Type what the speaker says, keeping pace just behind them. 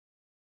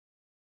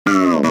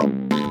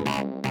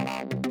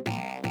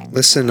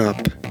Listen up.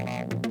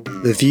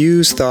 The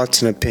views,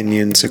 thoughts, and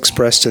opinions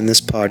expressed in this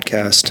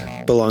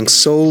podcast belong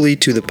solely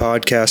to the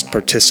podcast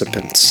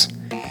participants,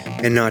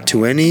 and not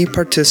to any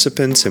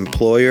participant's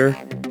employer,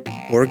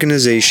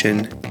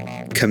 organization,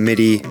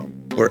 committee,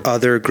 or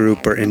other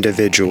group or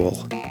individual.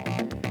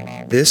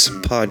 This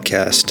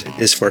podcast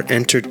is for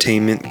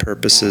entertainment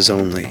purposes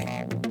only.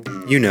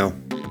 You know,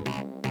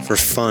 for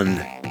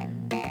fun.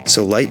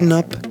 So lighten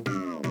up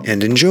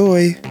and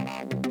enjoy.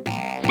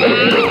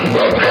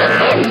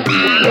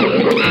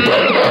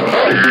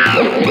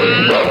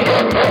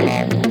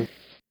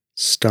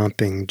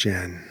 Stomping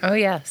Jen. Oh,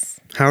 yes.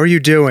 How are you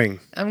doing?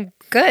 I'm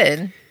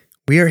good.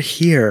 We are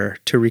here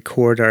to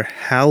record our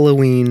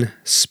Halloween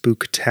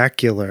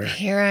Spooktacular.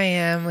 Here I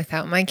am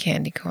without my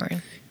candy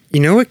corn. You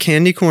know what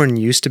candy corn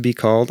used to be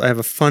called? I have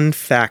a fun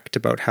fact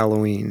about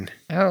Halloween.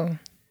 Oh.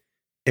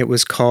 It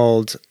was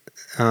called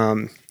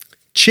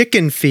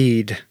chicken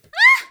feed.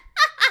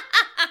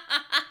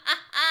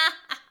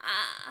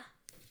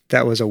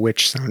 That was a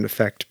witch sound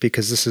effect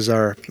because this is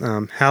our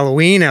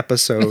Halloween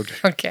episode.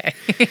 Okay.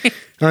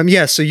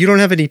 So you don't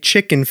have any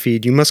chicken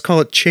feed. You must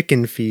call it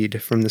chicken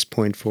feed from this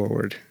point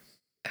forward.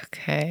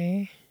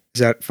 Okay.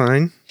 Is that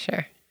fine?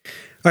 Sure.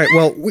 All right.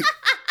 Well,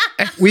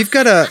 we've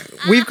got a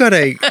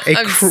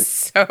I'm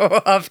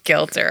so off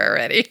kilter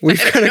already. I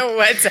don't know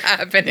what's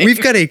happening.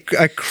 We've got a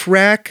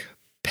crack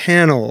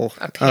panel.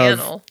 A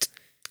panel. Of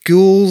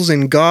ghouls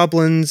and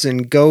goblins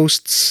and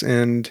ghosts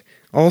and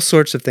all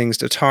sorts of things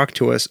to talk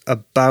to us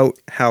about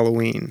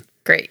Halloween.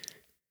 Great.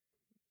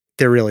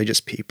 They're really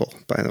just people,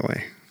 by the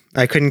way.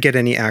 I couldn't get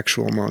any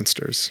actual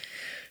monsters.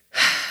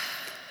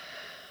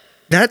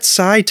 That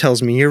sigh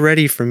tells me you're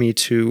ready for me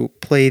to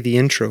play the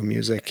intro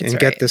music and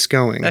get this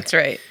going. That's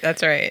right.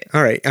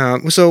 All right.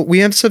 So we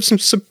have some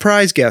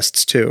surprise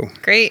guests too.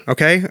 Great.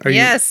 Okay. Are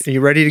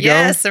you ready to go?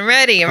 Yes, I'm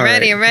ready. I'm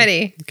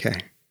ready.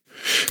 Okay.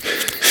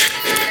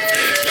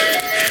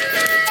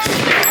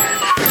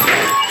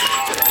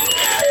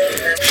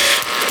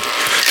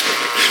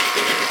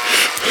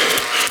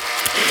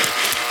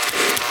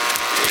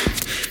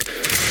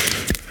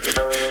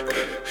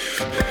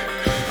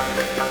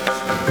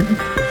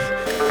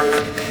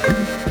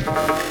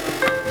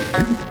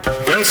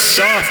 The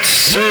Soft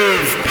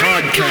Serve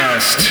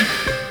Podcast.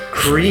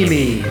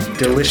 Creamy,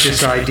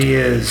 delicious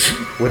ideas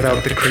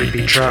without the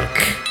creepy truck.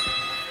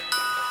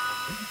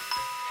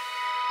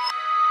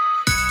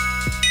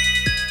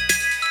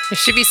 There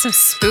should be some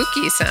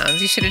spooky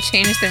sounds. You should have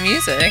changed the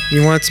music.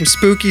 You want some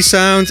spooky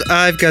sounds?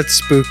 I've got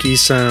spooky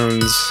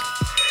sounds.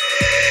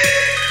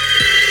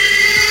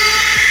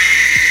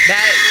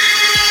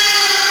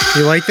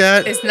 You like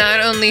that? It's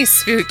not only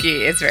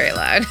spooky, it's very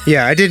loud.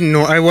 Yeah,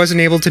 I wasn't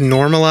able to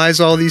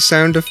normalize all these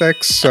sound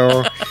effects,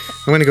 so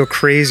I'm going to go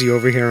crazy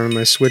over here on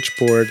my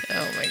switchboard.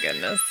 Oh my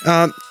goodness.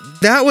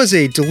 That was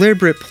a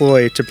deliberate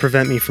ploy to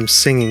prevent me from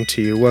singing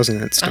to you,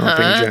 wasn't it,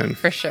 Stomping Jen?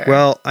 For sure.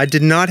 Well, I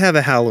did not have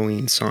a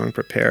Halloween song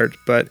prepared,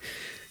 but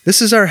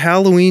this is our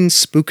Halloween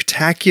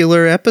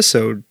Spooktacular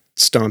episode,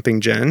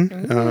 Stomping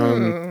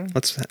Jen.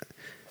 Let's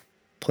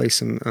play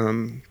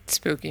some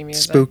spooky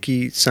music.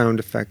 Spooky sound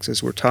effects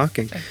as we're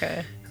talking.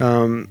 Okay.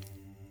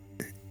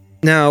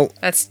 Now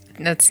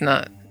that's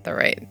not the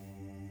right.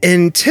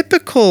 In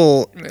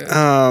typical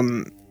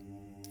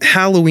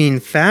Halloween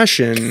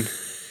fashion,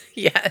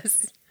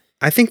 yes.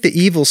 I think the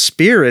evil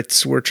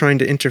spirits were trying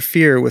to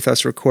interfere with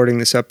us recording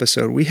this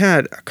episode. We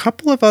had a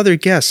couple of other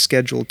guests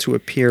scheduled to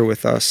appear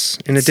with us,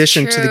 in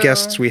addition to the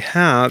guests we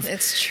have.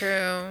 It's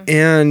true.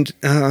 And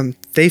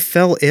they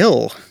fell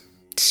ill.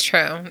 It's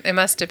true. It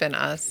must have been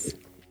us.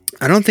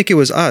 I don't think it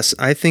was us.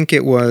 I think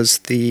it was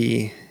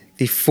the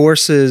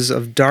forces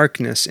of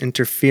darkness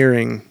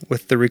interfering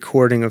with the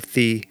recording of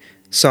the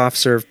Soft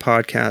Serve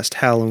Podcast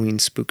Halloween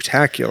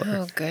Spooktacular.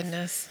 Oh,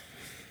 goodness.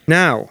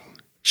 Now,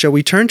 shall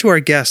we turn to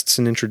our guests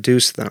and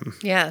introduce them?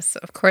 Yes,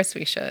 of course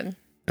we should.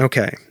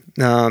 Okay.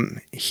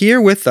 Here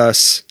with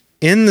us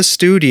in the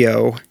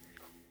studio,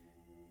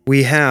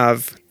 we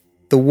have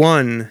the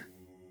one,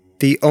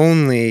 the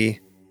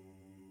only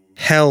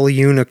Hell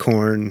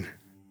Unicorn.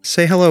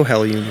 Say hello,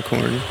 Hell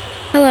Unicorn.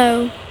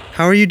 Hello.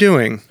 How are you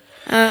doing?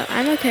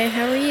 I'm okay.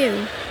 How are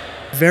you?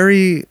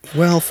 Very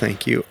well,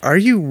 thank you. Are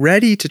you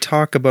ready to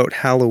talk about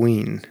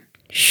Halloween?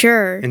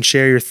 Sure. And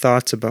share your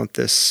thoughts about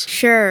this?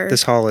 Sure.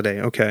 This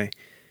holiday, okay.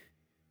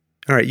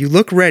 All right, you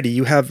look ready.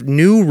 You have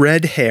new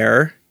red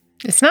hair.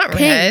 It's not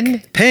Pink.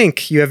 red.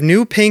 Pink. You have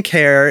new pink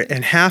hair,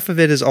 and half of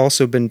it has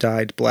also been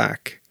dyed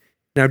black.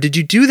 Now, did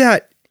you do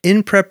that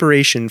in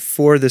preparation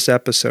for this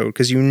episode?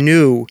 Because you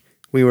knew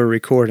we were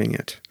recording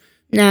it.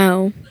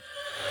 No.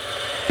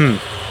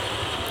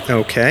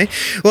 Okay.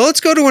 Well,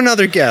 let's go to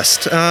another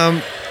guest.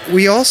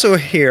 We also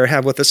here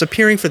have with us,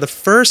 appearing for the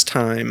first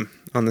time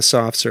on the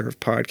Soft Serve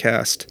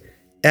Podcast,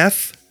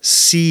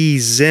 F.C.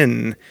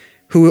 Zinn,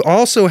 who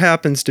also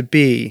happens to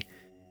be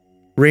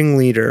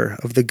ringleader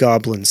of the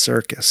Goblin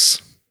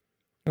Circus.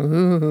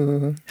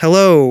 Ooh.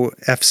 Hello,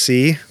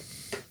 FC.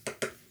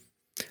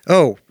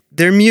 Oh,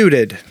 They're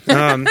muted.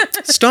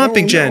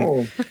 Stomping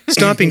Jen.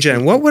 Stomping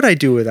Jen. What would I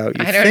do without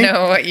you? I don't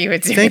know what you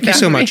would do Thank you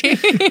so me. much.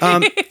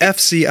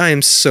 FC, I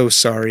am so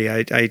sorry.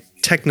 I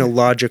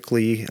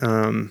technologically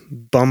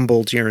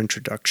bumbled your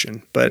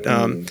introduction. But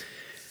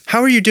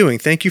how are you doing?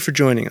 Thank you for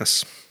joining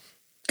us.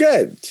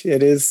 Good.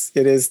 It is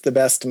the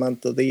best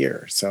month of the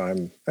year, so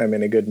I'm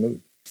in a good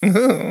mood.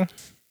 Ooh.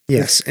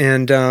 Yes,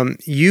 and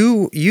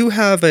you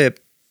have a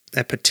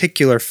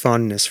particular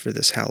fondness for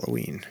this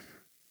Halloween.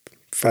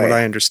 From what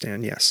I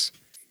understand, yes.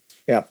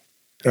 Yeah.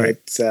 All right.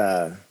 It's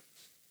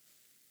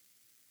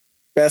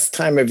best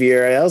time of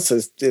year. I also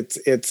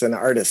it's an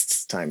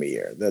artist's time of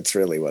year. That's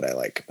really what I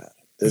like about it.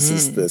 This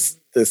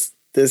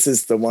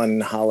is the one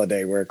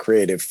holiday where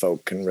creative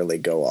folk can really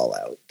go all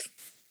out.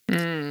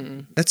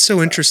 That's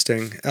so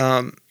interesting.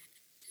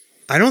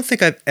 I don't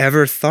think I've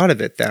ever thought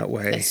of it that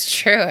way. It's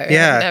true.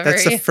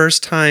 That's the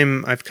first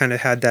time I've kind of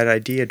had that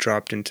idea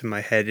dropped into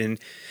my head. And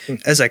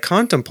as I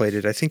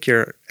contemplated, I think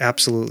you're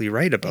absolutely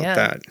right about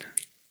that.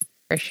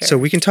 For sure. So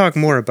we can talk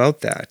more about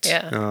that.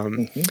 Yeah.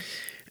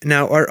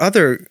 Now, our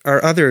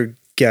other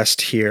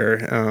guest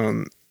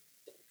here,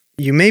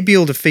 you may be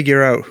able to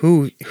figure out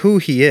who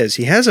he is.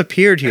 He has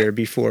appeared here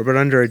before, but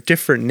under a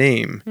different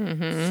name.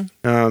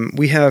 Mm-hmm.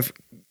 We have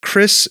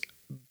Chris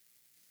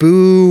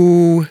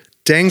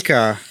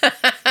Denka.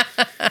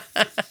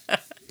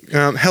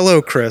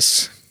 Hello,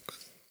 Chris.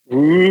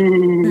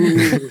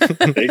 Ooh,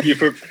 thank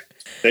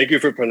you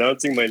for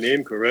pronouncing my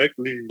name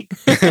correctly.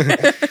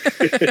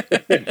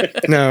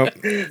 Now,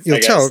 you'll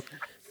tell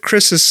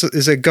Chris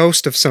is a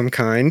ghost of some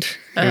kind,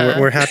 and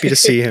we're happy to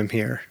see him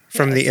here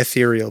from the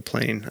ethereal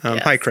plane.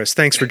 Hi, Chris.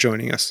 Thanks for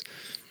joining us.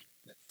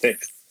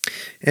 Thanks.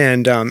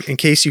 And in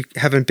case you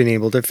haven't been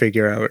able to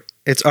figure out,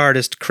 it's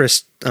artist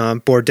Chris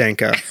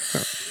Bordenka,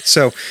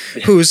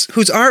 whose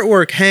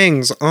artwork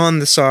hangs on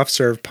the Soft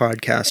Serve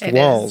podcast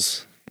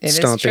walls.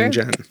 Stomping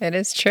Jen. It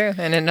is true,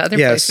 and in other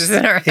places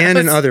in our house, and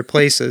in other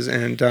places,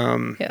 and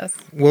yes,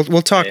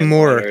 we'll talk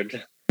more.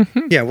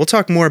 Yeah, we'll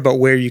talk more about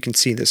where you can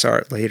see this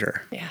art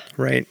later. Yeah,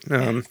 right.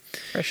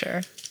 For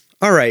sure.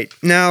 All right,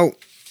 now,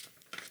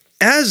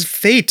 as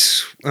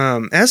fate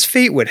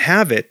would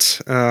have it.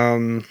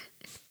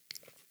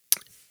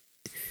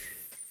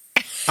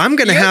 I'm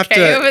going to have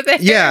to. Over there?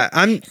 Yeah,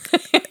 I'm.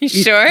 You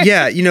sure?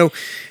 Yeah,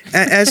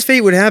 as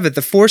fate would have it,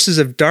 the forces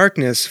of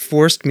darkness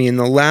forced me in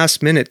the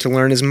last minute to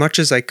learn as much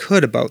as I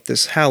could about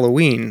this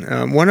Halloween.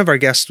 One of our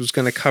guests was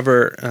going to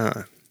cover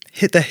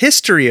the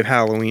history of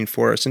Halloween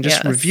for us and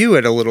just review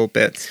it a little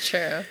bit. It's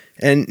true.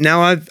 And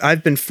now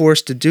I've been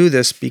forced to do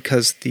this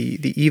because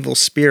the evil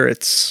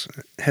spirits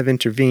have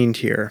intervened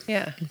here.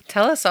 Yeah,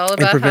 tell us all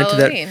about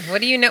Halloween. What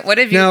do you know? What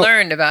have you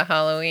learned about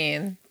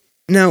Halloween?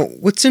 Now,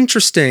 what's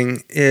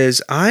interesting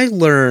is I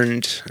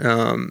learned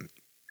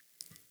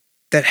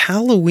that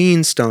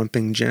Halloween,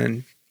 Stomping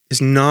Jen, is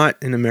not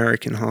an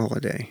American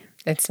holiday.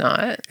 It's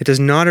not. It does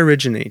not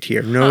originate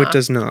here. No, it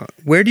does not.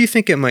 Where do you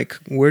think it might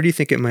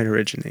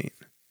originate?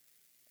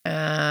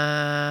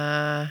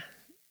 The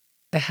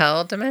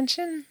hell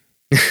dimension?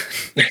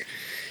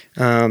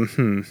 No,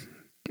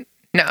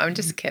 I'm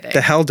just kidding.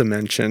 The hell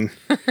dimension.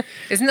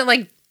 Isn't it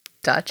like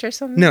Dutch or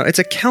something? No, it's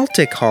a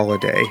Celtic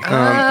holiday.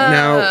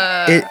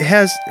 Now, it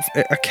has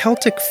a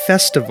Celtic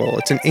festival.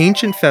 It's an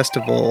ancient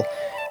festival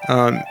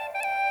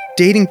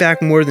dating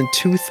back more than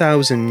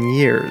 2,000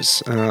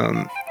 years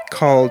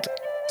called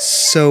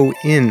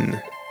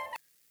Samhain.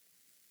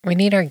 We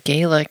need our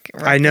Gaelic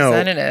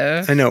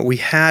representative. I know. We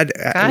had...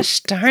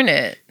 Gosh darn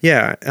it.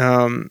 Yeah.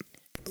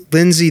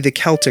 Lindsay, the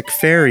Celtic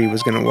fairy,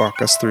 was going to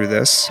walk us through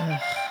this.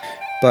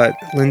 But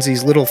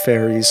Lindsay's little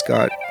fairies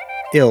got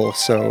ill,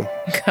 so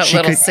got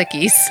little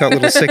sickies,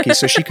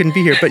 so she couldn't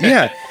be here. But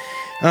yeah,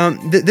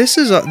 this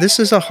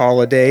is a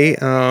holiday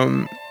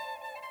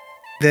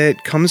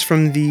that comes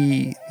from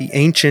the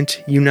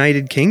ancient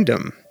United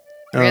Kingdom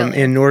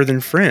in northern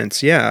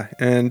France. Yeah,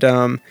 and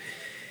tell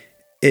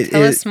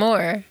us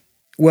more.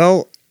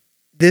 Well,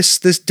 this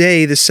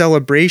day, the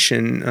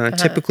celebration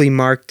typically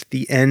marked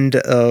the end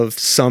of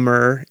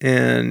summer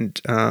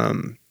and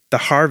the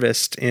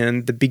harvest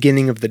and the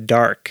beginning of the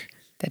dark.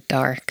 The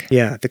dark.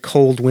 Yeah, the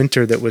cold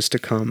winter that was to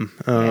come.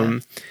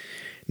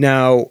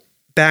 Now,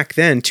 back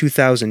then,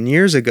 2,000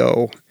 years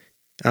ago,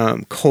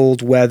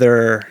 cold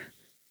weather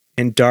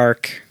and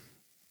dark,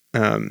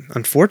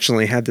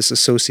 unfortunately, had this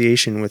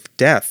association with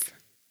death,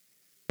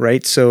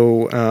 right?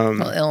 So...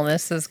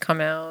 illnesses come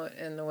out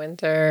in the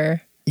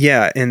winter.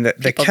 Yeah, and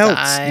the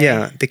Celts... Die.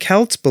 Yeah, the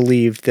Celts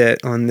believed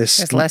that on this...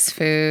 There's less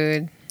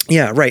food.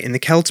 Yeah, right. And the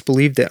Celts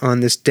believed that on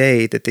this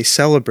day that they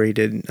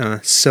celebrated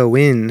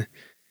Samhain...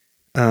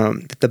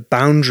 that the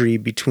boundary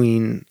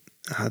between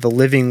the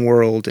living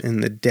world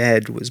and the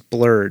dead was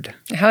blurred.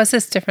 How is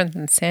this different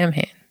than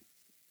Samhain?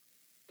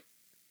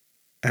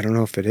 I don't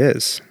know if it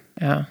is.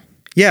 Oh.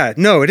 Yeah,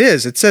 no, it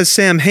is. It says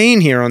Samhain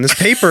here on this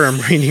paper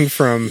I'm reading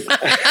from.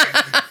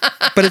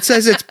 But it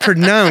says it's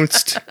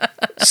pronounced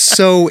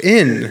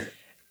Samhain.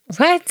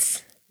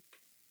 What?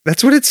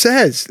 That's what it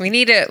says. We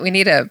need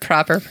a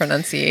proper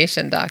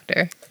pronunciation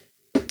doctor.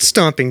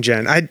 Stomping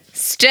Jen.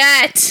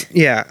 Stat!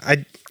 Yeah,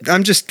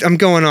 I'm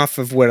going off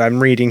of what I'm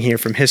reading here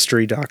from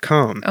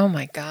history.com. Oh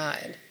my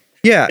God.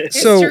 Yeah,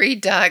 so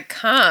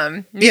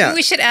History.com. Maybe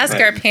we should ask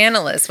our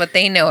panelists what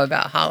they know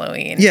about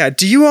Halloween. Yeah,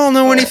 do you all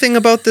know anything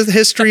about the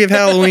history of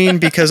Halloween?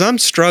 Because I'm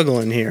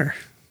struggling here.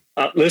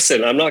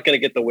 Listen, I'm not going to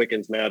get the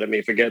Wiccans mad at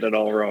me for getting it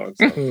all wrong.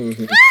 So.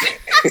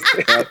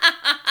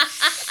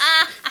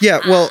 Yeah,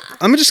 well,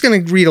 I'm just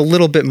going to read a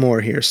little bit more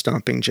here,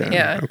 Stomping Jen.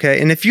 Yeah.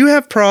 Okay, and if you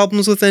have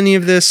problems with any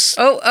of this...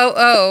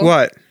 Oh.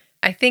 What?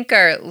 I think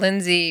our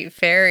Lindsay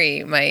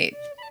Ferry might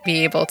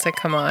be able to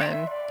come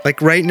on.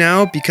 Like right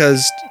now?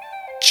 Because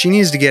she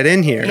needs to get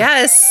in here.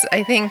 Yes,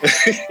 I think...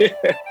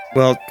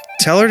 Well,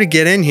 tell her to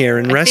get in here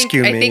and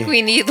rescue me. I think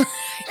we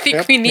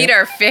need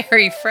our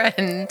fairy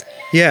friend.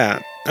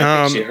 Yeah.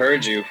 I think she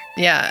heard you.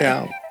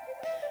 Yeah.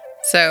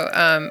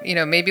 So,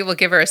 maybe we'll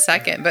give her a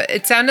second. But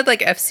it sounded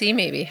like FC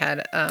maybe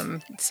had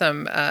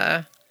some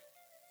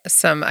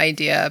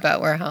idea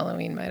about where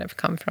Halloween might have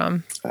come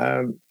from.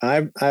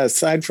 I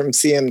aside from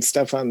seeing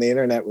stuff on the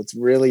internet with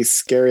really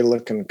scary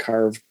looking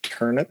carved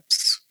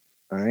turnips,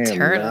 I am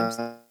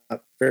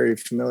not very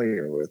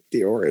familiar with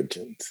the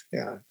origins.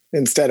 Yeah,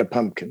 instead of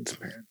pumpkins,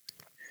 apparently.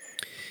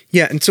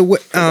 Yeah, and so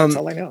what? That's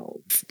all I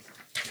know.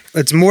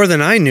 It's more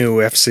than I knew,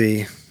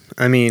 FC.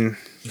 I mean,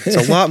 it's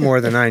a lot more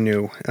than I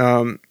knew.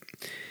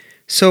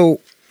 So,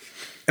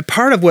 a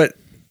part of what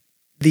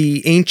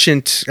the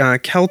ancient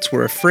Celts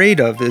were afraid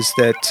of is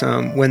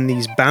that when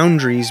these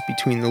boundaries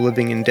between the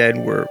living and dead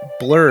were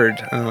blurred,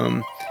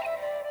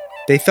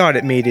 they thought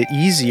it made it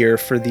easier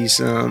for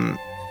these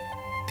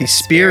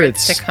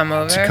spirits to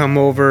come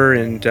over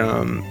and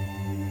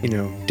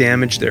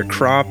damage their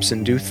crops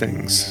and do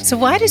things. So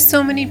why do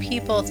so many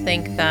people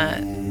think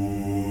that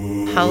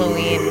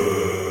Halloween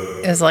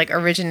is like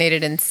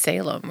originated in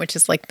Salem, which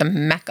is like the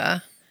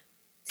Mecca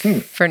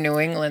for New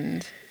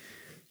England?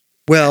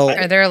 Well,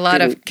 are there a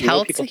lot of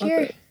Celts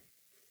here?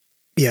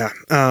 Yeah.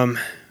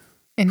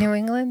 In New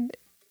England?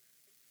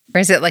 Or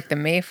is it like the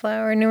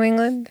Mayflower, New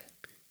England?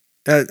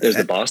 There's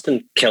the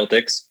Boston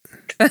Celtics.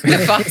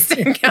 The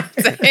Boston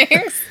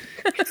Celtics.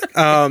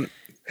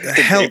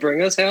 Did they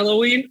bring us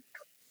Halloween?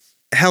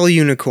 Hell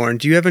Unicorn,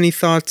 do you have any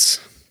thoughts?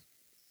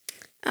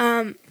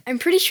 I'm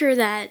pretty sure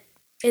that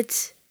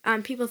it's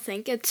people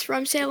think it's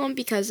from Salem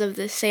because of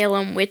the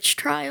Salem witch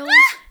trials.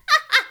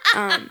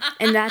 And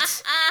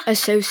that's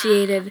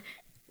associated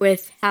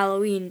with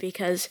Halloween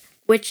because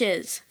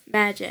witches,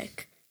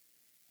 magic,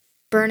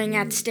 burning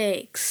at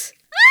stakes.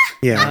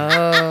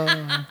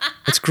 Yeah.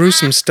 It's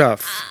gruesome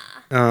stuff.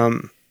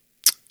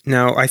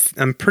 Now,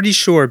 I'm pretty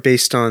sure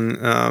based on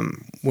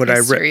what I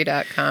read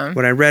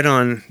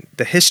on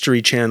the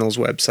History Channel's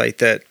website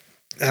that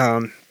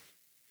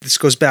this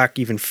goes back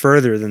even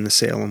further than the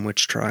Salem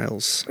witch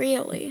trials.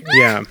 Really?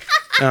 Yeah.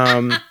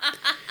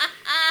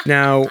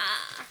 Now,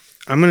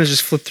 I'm going to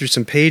just flip through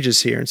some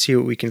pages here and see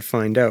what we can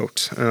find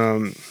out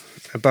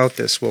about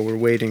this while we're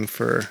waiting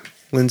for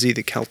Lindsay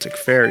the Celtic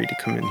Fairy to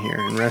come in here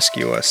and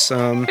rescue us.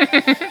 So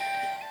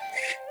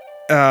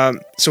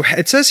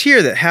it says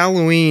here that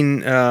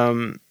Halloween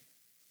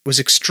was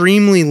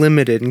extremely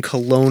limited in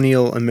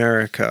colonial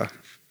America,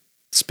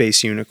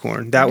 Space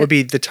Unicorn. That would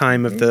be the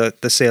time of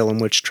the Salem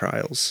witch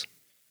trials.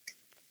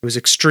 It was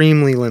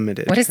extremely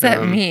limited. What does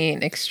that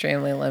mean,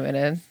 extremely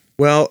limited?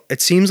 Well, it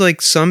seems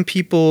like some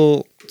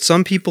people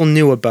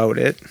knew about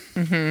it,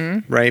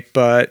 right?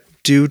 But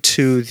due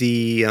to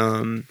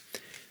the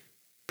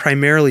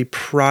primarily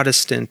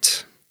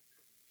Protestant,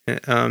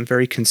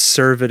 very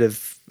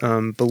conservative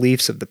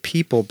beliefs of the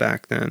people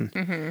back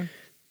then,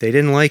 they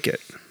didn't like it,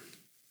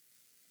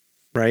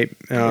 right?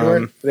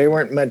 They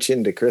weren't much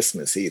into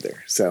Christmas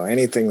either. So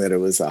anything that it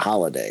was a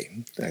holiday,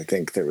 I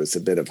think there was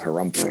a bit of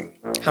harumphing.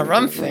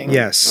 Harumphing?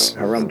 Yes.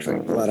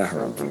 Harumphing. A lot of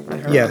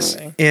harumphing. Yes.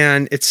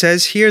 And it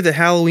says here that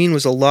Halloween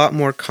was a lot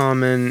more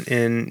common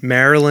in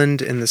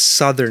Maryland and the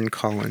southern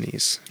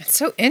colonies. It's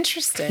so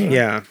interesting.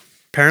 Yeah.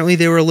 Apparently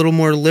they were a little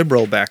more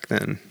liberal back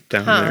then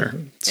down there.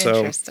 So,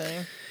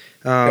 interesting.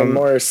 And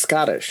more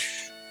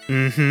Scottish.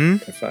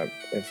 Mm-hmm.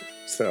 If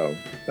so,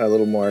 a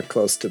little more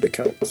close to the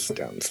Celts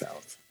down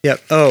south.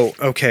 Yep. Oh,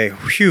 okay.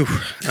 Whew.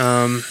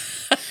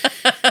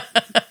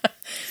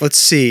 Let's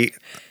see.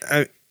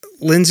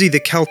 Lindsay the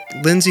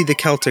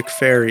Celtic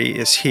Fairy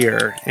is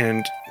here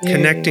and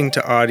connecting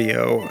to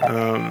audio.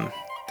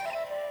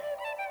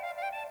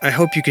 I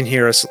hope you can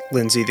hear us,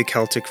 Lindsay the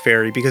Celtic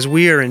Fairy, because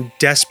we are in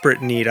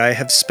desperate need. I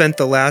have spent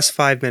the last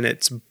 5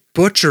 minutes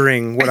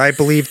butchering what I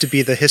believe to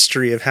be the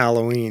history of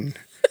Halloween.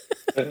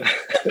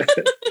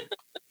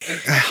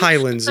 Hi,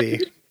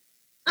 Lindsay.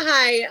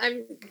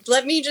 Hi.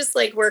 Let me just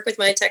work with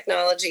my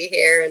technology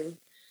here and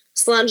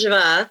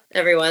Slanjava,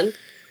 everyone.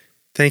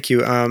 Thank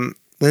you.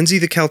 Lindsay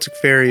the Celtic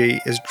Fairy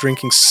is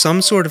drinking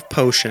some sort of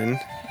potion.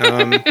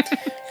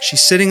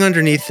 She's sitting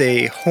underneath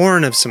a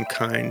horn of some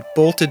kind,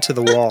 bolted to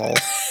the wall.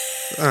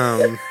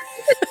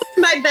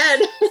 My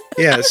bed.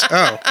 Yes.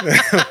 Oh.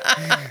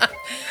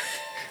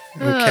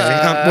 Okay.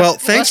 Well,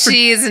 thanks for...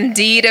 she is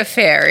indeed a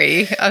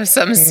fairy of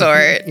some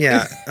sort.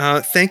 Yeah.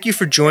 Thank you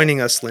for joining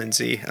us,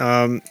 Lindsay.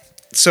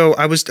 So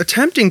I was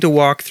attempting to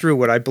walk through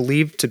what I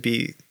believe to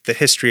be the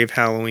history of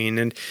Halloween,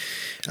 and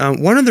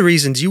one of the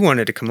reasons you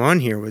wanted to come on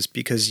here was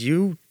because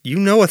you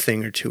know a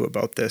thing or two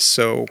about this.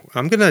 So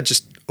I'm gonna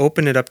just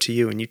open it up to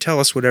you, and you tell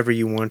us whatever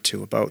you want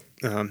to about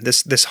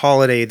this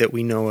holiday that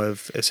we know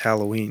of as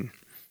Halloween.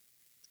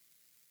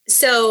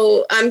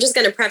 So I'm just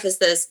going to preface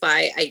this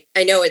by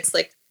I know it's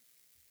like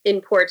in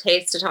poor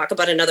taste to talk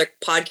about another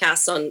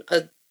podcast on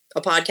a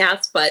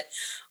podcast, but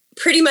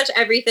pretty much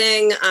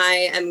everything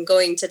I am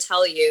going to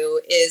tell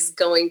you is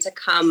going to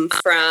come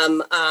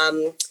from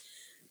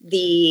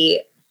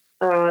the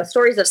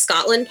Stories of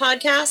Scotland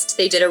podcast.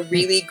 They did a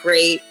really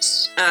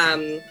great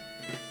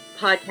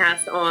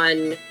podcast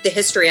on the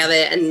history of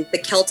it and the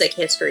Celtic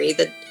history,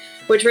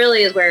 which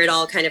really is where it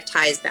all kind of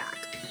ties back.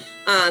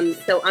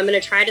 So I'm going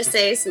to try to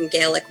say some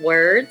Gaelic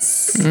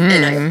words,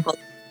 and I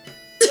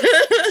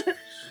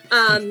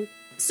apologize.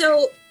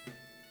 So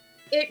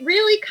it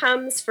really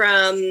comes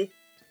from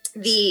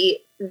the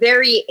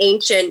very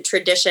ancient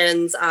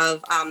traditions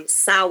of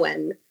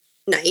Samhain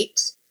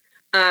night,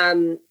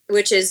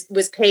 which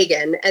was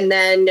pagan. And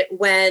then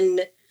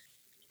when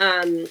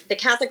the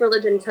Catholic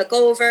religion took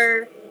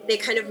over, they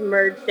kind of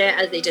merged it,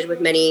 as they did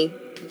with many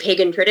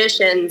pagan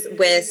traditions,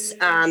 with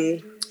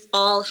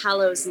All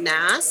Hallows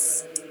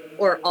Mass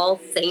or All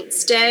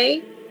Saints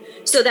Day.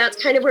 So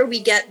that's kind of where we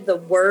get the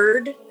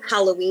word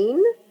Halloween.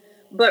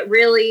 But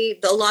really,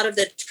 a lot of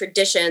the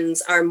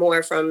traditions are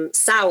more from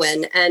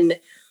Samhain. And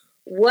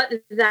what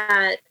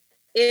that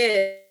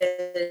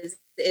is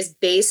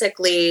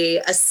basically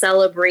a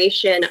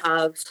celebration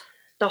of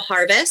the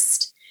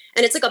harvest.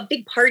 And it's like a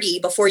big party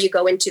before you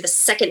go into the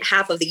second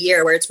half of the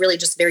year, where it's really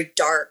just very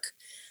dark.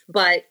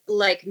 But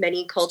like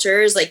many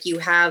cultures, like you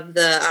have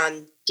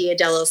the Dia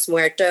de los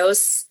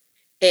Muertos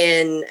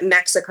in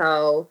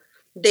Mexico,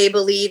 they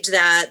believed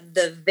that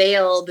the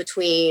veil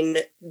between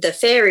the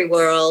fairy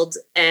world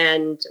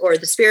or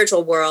the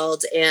spiritual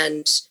world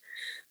and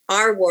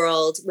our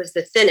world was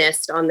the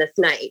thinnest on this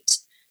night.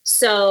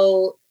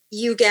 So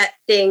you get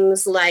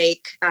things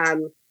like,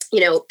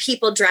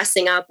 people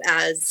dressing up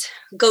as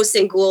ghosts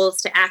and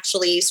ghouls to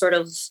actually sort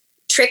of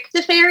trick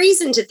the fairies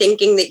into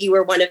thinking that you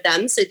were one of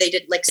them, so they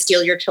didn't like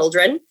steal your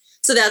children.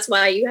 So that's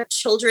why you have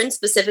children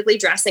specifically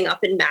dressing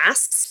up in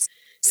masks.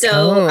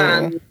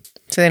 So,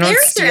 so they don't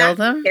steal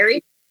them?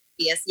 Very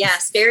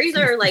yes, fairies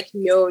are like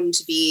known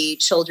to be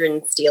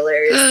children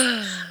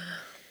stealers.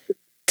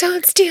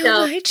 Don't steal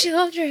my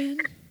children.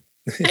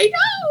 I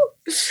know.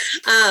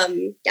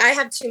 I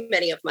have too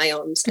many of my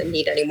own to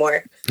need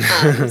anymore.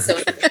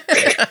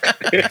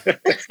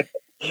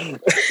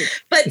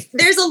 But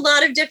there's a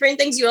lot of different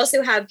things. You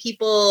also have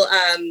people.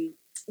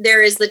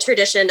 There is the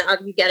tradition of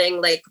you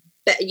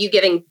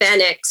giving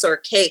bannocks or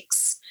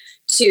cakes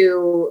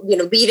to,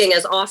 leaving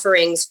as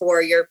offerings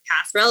for your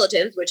past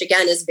relatives, which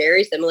again is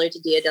very similar to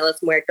Dia de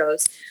los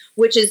Muertos,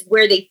 which is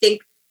where they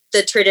think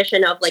the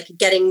tradition of like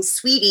getting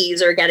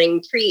sweeties or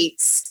getting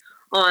treats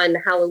on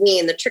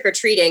Halloween, the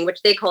trick-or-treating,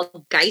 which they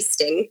call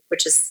geisting,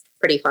 which is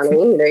pretty funny.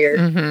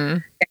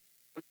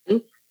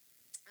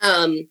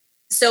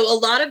 So a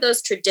lot of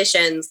those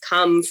traditions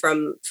come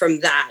from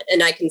that.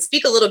 And I can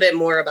speak a little bit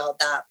more about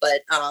that,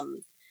 but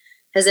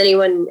has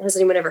anyone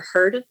ever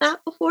heard of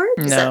that before?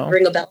 Does that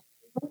ring a bell?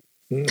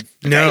 No.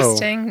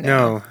 Geisting?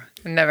 No.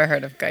 I've never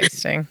heard of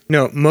geisting.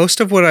 No,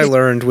 most of what I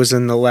learned was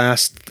in the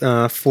last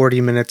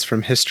 40 minutes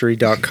from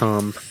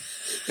history.com.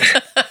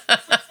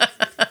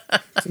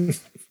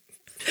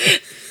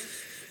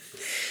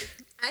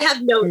 I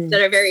have notes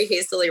that are very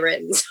hastily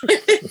written.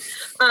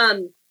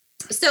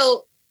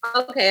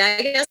 Okay,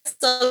 I guess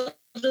I'll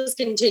just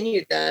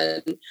continue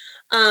then.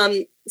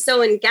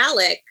 So in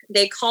Gaelic,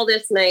 they call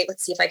this night,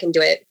 let's see if I can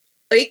do it,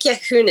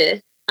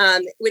 Oikehune,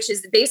 which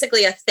is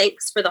basically a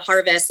thanks for the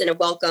harvest and a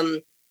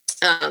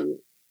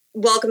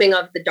welcoming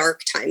of the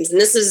dark times. And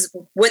this is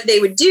what they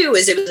would do.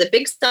 Is it was a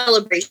big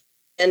celebration,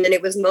 and then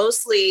it was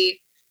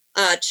mostly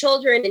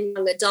children and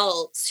young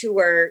adults who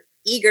were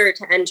eager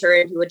to enter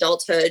into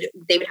adulthood.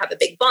 They would have a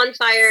big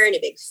bonfire and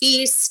a big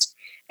feast,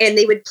 and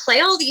they would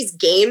play all these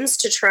games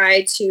to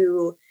try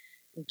to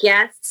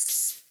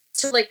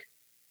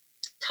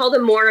tell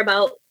them more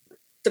about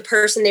the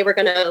person they were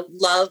going to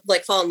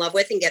fall in love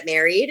with and get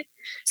married.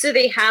 So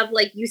they have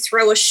you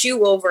throw a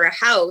shoe over a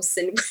house,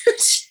 and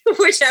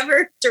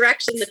whichever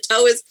direction the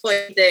toe is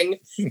pointing,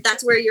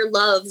 that's where your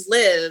love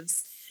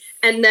lives.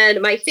 And then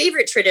my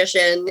favorite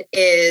tradition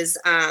is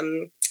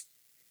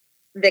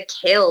the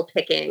kale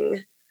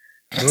picking.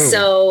 Ooh,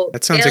 so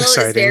that sounds kale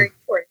exciting. Is very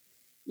important.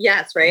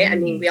 Yes, right? I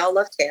mean, we all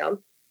love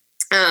kale.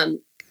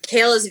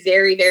 Kale is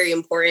very, very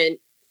important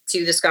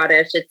to the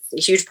Scottish. It's a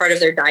huge part of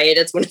their diet.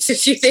 It's one of the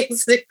few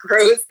things that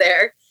grows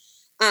there.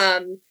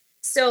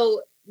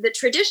 So the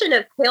tradition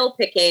of kale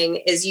picking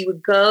is you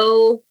would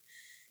go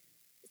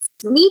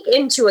sneak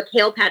into a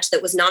kale patch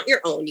that was not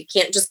your own. You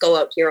can't just go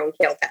out to your own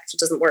kale patch. It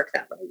doesn't work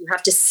that way. You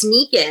have to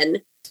sneak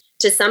in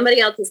to somebody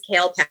else's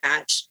kale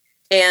patch.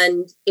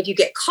 And if you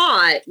get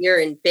caught, you're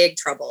in big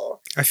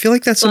trouble. I feel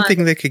like that's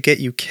something that could get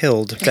you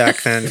killed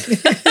back then.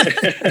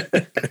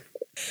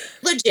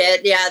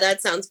 Legit. Yeah,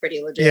 that sounds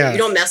pretty legit. Yeah. You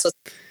don't mess with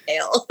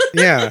kale.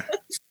 Yeah.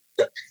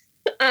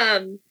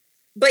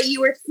 But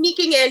you were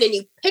sneaking in and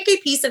you pick a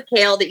piece of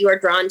kale that you are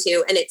drawn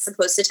to, and it's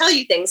supposed to tell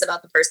you things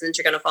about the person that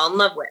you're going to fall in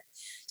love with.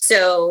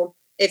 So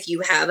if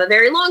you have a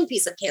very long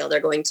piece of kale, they're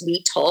going to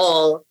be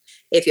tall.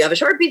 If you have a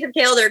short piece of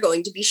kale, they're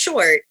going to be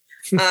short.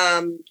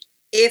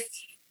 If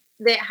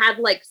they had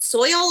like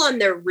soil on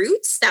their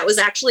roots, that was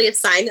actually a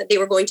sign that they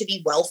were going to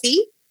be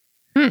wealthy.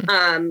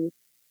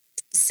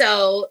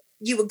 So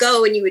you would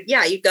go and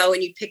you'd go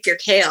and you'd pick your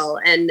kale.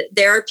 And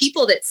there are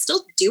people that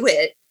still do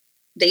it.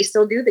 They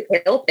still do the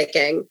kale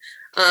picking.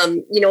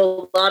 A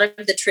lot of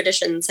the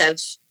traditions the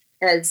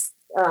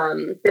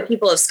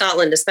people of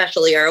Scotland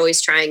especially are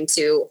always trying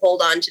to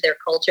hold on to their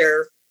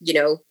culture,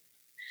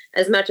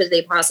 as much as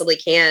they possibly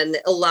can.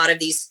 A lot of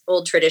these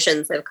old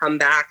traditions have come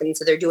back. And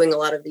so they're doing a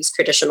lot of these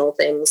traditional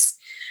things,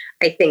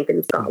 I think,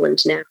 in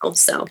Scotland now.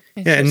 So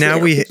yeah, and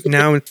now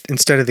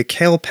instead of the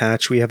kale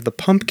patch, we have the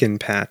pumpkin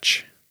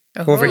patch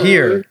over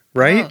here,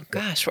 right? Oh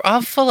gosh, we're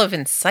all full of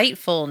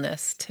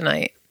insightfulness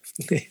tonight.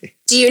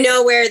 Do you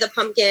know where the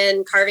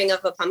carving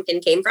of a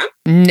pumpkin came from?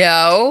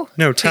 No.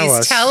 No, tell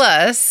us.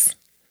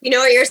 You know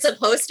what you're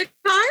supposed to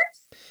carve?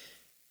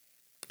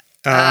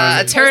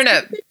 A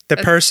turnip. The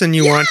person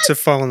you want to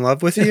fall in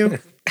love with you?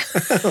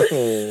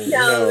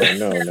 No.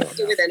 To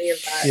do with any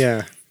of that.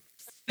 Yeah.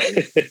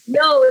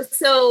 No,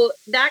 so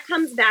that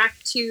comes back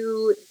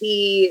to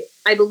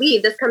I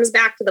believe this comes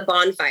back to the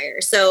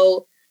bonfire.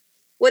 So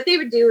what they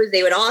would do is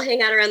they would all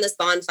hang out around this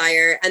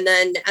bonfire. And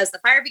then as the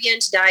fire began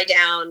to die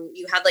down,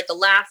 you had like the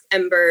last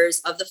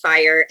embers of the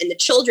fire, and the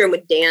children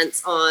would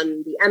dance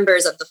on the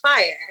embers of the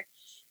fire.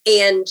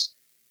 And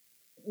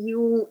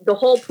the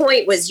whole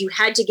point was you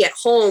had to get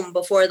home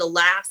before the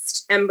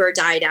last ember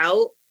died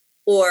out,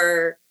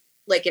 or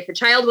like if a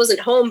child wasn't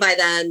home by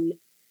then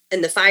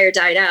and the fire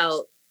died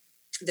out,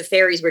 the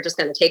fairies were just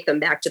going to take them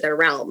back to their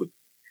realm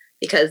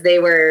because they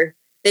were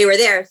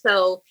there.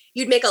 So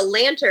you'd make a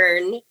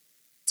lantern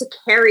to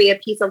carry a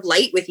piece of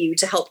light with you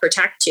to help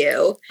protect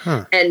you.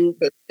 And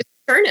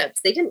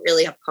turnips, they didn't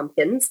really have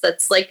pumpkins.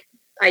 That's like,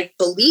 I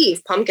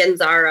believe pumpkins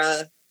are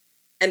a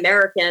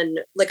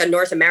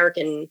North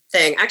American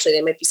thing. Actually,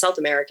 they might be South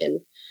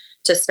American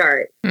to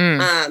start.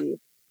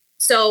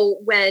 So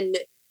when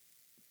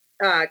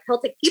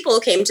Celtic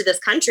people came to this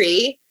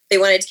country, they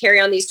wanted to carry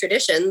on these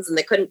traditions and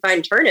they couldn't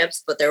find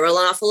turnips, but there were an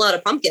awful lot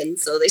of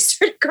pumpkins. So they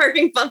started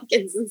carving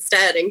pumpkins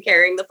instead and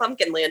carrying the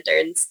pumpkin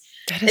lanterns.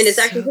 And it's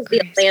actually supposed to be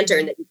a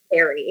lantern that you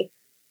carry.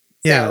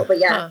 Yeah. So, but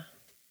yeah.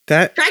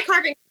 That try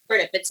carving a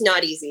turnip. It's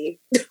not easy.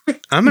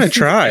 I'm going to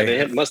try.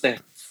 They must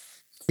have.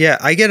 Yeah,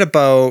 I get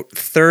about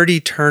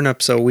 30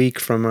 turnips a week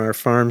from our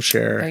farm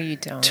share. No, you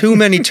don't. Too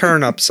many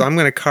turnips, so I'm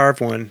going to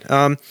carve one.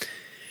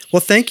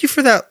 Well, thank you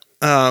for that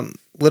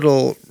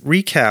little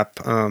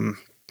recap,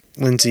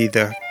 Lindsay,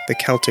 the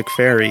Celtic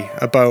fairy,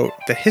 about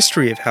the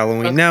history of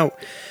Halloween. Now,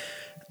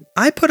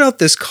 I put out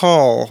this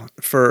call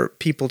for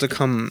people to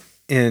come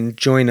and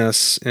join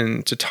us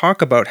and to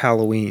talk about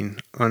Halloween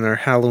on our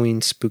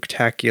Halloween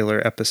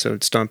Spooktacular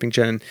episode, Stomping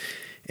Jen.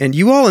 And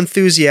you all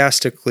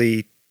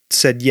enthusiastically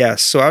said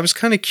yes. So I was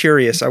kind of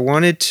curious. I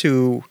wanted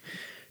to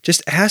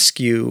just ask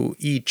you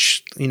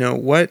each,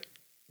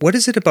 what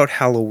is it about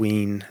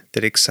Halloween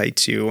that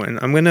excites you? And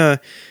I'm gonna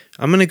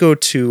go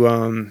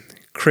to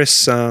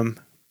Chris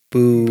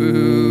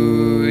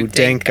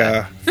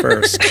Boodenka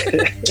first.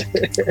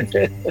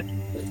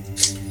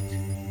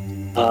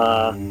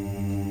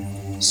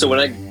 So when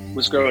I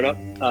was growing up,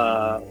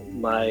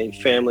 my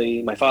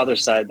family, my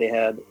father's side, they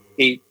had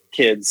 8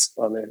 kids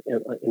in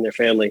their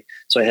family.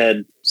 So I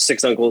had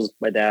 6 uncles,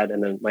 my dad,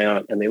 and then my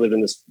aunt, and they lived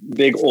in this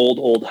big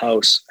old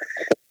house.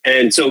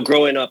 And so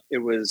growing up, it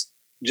was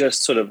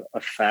just sort of a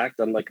fact,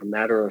 a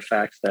matter of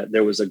fact, that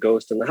there was a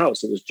ghost in the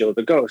house. It was Joe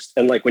the ghost.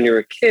 And like when you're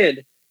a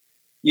kid,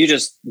 you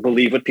just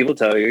believe what people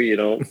tell you. You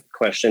don't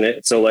question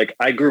it. So like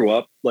I grew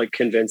up like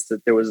convinced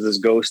that there was this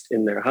ghost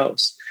in their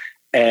house.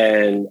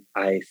 And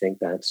I think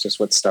that's just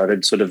what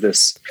started sort of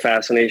this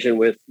fascination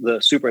with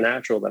the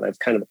supernatural that I've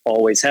kind of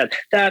always had.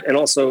 That, and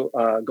also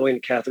going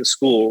to Catholic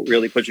school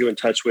really put you in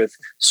touch with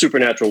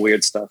supernatural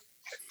weird stuff.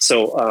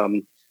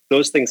 So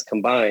those things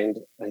combined,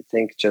 I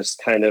think,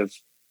 just kind of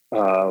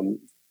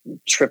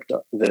tripped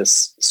up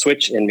this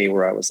switch in me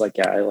where I was like,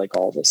 yeah, I like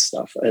all this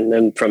stuff. And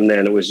then from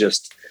then it was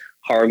just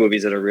horror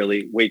movies at a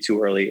really way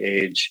too early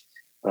age,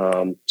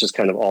 just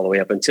kind of all the way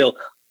up until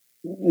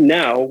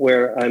now,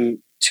 where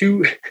I'm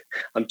too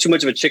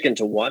much of a chicken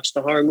to watch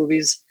the horror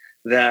movies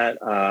that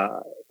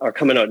are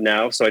coming out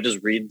now. So I just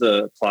read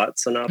the plot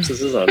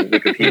synopsises on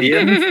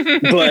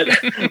Wikipedia,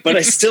 but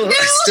I still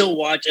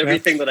watch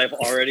everything that I've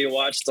already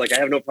watched. Like I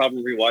have no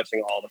problem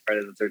rewatching all the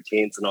Friday the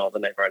 13th and all the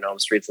Nightmare on Elm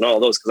Streets and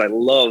all those, because I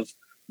love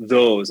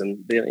those,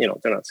 and they're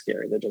not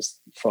scary. They're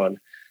just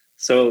fun.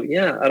 So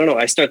yeah, I don't know.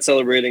 I start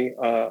celebrating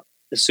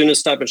as soon as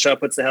Stop and Shop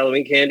puts the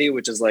Halloween candy,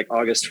 which is like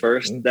August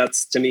 1st,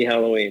 that's to me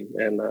Halloween.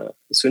 And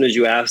as soon as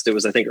you asked, it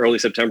was, I think, early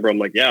September. I'm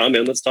like, yeah, I'm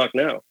in. Let's talk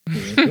now.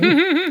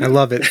 I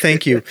love it.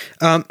 Thank you.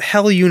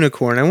 Hell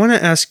Unicorn, I want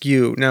to ask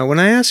you, now when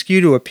I ask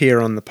you to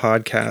appear on the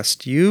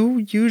podcast,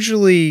 you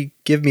usually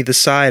give me the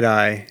side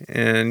eye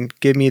and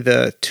give me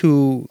the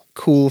too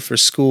cool for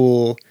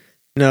school,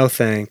 no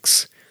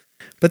thanks.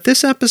 But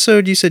this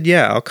episode you said,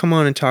 yeah, I'll come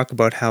on and talk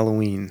about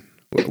Halloween.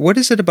 What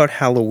is it about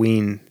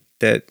Halloween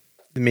that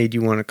made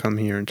you want to come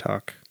here and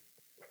talk?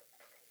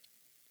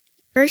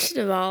 First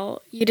of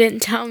all, you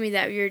didn't tell me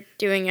that we were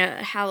doing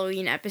a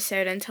Halloween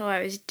episode until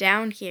I was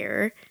down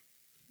here.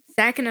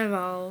 Second of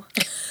all...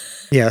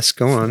 Yes,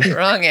 go on.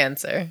 Wrong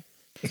answer.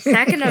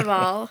 Second of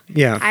all,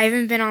 yeah. I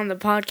haven't been on the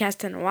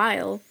podcast in a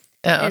while.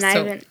 I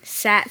haven't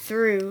sat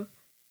through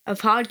a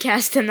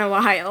podcast in a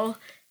while.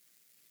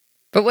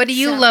 But what do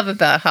you love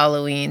about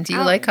Halloween? Do you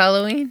like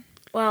Halloween?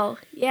 Well,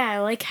 yeah, I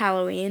like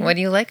Halloween. What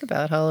do you like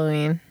about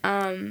Halloween?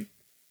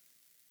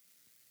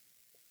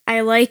 I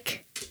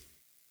like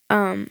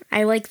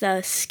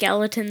the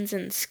skeletons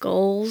and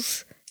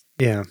skulls.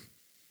 Yeah.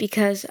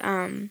 Because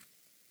when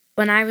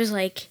I was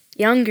like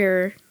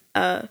younger,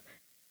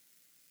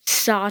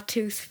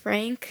 Sawtooth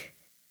Frank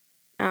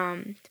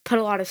put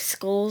a lot of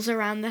skulls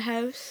around the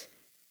house.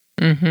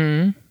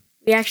 Mm-hmm.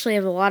 We actually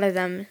have a lot of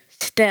them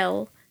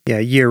still. Yeah,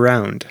 year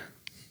round.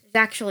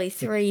 There's actually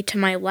 3 to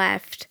my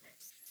left.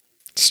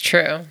 It's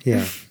true.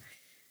 Yeah.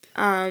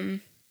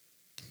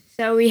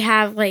 So we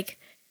have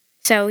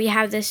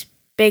this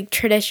big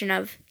tradition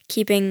of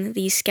keeping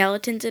these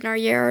skeletons in our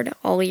yard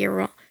all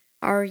year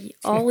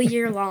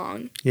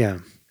long. Yeah.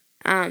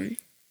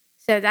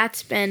 So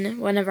that's been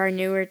one of our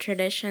newer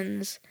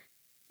traditions,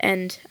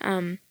 and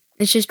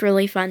it's just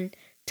really fun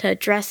to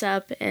dress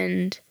up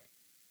and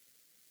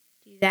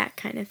do that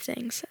kind of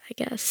things, I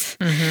guess.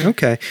 Mm-hmm.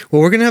 Okay.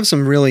 Well, we're going to have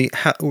some really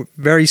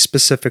very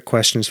specific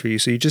questions for you,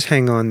 so you just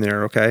hang on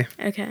there, okay?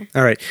 Okay.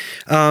 All right.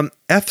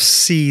 F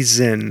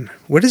season.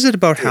 What is it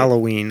about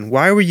Halloween?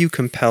 Why were you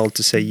compelled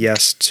to say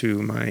yes to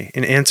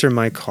and answer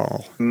my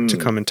call to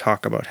come and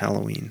talk about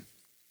Halloween?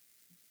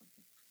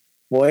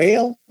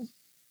 Well,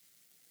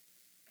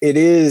 it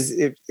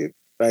is.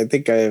 I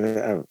think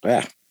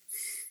it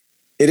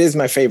is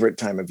my favorite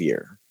time of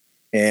year,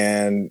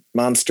 and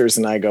Monsters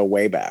and I go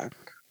way back.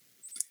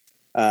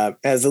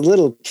 As a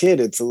little kid,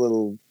 it's a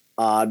little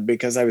odd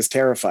because I was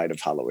terrified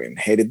of Halloween.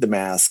 Hated the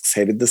masks,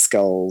 hated the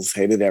skulls,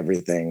 hated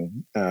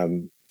everything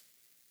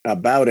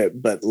about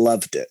it, but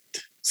loved it.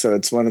 So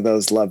it's one of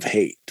those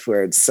love-hate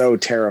where it's so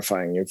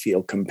terrifying you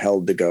feel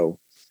compelled to go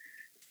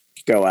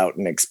out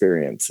and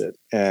experience it.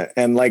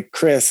 And like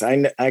Chris,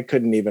 I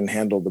couldn't even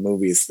handle the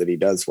movies that he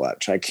does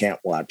watch. I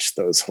can't watch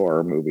those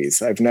horror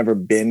movies. I've never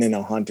been in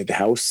a haunted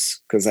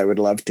house because I would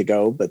love to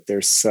go, but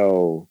they're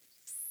so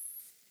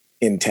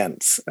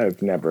intense. I've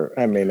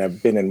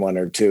been in 1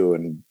 or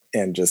 2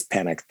 and just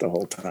panicked the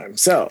whole time.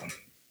 So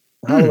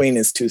Halloween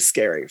is too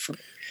scary for me.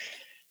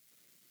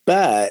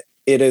 But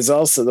it is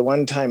also the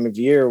one time of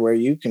year where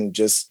you can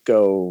just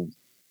go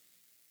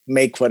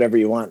make whatever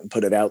you want and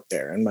put it out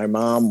there. And my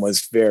mom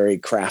was very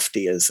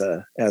crafty as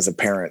a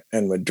parent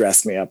and would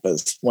dress me up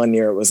as, one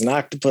year it was an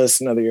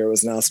octopus, another year it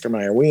was an Oscar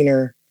Mayer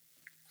wiener.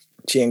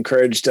 She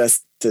encouraged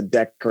us to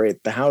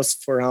decorate the house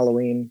for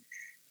Halloween,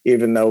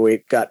 even though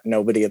we got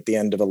nobody at the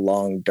end of a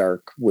long,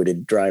 dark,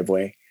 wooded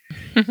driveway.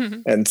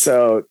 And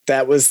so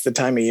that was the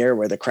time of year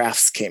where the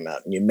crafts came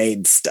out and you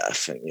made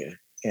stuff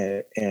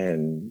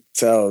and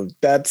so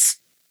that's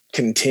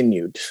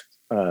continued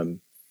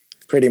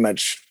pretty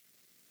much.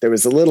 There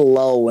was a little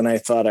lull when I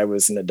thought I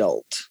was an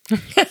adult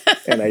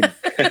and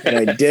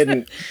I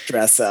didn't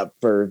dress up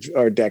or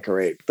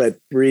decorate. But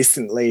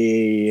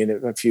recently,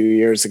 a few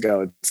years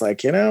ago, it's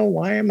like,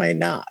 why am I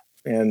not?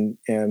 And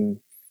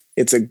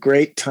it's a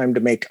great time to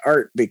make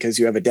art because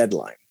you have a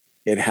deadline.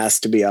 It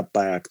has to be up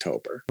by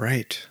October.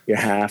 Right. You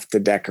have to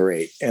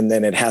decorate and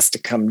then it has to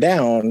come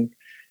down.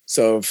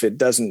 So if it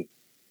doesn't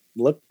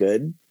look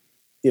good,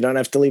 you don't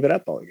have to leave it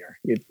up all year.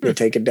 You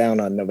take it down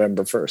on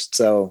November 1st.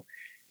 So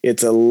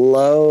it's a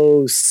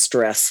low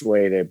stress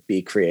way to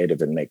be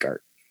creative and make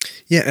art.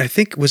 Yeah, I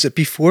think, was it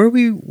before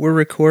we were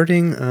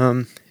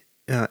recording,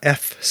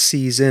 F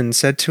season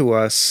said to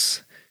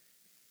us,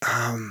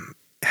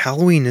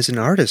 Halloween is an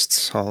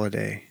artist's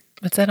holiday.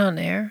 Was that on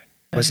air?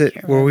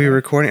 Were we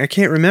recording? I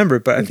can't remember,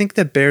 but I think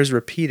that bears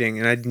repeating,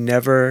 and I'd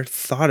never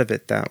thought of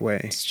it that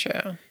way. It's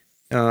true.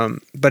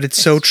 But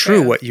it's so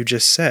true what you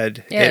just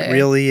said. Yeah, it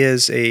really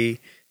is a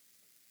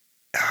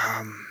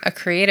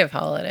creative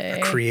holiday.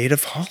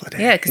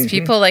 Yeah, because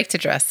people like to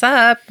dress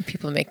up.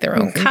 People make their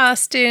own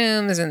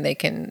costumes, and they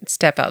can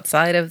step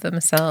outside of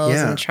themselves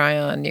and try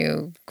on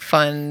new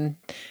fun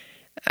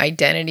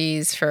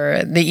identities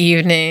for the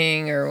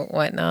evening or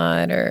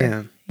whatnot.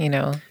 Or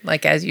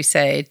like as you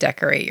say,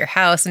 decorate your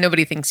house.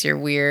 Nobody thinks you're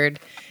weird,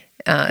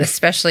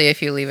 especially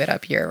if you leave it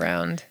up year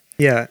round.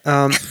 Yeah,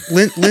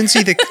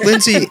 Lindsay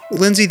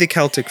the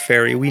Celtic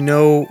fairy. We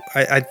know.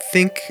 I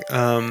think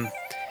I'm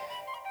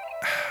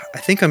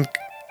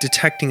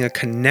detecting a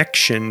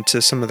connection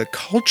to some of the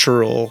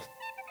cultural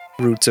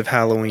roots of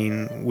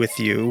Halloween with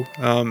you.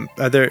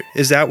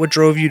 Is that what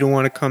drove you to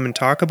want to come and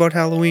talk about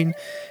Halloween?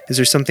 Is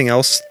there something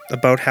else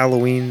about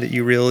Halloween that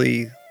you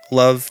really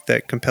love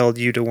that compelled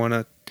you to want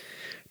to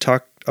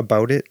talk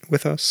about it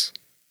with us?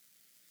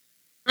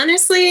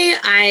 Honestly,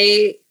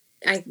 I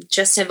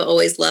just have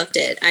always loved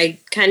it. I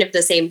kind of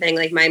the same thing.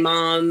 Like my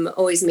mom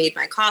always made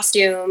my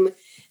costume,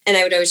 and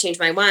I would always change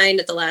my mind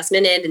at the last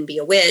minute and be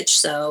a witch.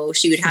 So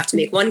she would have to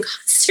make one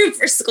costume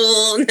for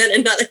school and then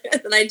another,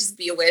 and then I'd just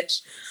be a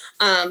witch.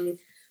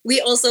 We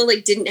also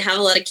like didn't have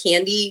a lot of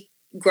candy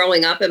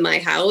growing up in my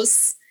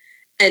house.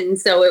 And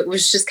so it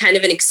was just kind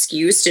of an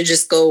excuse to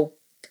just go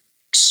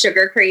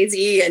sugar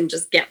crazy and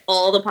just get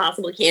all the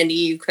possible candy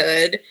you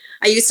could.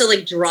 I used to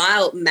like draw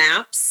out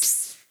maps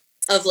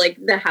of like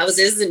the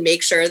houses and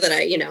make sure that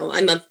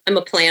I'm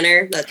a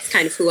planner. That's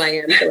kind of who I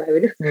am. So I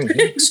would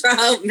draw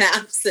out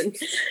maps and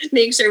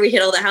make sure we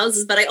hit all the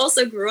houses. But I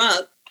also grew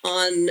up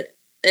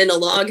in a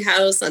log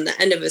house on the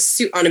end of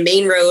on a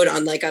main road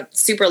on like a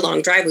super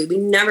long driveway. We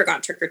never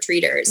got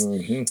trick-or-treaters.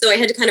 So I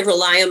had to kind of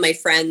rely on my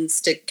friends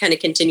to kind of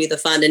continue the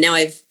fun. And now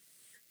I've,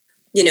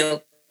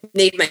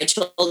 made my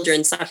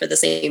children suffer the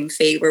same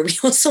fate where we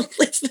also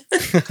live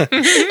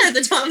at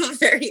the top of a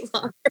very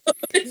long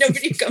road.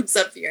 Nobody comes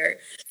up here.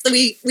 So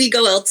we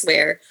go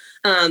elsewhere.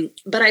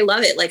 But I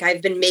love it. Like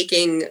I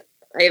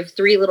have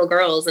 3 little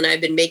girls and I've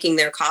been making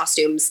their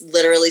costumes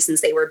literally since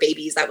they were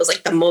babies. That was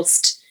like the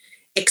most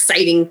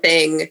exciting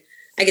thing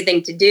I could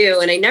think to do.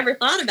 And I never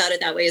thought about it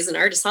that way as an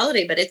artist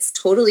holiday, but it's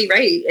totally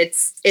right.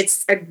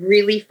 It's a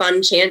really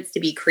fun chance to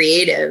be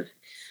creative.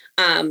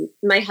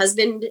 My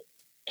husband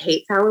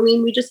hates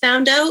Halloween, we just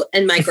found out,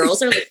 and my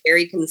girls are like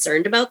very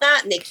concerned about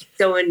that, and they keep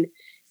going,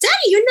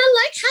 Daddy, you're not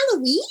like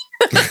Halloween.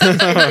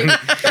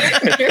 I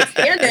don't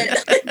understand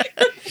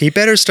it. He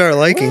better start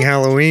liking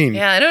Halloween.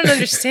 Yeah, I don't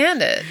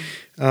understand it.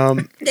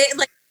 They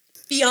like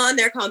beyond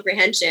their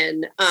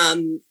comprehension.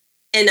 And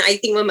I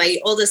think when my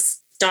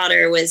oldest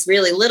daughter was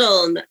really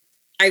little, and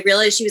I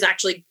realized she was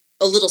actually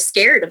a little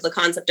scared of the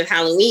concept of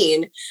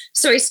Halloween.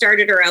 So I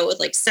started her out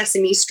with like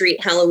Sesame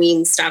Street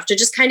Halloween stuff to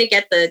just kind of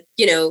get it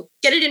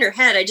in her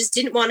head. I just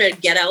didn't want to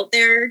get out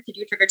there to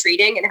do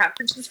trick-or-treating and have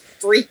her just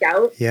freak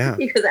out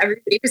because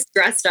everybody was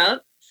dressed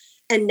up.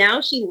 And now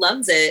she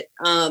loves it.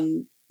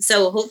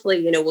 So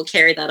hopefully, we'll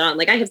carry that on.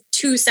 Like I have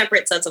 2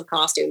 separate sets of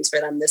costumes for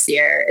them this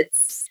year.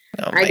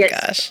 I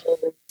get so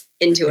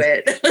into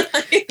it.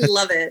 I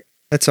love it.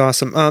 That's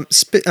awesome.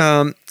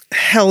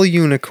 Hell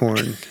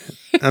Unicorn.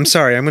 I'm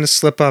sorry, I'm going to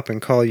slip up and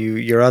call you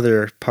your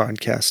other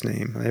podcast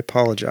name. I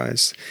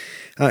apologize.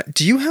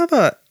 Do you have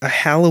a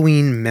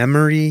Halloween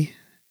memory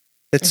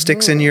that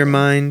sticks in your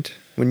mind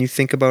when you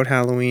think about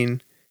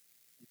Halloween?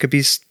 It could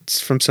be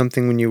from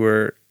something when you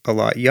were a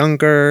lot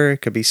younger.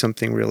 It could be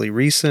something really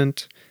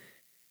recent.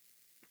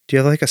 Do you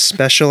have like a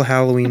special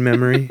Halloween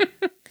memory?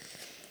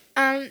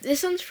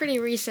 This one's pretty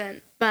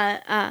recent,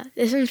 but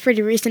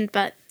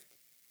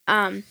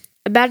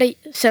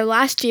so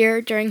last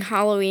year during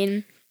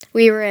Halloween,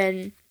 we were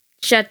in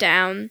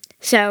shutdown.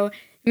 So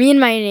me and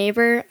my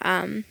neighbor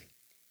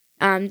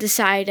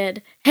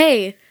decided,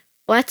 hey,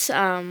 let's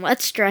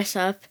dress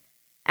up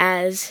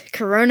as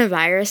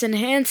coronavirus and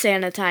hand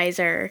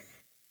sanitizer.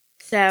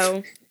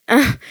 So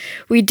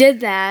we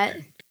did that,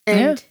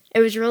 and it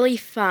was really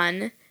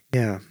fun.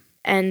 Yeah.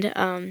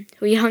 And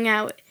we hung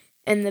out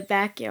in the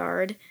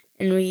backyard,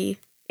 and we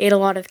ate a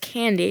lot of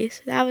candy.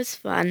 So that was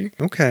fun.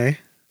 Okay.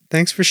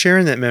 Thanks for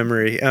sharing that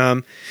memory.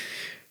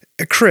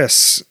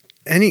 Chris,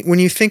 when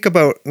you think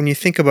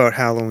about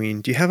Halloween,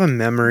 do you have a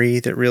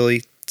memory that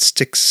really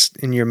sticks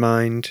in your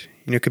mind?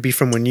 It could be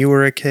from when you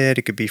were a kid.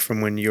 It could be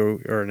from when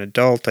you are an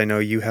adult. I know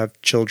you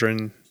have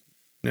children.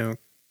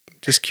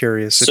 Just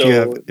curious So,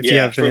 go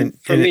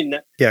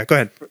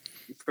ahead.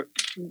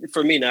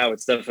 For me now,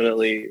 it's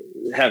definitely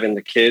having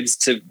the kids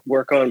to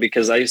work on,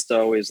 because I used to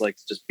always like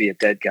to just be a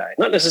dead guy,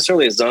 not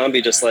necessarily a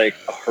zombie, just like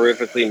a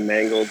horrifically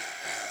mangled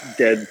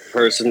dead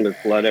person with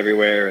blood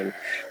everywhere and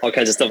all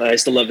kinds of stuff. I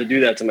used to love to do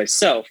that to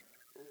myself.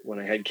 When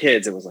I had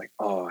kids, it was like,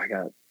 oh, I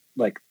got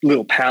like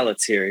little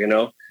pallets here, and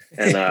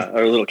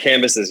or little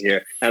canvases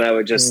here, and I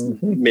would just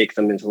make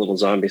them into little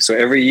zombies. So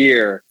every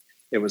year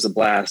it was a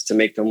blast to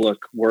make them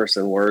look worse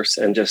and worse,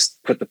 and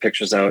just put the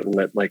pictures out and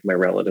let like my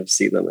relatives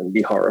see them and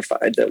be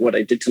horrified at what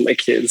I did to my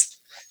kids.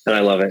 And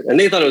I love it. And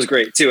they thought it was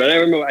great too. And I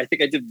remember, I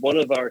think I did one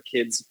of our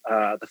kids,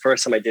 the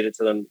first time I did it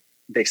to them,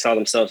 they saw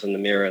themselves in the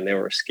mirror and they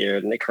were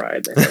scared and they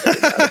cried.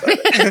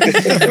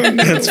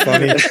 That's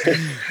funny.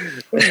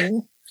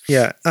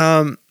 Yeah.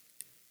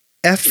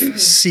 F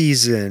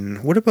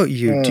season. What about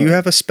you? Do you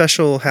have a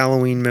special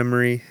Halloween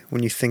memory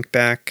when you think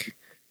back,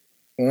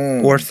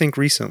 or think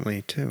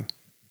recently too?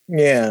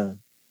 Yeah.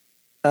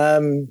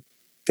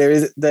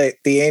 There's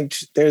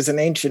there's an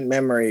ancient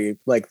memory,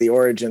 like the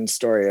origin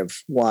story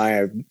of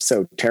why I'm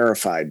so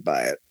terrified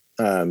by it.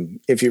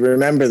 If you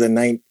remember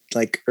the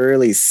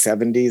early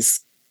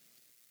 70s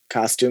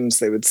costumes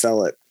they would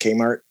sell at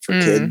Kmart for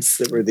kids,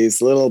 there were these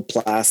little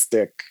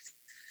plastic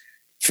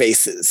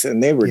faces,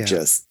 and they were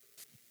just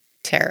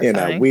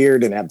Terrifying.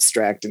 Weird and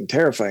abstract and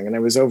terrifying. And I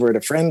was over at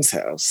a friend's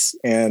house,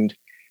 and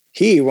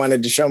he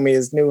wanted to show me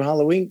his new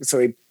Halloween. So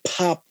he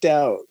popped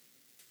out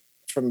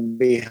from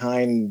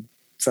behind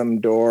some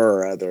door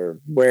or other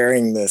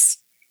wearing this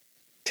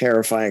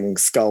terrifying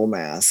skull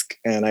mask.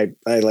 And I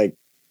like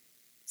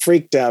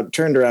freaked out,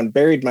 turned around,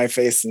 buried my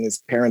face in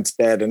his parents'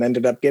 bed, and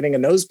ended up getting a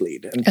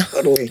nosebleed and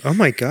totally. Oh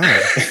my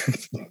God.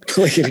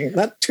 bleeding.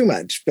 Not too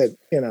much, but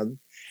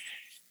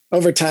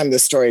over time,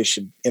 this story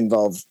should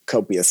involve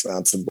copious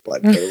amounts of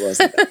blood, but it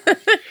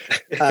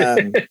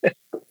wasn't.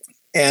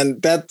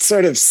 And that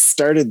sort of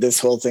started this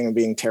whole thing of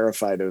being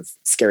terrified of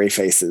scary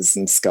faces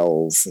and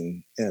skulls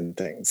and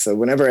things. So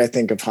whenever I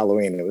think of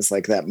Halloween, it was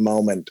like that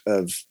moment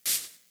of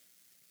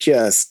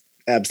just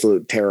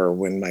absolute terror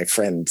when my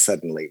friend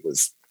suddenly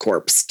was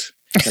corpsed,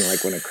 kind of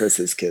like one of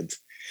Chris's kids.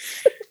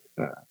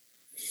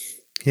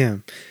 Yeah.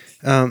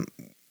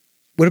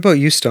 What about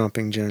you,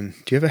 Stomping Jen?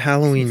 Do you have a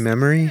Halloween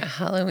memory? A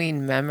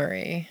Halloween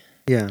memory?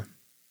 Yeah.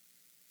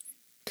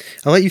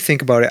 I'll let you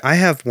think about it. I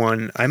have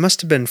one. I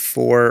must have been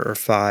 4 or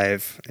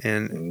 5,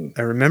 and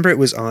I remember it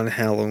was on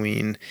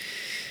Halloween,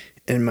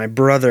 and my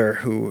brother,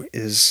 who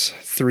is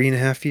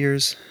 3.5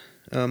 years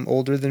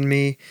older than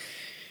me,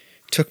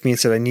 took me and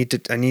said, I need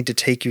to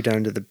take you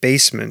down to the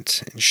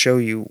basement and show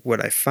you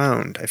what I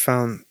found. I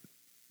found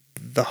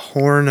the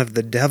horn of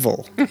the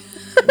devil.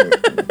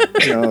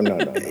 No.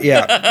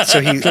 Yeah.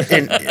 So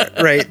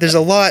right. There's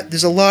a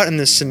lot in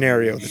this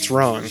scenario that's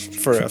wrong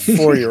for a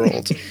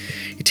 4-year-old.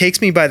 He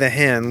takes me by the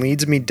hand,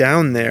 leads me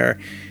down there,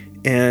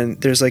 and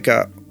there's like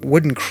a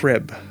wooden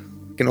crib,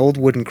 an old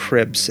wooden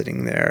crib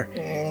sitting there.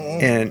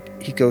 And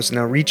he goes,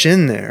 now reach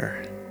in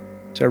there.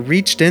 So I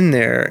reached in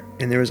there,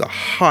 and there was a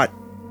hot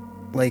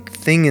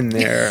thing in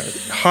there,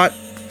 hot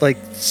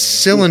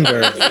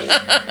cylinder.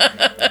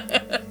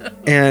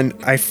 And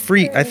I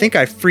think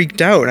I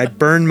freaked out, and I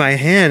burned my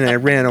hand, and I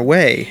ran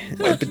away.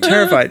 I'd been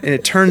terrified, and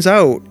it turns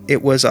out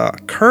it was a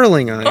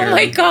curling iron. Oh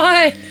my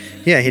God!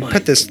 Yeah, he'd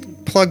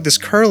plugged this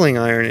curling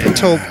iron, and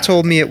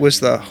told me it was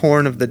the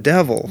horn of the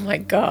devil. Oh my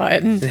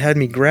God! It had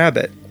me grab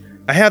it.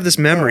 I have this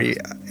memory,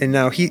 and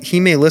now he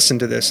may listen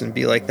to this and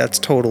be like, "That's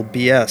total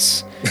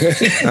BS,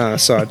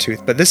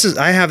 Sawtooth." But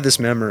I have this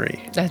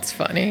memory. That's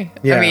funny.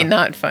 Yeah. I mean,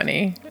 not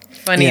funny.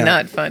 Funny, Yeah.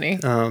 not funny.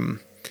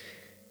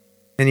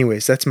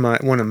 Anyways, that's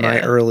one of my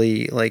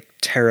early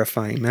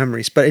terrifying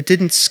memories, but it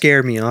didn't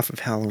scare me off of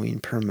Halloween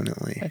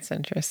permanently. That's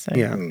interesting.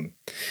 Yeah.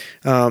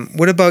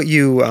 What about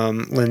you,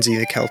 Lindsay,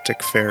 the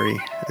Celtic Fairy?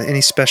 Any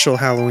special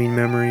Halloween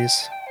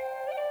memories?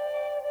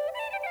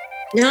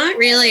 Not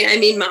really. I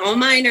mean, all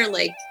mine are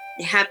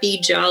happy,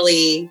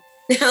 jolly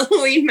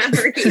Halloween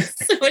memories.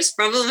 So it's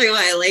probably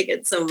why I like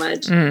it so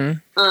much. No,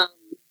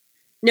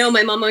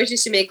 my mom always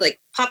used to make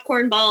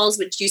popcorn balls,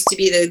 which used to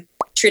be the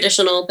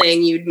traditional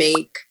thing you'd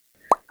make.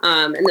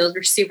 And those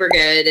were super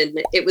good.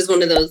 And it was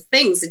one of those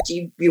things that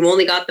you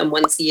only got them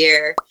once a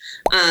year.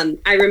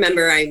 I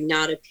remember I'm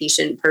not a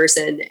patient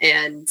person,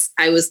 and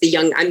I'm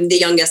the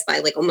youngest by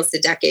almost a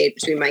decade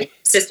between my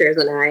sisters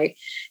and I.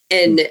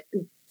 And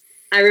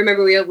I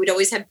remember we'd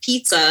always have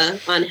pizza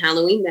on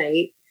Halloween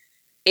night,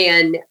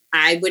 and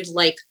I would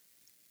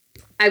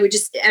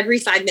just every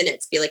 5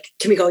 minutes be like,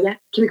 can we go yet?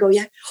 Can we go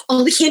yet?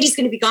 Oh, the candy's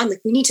going to be gone.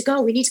 We need to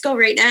go. We need to go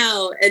right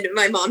now. And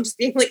my mom just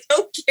being like,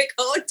 no, can't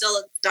go until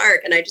it's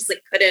dark. And I just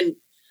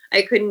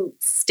I couldn't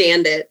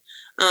stand it.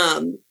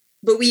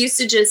 But we used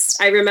to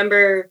I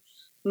remember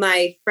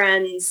my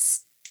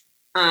friends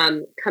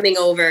coming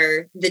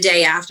over the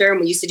day after, and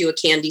we used to do a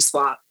candy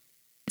swap.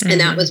 And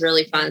that was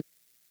really fun.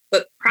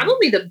 But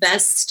probably the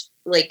best,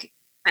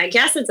 I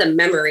guess it's a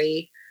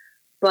memory.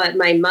 But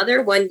my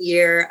mother one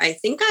year, I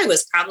think I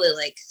was probably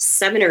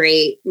 7 or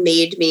 8,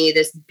 made me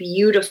this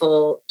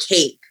beautiful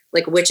cape,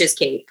 witch's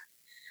cape.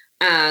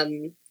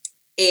 And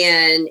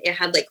it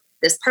had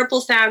this purple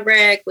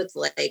fabric with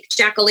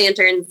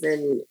jack-o'-lanterns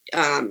and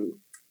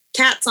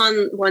cats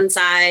on one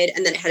side.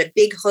 And then it had a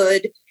big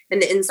hood,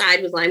 and the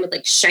inside was lined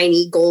with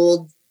shiny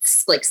gold,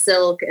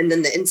 silk. And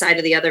then the inside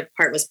of the other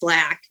part was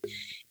black.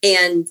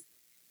 And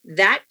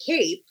that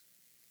cape,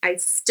 I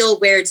still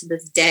wear to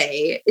this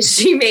day.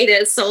 She made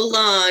it so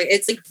long.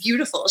 It's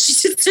beautiful. She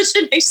did such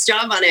a nice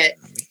job on it.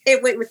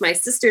 It went with my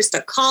sisters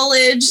to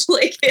college.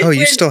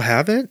 You still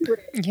have it?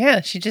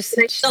 Yeah, she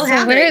still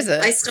have where it. is it?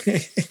 I still.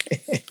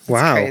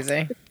 Wow. That's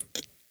crazy.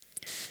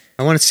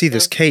 I want to see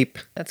this cape.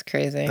 That's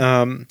crazy.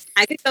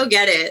 I could go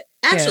get it.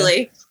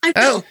 Actually.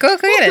 Yeah. Go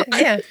get it.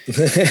 Yeah.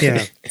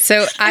 Yeah.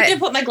 So I can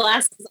put my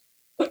glasses on.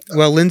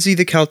 Well, Lindsay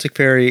the Celtic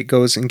Fairy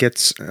goes and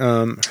gets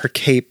her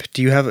cape.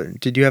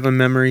 Did you have a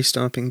memory,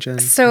 Stomping Jen?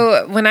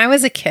 So when I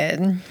was a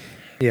kid,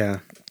 yeah.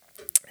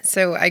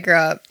 So I grew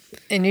up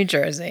in New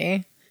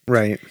Jersey,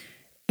 right?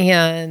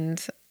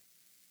 And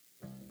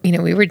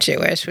we were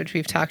Jewish, which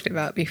we've talked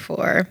about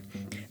before.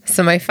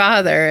 So my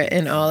father,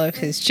 in all of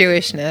his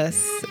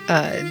Jewishness,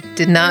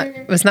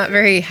 was not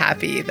very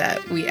happy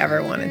that we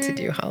ever wanted to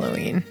do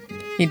Halloween.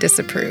 He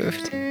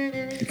disapproved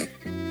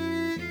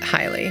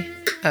highly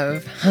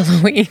of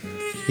Halloween.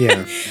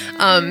 Yeah.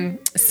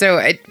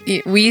 So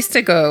we used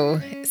to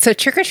go So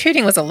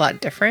trick-or-treating was a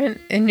lot different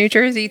in New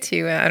Jersey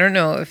too. I don't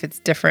know if it's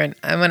different.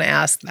 I'm going to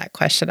ask that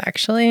question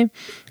actually.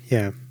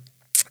 Yeah.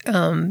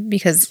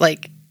 Because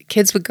like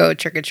kids would go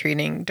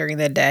trick-or-treating during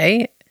the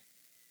day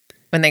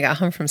when they got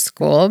home from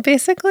school,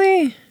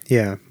 basically.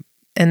 Yeah.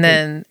 And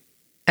then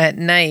at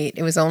night,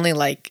 it was only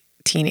like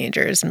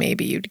teenagers.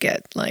 Maybe you'd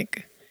get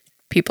like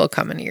people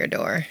coming to your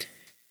door.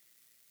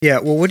 Yeah.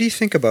 Well, what do you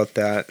think about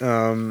that?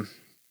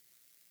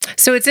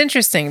 So it's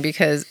interesting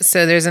because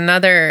there's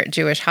another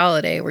Jewish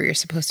holiday where you're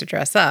supposed to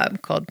dress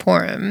up called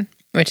Purim,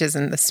 which is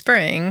in the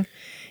spring.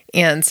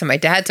 And so my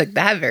dad took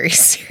that very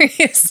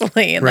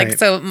seriously. And Right.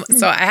 so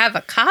I have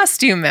a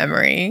costume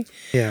memory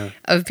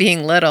of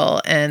being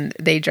little, and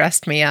they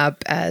dressed me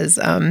up as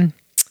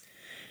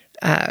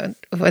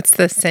what's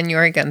the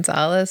Senor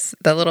Gonzalez,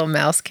 the little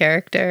mouse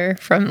character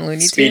from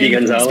Looney Tunes?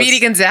 Speedy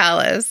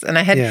Gonzalez. And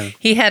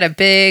he had a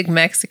big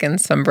Mexican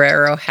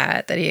sombrero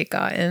hat that he had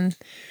gotten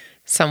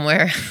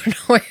somewhere. I don't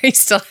know where he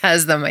still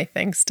has them, I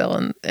think,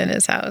 still in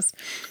his house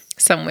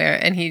somewhere.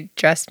 And he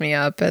dressed me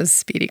up as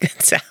Speedy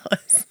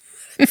Gonzalez.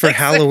 For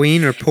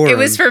Halloween or Purim? It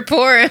was for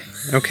Purim.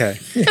 Okay.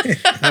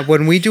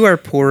 When we do our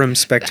Purim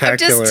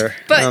Spectacular.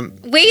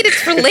 Wait,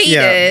 it's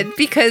related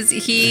because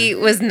he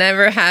was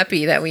never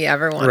happy that we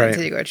ever wanted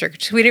to do a trick or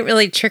treat. We didn't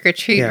really trick or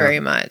treat very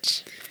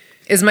much,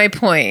 is my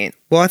point.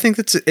 Well, I think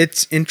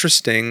it's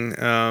interesting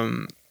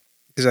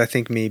because I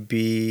think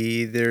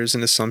maybe there's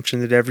an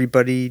assumption that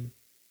everybody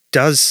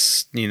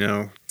does,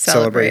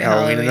 celebrate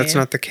Halloween, and that's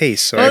not the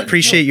case. So I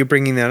appreciate you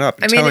bringing that up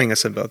and telling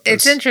us about this.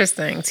 It's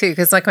interesting too,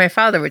 because like my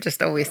father would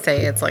just always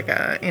say it's like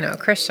a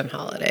Christian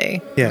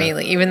holiday,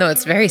 mainly, even though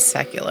it's very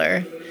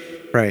secular.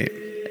 Right.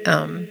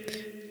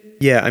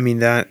 Yeah, I mean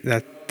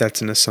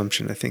that's an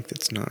assumption. I think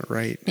that's not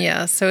right.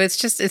 Yeah, so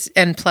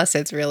and plus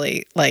it's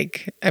really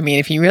like, I mean,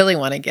 if you really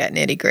want to get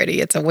nitty gritty,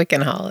 it's a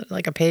Wiccan holiday,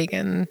 like a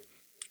pagan.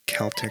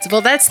 Celtic.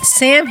 Well, that's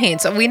Samhain.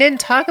 So we didn't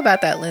talk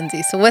about that,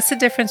 Lindsay. So what's the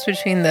difference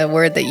between the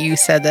word that you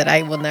said that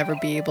I will never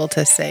be able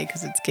to say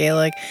because it's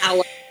Gaelic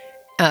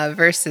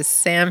versus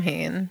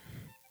Samhain?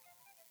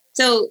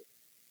 So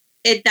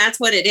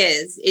that's what it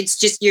is. It's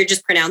just, you're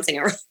just pronouncing it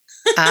wrong.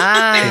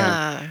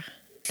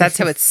 That's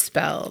how it's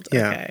spelled.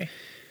 Yeah. Okay.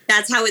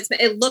 That's how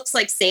it looks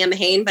like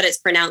Samhain, but it's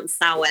pronounced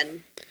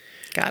Samhain.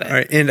 Got it. All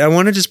right, and I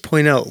want to just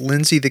point out,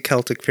 Lindsay the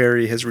Celtic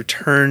Fairy has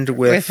returned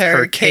with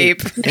her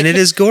cape, and it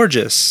is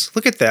gorgeous.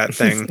 Look at that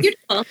thing.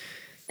 Beautiful.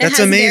 That's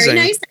amazing.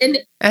 Very nice, and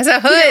as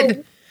a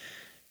hood.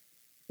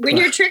 When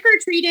you're trick or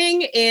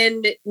treating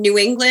in New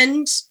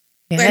England,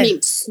 I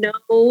mean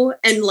snow,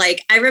 and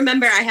like I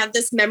remember I have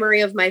this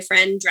memory of my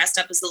friend dressed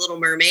up as the Little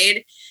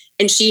Mermaid,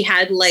 and she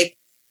had like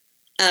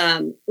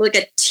a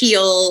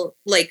teal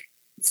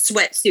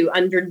sweatsuit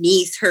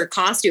underneath her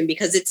costume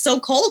because it's so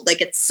cold. Like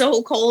it's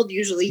so cold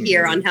usually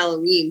here on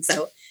Halloween.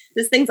 So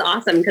this thing's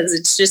awesome because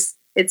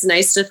it's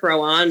nice to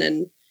throw on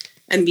and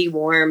be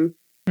warm.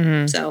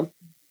 Mm-hmm. So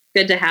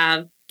good to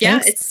have. Yeah,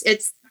 thanks.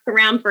 It's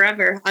around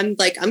forever. I'm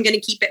going to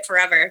keep it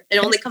forever.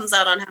 It only comes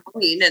out on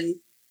Halloween and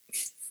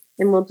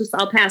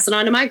I'll pass it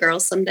on to my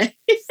girls someday.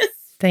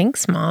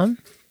 Thanks, Mom.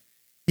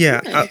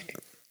 Yeah.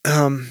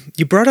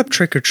 You brought up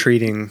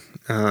trick-or-treating,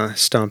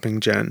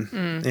 Stomping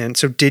Jen. And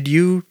so did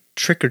you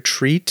trick or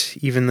treat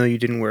even though you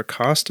didn't wear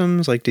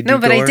costumes? Like did you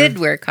but I did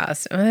wear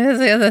costumes.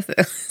 The other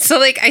thing. So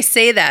like I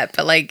say that,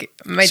 but like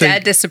my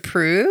dad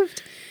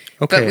disapproved.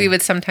 Okay. But we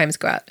would sometimes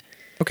go out.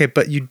 Okay,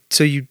 but you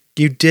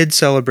did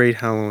celebrate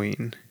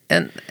Halloween.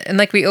 And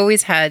like we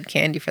always had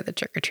candy for the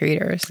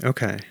trick-or-treaters.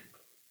 Okay.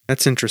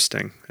 That's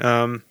interesting.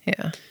 Yeah.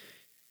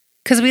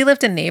 Because we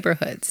lived in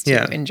neighborhoods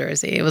too in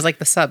Jersey. It was like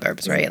the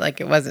suburbs, right?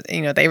 Like it wasn't,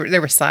 there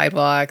were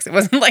sidewalks. It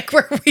wasn't like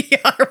where we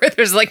are, where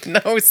there's like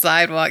no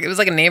sidewalk. It was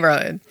like a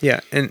neighborhood.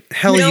 Yeah, and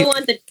you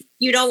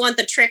don't want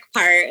the trick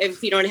part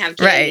if you don't have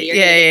candy.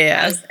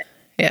 Right?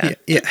 Yeah.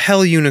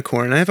 Hell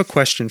Unicorn. I have a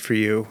question for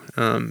you.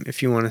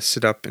 If you want to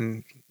sit up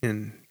and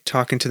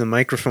talk into the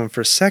microphone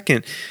for a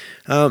second.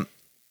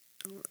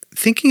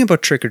 Thinking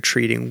about trick or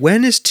treating,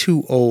 when is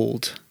too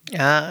old?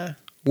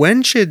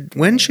 When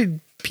should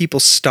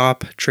people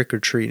stop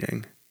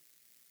trick-or-treating?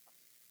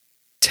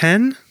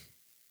 10?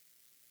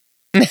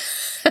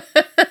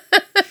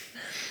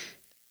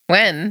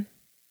 When?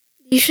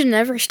 You should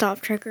never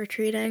stop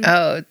trick-or-treating.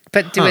 Oh,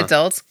 but do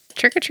adults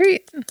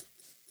trick-or-treat?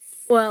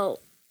 Well,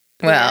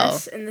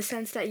 yes, in the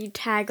sense that you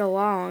tag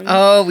along.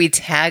 Oh, we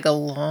tag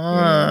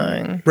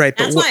along. Right.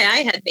 That's why I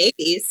had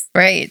babies.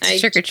 Right,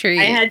 trick-or-treat.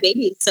 I had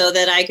babies so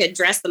that I could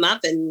dress them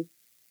up and,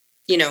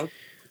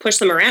 push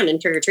them around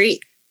and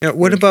trick-or-treat. Now,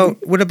 what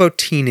about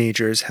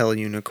teenagers, Hell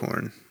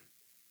Unicorn?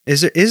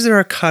 Is there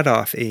a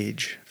cutoff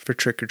age for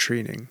trick or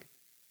treating?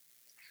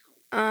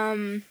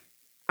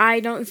 I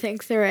don't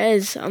think there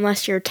is,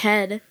 unless you're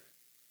Ted.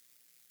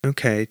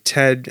 Okay,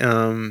 Ted.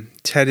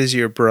 Ted is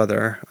your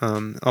brother,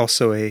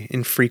 also a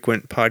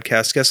infrequent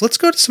podcast guest. Let's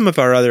go to some of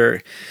our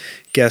other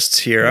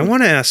guests here. I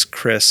want to ask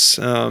Chris.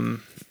 Do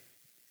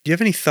you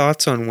have any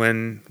thoughts on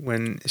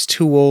when it's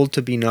too old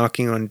to be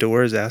knocking on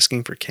doors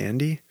asking for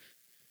candy?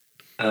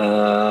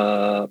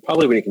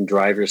 Probably when you can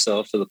drive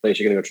yourself to the place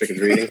you're going to go trick or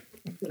treating.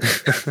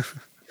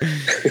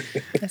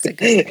 That's a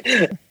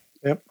good.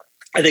 Yep.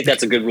 I think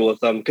that's a good rule of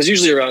thumb because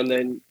usually around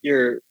then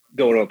you're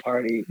going to a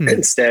party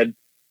instead.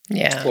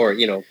 Yeah. Or,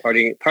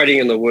 partying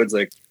in the woods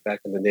like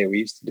back in the day we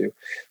used to do.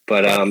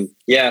 But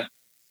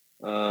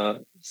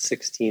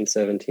 16,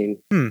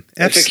 17.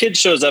 If a kid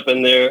shows up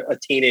and they're a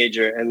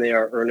teenager and they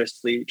are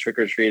earnestly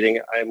trick-or-treating,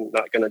 I'm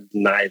not going to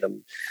deny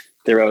them.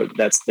 They're out.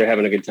 They're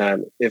having a good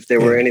time. If they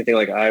were anything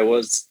like I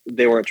was,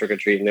 they weren't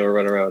trick-or-treating. They were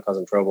running around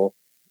causing trouble.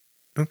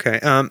 Okay.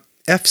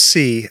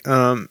 FC,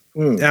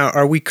 now,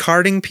 are we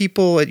carding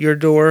people at your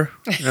door?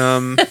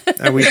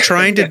 Are we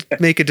trying to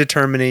make a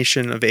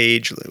determination of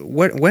age?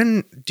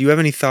 When do you have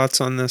any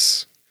thoughts on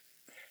this?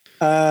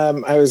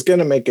 I was going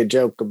to make a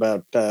joke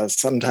about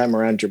sometime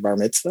around your bar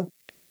mitzvah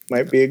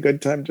might be a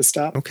good time to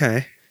stop.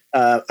 Okay.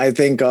 I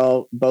think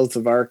both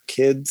of our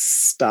kids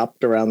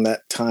stopped around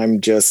that time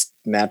just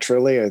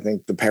naturally. I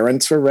think the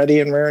parents were ready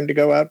and raring to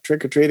go out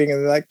trick-or-treating,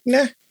 and they're like,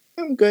 nah,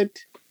 I'm good.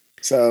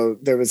 So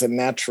there was a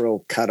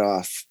natural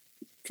cutoff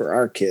for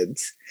our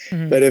kids.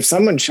 Mm-hmm. But if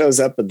someone shows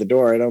up at the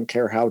door, I don't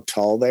care how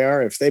tall they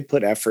are, if they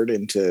put effort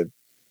into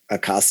a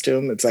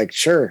costume, it's like,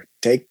 sure,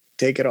 take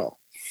it all.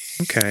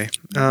 Okay.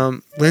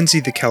 Lindsay,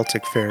 the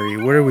Celtic Fairy,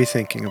 what are we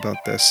thinking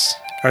about this?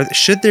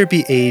 Should there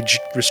be age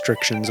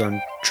restrictions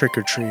on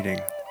trick-or-treating?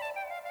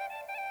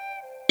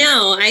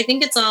 No, I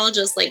think it's all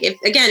just like,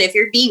 if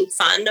you're being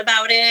fun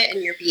about it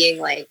and you're being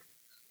like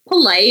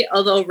polite,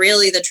 although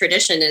really the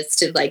tradition is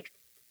to like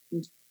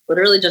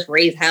literally just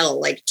raise hell,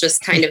 like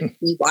just kind of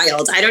be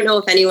wild. I don't know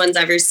if anyone's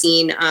ever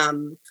seen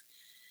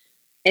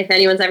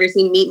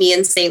Meet Me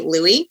in St.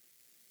 Louis,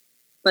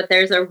 but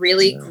there's a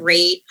really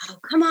great, oh,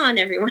 come on,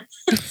 everyone.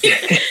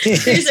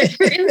 There's a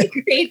really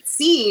great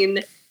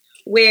scene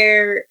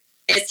where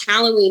it's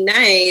Halloween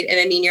night. And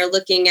I mean, you're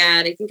looking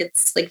at, I think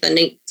it's like the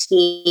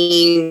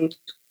 1920s,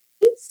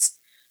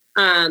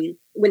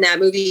 when that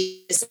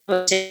movie is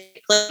supposed to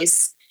take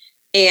place.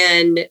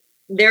 And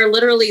they're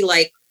literally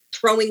like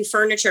throwing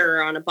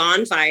furniture on a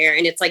bonfire.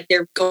 And it's like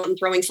they're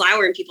throwing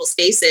flour in people's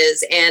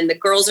faces. And the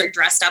girls are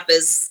dressed up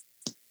as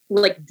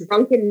like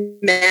drunken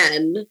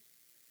men.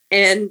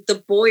 And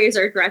the boys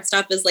are dressed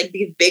up as like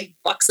these big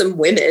buxom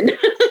women.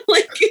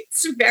 Like,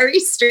 it's very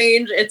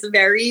strange. It's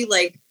very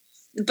like,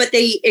 but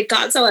it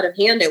got so out of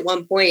hand at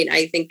one point,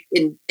 I think,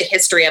 in the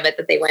history of it,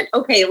 that they went,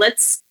 okay,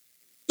 let's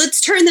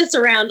turn this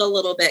around a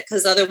little bit,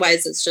 because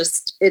otherwise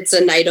it's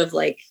a night of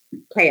like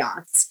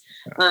chaos.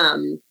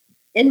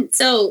 And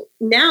so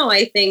now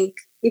I think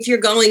if you're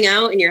going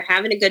out and you're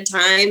having a good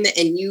time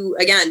and you,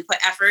 again, put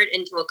effort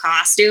into a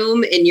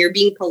costume and you're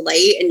being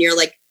polite and you're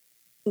like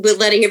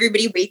letting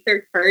everybody wait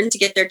their turn to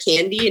get their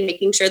candy and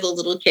making sure the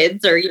little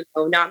kids are,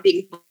 not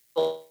being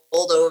pulled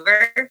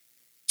over.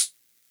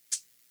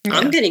 Yeah.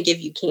 I'm going to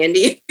give you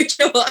candy if you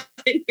show up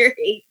and you're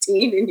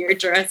 18 and you're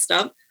dressed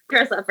up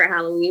for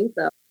Halloween.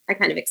 So I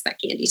kind of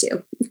expect candy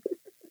too.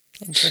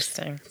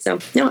 Interesting. So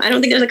no, I don't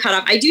think there's a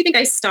cutoff. I do think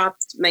I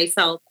stopped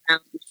myself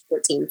at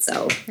 14.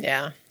 So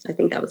yeah, I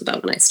think that was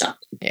about when I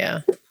stopped.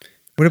 Yeah.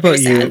 What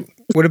about you?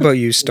 What about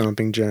you,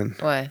 Stomping Jen?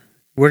 What?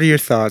 What are your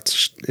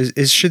thoughts?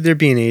 Should there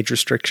be an age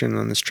restriction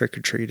on this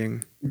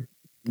trick-or-treating?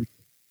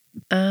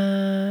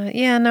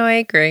 Yeah, no, I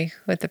agree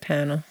with the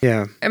panel.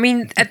 Yeah. I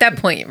mean, at that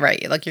point,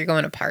 right, like you're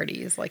going to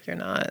parties, like you're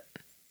not.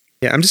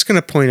 Yeah, I'm just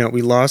going to point out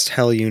we lost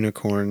Hell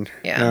Unicorn.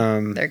 Yeah,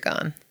 they're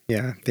gone.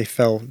 Yeah, they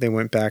fell. They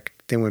went back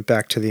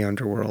to the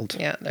underworld.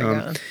 Yeah,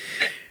 they're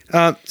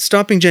gone.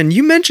 Stomping Jen,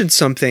 you mentioned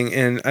something,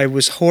 and I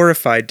was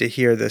horrified to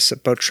hear this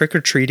about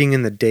trick-or-treating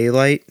in the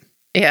daylight.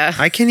 Yeah.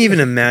 I can't even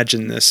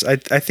imagine this. I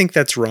think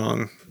that's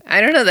wrong. I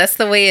don't know. That's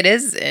the way it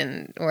is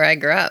in where I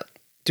grew up.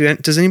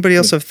 Does anybody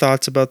else have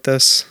thoughts about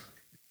this?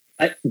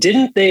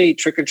 Didn't they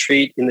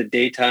trick-or-treat in the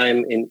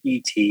daytime in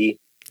E.T.?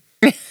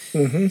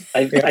 Mm-hmm.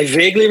 I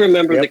vaguely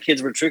remember the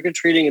kids were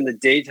trick-or-treating in the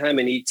daytime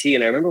in E.T.,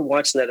 and I remember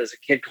watching that as a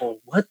kid going,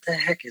 what the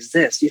heck is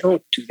this? You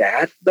don't do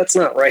that. That's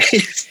not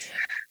right.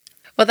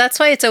 Well, that's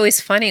why it's always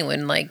funny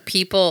when like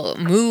people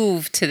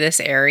move to this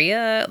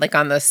area, like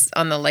on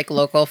the like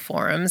local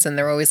forums, and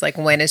they're always like,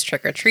 when is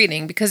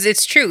trick-or-treating? Because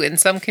it's true, in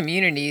some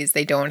communities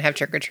they don't have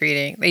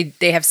trick-or-treating.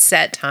 They have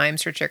set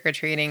times for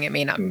trick-or-treating. It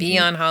may not be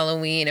on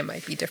Halloween, it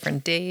might be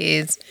different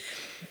days.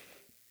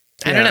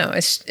 I don't know.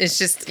 It's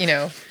just,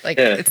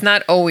 it's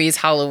not always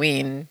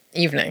Halloween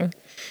evening.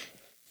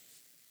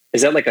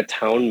 Is that like a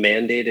town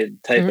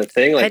mandated type of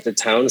thing? Like the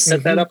town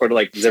set that up, or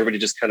like does everybody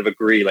just kind of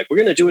agree? Like, we're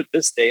going to do it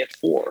this day at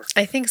 4.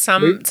 I think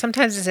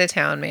sometimes it's a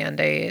town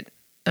mandate.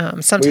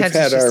 Sometimes we've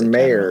had our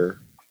mayor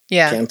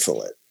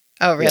cancel it.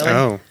 Oh, really?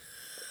 Oh,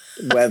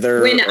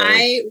 weather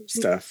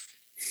stuff.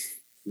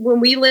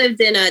 When we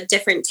lived in a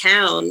different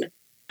town,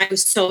 I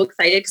was so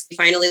excited because we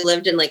finally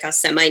lived in like a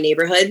semi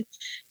neighborhood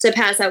to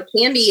pass out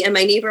candy, and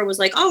my neighbor was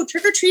like, "Oh,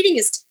 trick or treating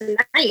is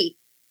tonight,"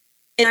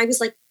 and I was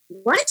like,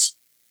 "What?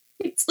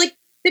 It's like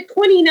the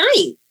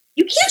 29th.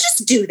 You can't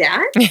just do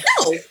that.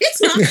 No,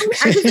 it's not."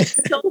 I was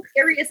so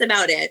curious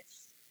about it.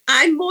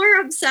 I'm more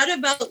upset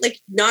about like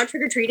not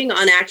trick-or-treating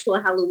on actual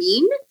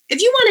Halloween.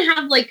 If you want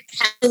to have like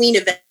Halloween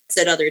events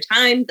at other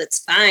times, that's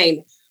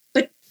fine.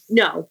 But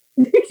no,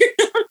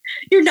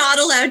 you're not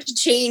allowed to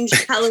change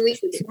Halloween.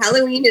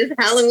 Halloween is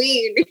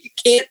Halloween. You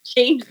can't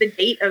change the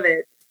date of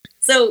it.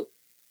 So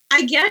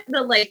I get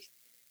the like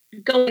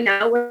going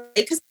out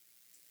because it's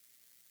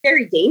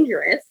very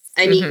dangerous.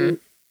 I mean,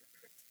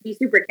 be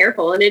super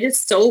careful, and it is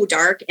so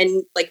dark.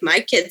 And like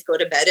my kids go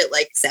to bed at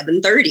like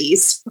 7:30,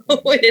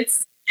 so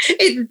it's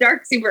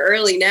dark super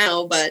early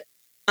now. But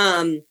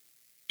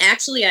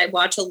actually, I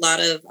watch a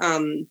lot of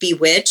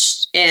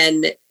Bewitched,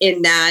 and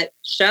in that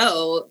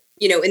show,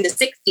 you know, in the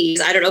 60s,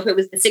 I don't know if it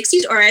was the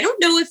 60s, or I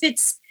don't know if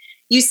it's,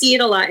 you see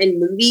it a lot in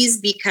movies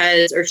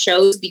or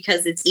shows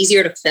because it's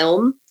easier to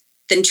film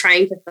than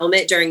trying to film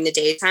it during the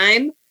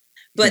daytime.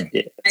 But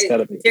there's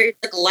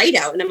like a light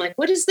out, and I'm like,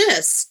 what is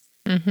this?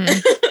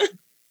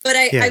 But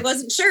I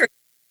wasn't sure.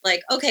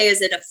 Like, okay,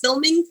 is it a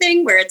filming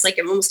thing where it's like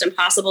almost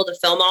impossible to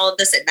film all of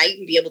this at night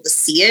and be able to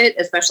see it,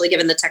 especially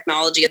given the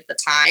technology at the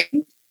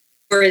time?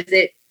 Or is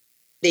it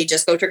they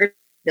just go trick or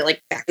treat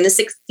like back in the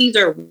 60s,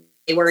 or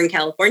they were in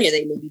California,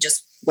 they maybe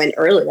just went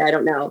early. I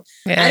don't know.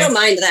 Yeah. I don't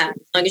mind that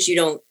as long as you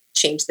don't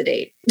change the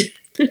date.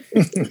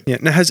 Yeah.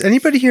 Now, has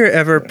anybody here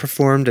ever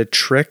performed a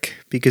trick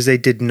because they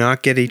did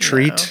not get a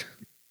treat?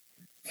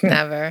 No.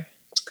 Never.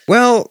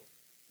 Well,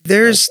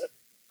 there's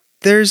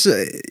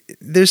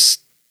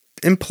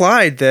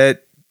implied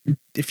that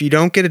if you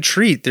don't get a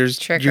treat, there's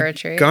trick or a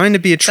treat. Going to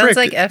be a trick. Sounds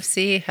like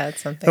FC had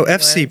something. Oh,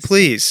 FC,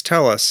 please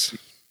tell us.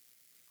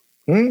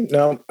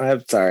 No,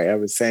 I'm sorry. I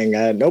was saying,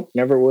 nope,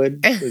 never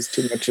would. It was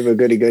too much of a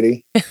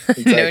goody.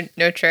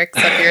 No tricks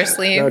up your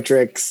sleeve. No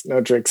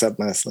tricks up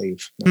my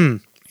sleeve.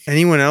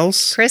 Anyone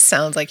else? Chris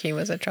sounds like he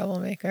was a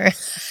troublemaker.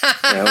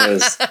 I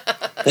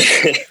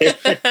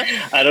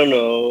don't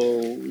know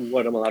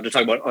what I'm allowed to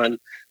talk about on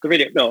the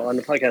radio. No, on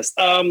the podcast.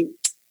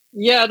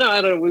 Yeah, no,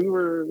 I don't know. We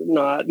were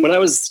not, when I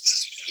was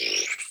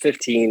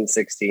 15,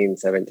 16,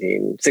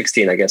 17,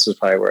 16, I guess was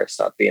probably where I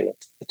stopped being a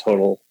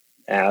total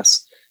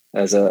ass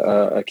as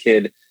a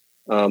kid.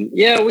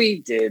 Yeah,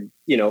 we did,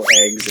 you know,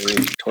 eggs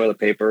and toilet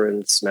paper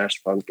and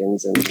smashed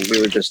pumpkins, and we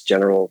were just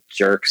general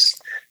jerks.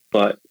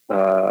 But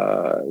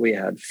we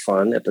had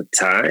fun at the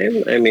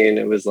time. I mean,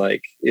 it was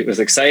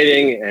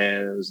exciting,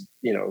 and it was,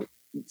 you know,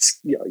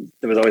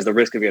 there was always the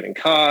risk of getting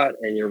caught,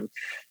 and you're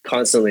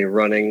constantly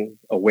running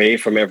away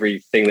from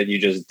everything that you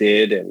just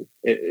did. And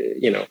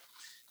it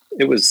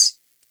was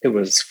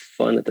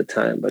fun at the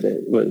time, but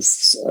it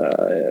was,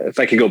 if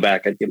I could go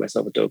back, I'd give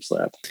myself a dope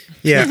slap.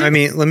 Yeah. I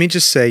mean, let me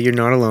just say, you're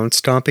not alone.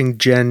 Stomping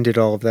Jen did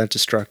all of that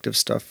destructive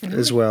stuff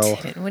as well.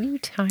 What are you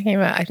talking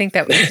about? I think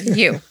that was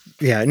you.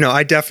 Yeah, no,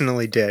 I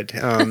definitely did.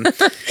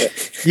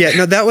 Yeah,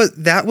 no,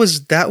 that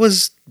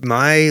was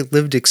my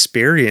lived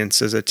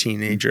experience as a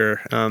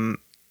teenager. And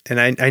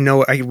I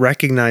know, I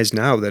recognize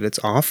now that it's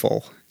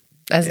awful.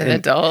 As an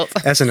adult,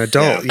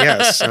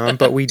 yes.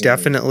 But we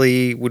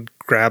definitely would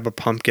grab a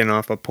pumpkin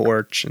off a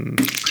porch and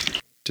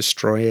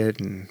destroy it.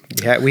 And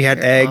we had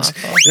eggs.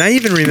 Awful. And I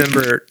even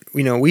remember,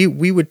 you know,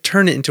 we would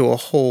turn it into a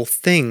whole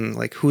thing,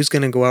 like who's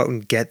going to go out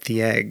and get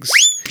the eggs.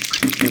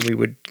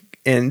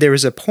 And there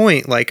was a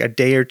point like a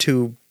day or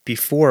two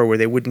before where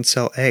they wouldn't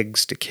sell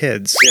eggs to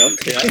kids. Yep,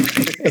 yeah,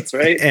 that's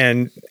right.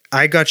 And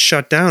I got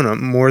shut down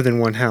on more than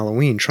one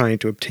Halloween trying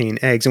to obtain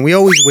eggs. And we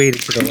always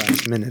waited to the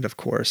last minute, of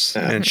course.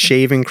 And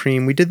shaving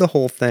cream, we did the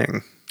whole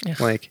thing. Ugh.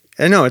 Like,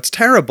 I know, it's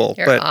terrible.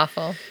 You're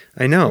awful.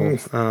 I know.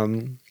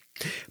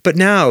 But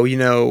now, you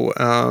know,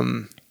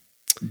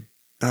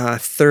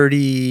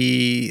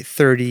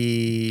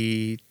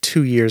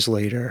 32 years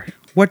later,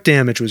 what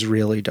damage was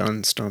really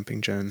done,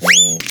 Stomping Jen?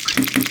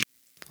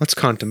 Let's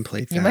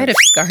contemplate that. You might have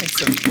scarred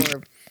some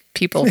poor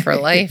people for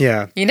life.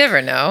 Yeah. You never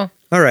know.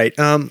 All right.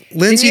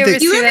 Lindsay.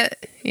 Did you ever see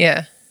that?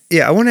 Yeah.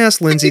 Yeah, I want to ask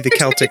Lindsay the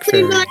Celtic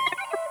Fairy.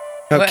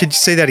 Could you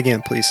say that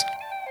again, please?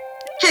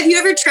 Have you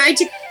ever tried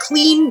to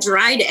clean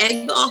dried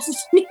egg off of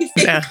anything?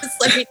 Yeah.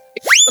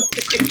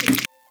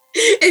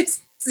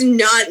 It's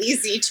not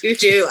easy to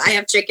do. I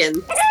have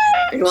chicken.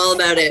 I know all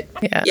about it.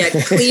 Yeah,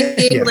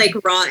 cleaning like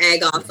raw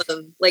egg off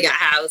of like a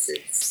house.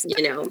 It's,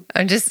 you know.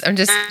 I'm just.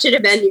 That should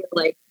have been your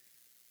like.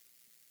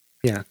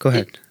 Yeah, go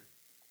ahead.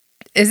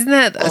 Isn't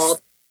that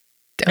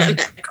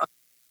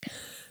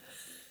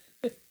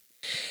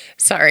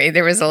Sorry,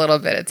 there was a little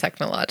bit of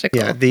technological.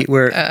 Yeah,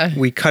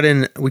 we cut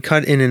in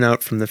and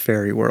out from the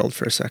fairy world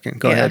for a second.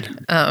 Go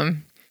ahead.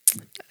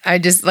 I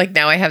just like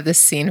now I have this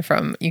scene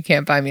from You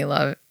Can't Buy Me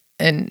Love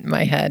in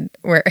my head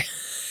where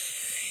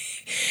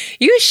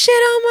you shit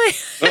on my.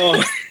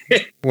 Oh.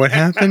 What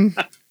happened?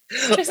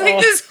 There's like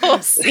this whole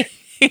scene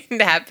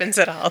that happens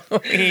at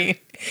Halloween.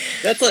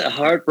 That's a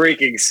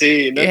heartbreaking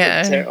scene.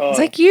 That's It's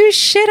like you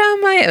shit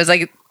on my. It was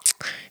like,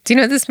 do you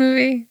know this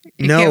movie?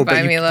 You Can't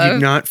Buy Me Love? You're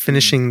not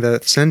finishing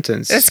the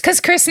sentence. It's because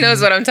Chris knows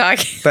what I'm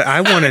talking. But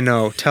I want to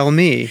know. Tell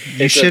me.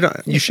 You shit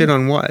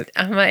on what?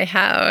 On my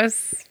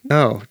house.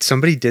 Oh,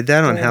 somebody did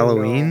that on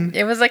Halloween? No.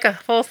 It was like a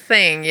whole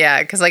thing,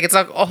 yeah. Because like it's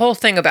like a whole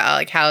thing about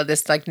like how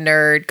this like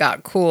nerd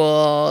got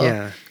cool.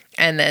 Yeah.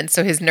 And then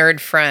so his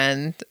nerd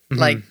friend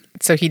like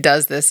so he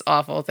does this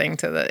awful thing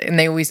and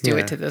they always do Yeah.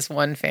 it to this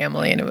one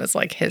family, and it was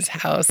like his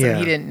house, Yeah. and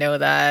he didn't know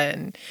that,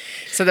 and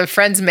so the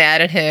friend's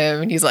mad at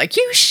him, and he's like,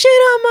 "You shit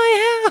on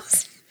my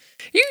house.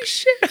 You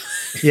shit."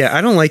 Yeah,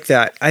 I don't like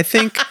that. I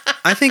think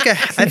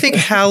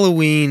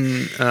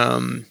Halloween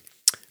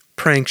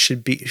pranks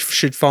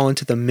should fall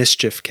into the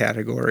mischief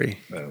category.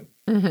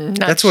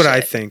 That's what I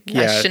think.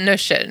 Yeah. No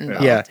shit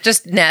involved. Yeah.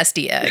 Just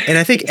nasty egg. And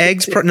I think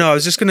eggs. I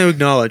was just going to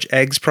acknowledge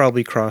eggs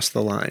probably cross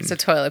the line. So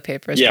toilet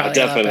paper is Yeah,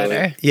 probably a lot definitely.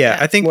 better. Yeah,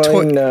 I think.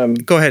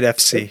 Go ahead,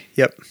 FC.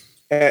 Yep.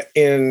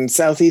 In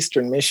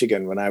southeastern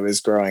Michigan, when I was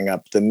growing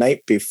up, the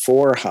night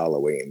before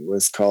Halloween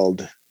was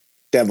called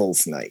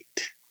Devil's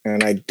Night,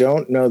 and I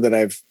don't know that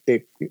I've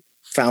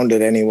found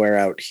it anywhere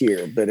out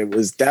here, but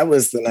that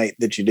was the night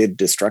that you did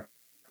destructive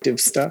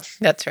stuff.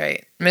 That's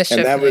right. Mischief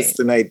And that night. was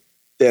the night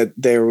that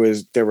there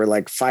were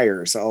like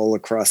fires all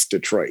across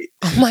Detroit.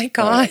 Oh my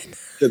God.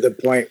 To the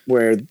point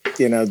where,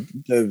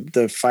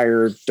 the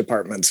fire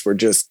departments were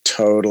just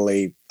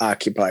totally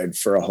occupied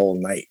for a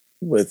whole night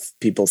with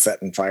people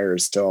setting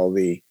fires to all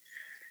the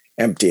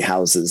empty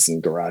houses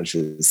and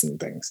garages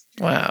and things.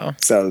 Wow.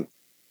 So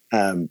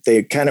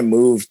they kind of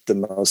moved the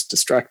most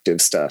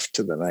destructive stuff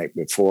to the night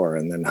before,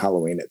 and then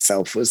Halloween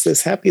itself was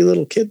this happy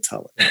little kids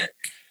holiday.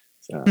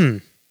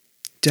 So.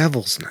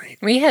 Devil's Night.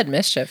 We had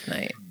mischief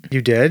night.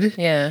 You did?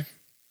 Yeah.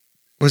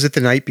 Was it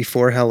the night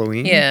before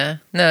Halloween? Yeah.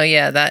 No,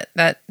 yeah, that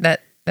Did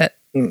that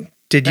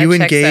you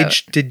checks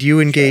engage did you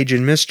engage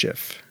in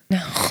mischief?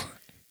 no.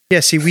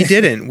 Yeah, see, we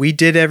didn't. We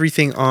did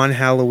everything on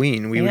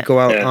Halloween. We would go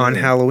out on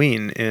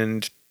Halloween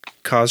and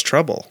cause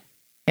trouble.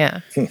 Yeah.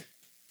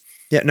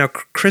 Yeah, now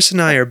Chris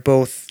and I are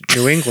both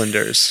New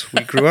Englanders.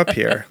 We grew up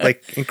here.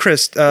 And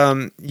Chris,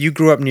 you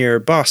grew up near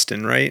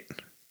Boston, right?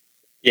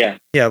 Yeah.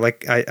 Yeah,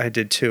 I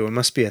did too. It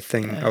must be a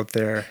thing out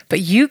there. But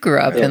you grew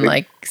up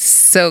in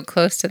so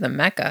close to the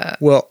Mecca.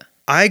 Well,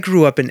 I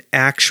grew up in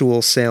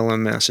actual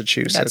Salem,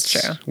 Massachusetts. That's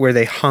true. Where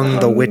they hung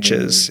the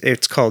witches.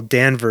 It's called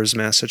Danvers,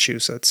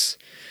 Massachusetts.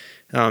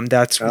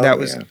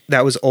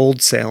 That was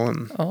Old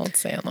Salem. Old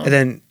Salem. And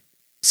then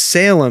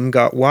Salem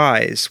got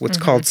wise, what's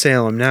called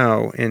Salem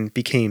now, and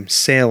became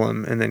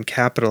Salem, and then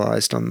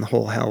capitalized on the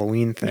whole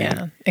Halloween thing.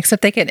 Yeah.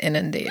 Except they get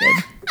inundated.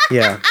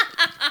 Yeah.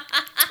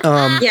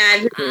 I've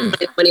never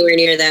been anywhere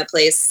near that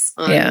place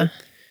on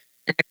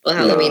actual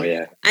Halloween. No,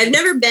 yeah. I've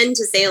never been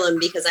to Salem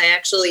because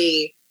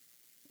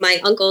my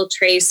uncle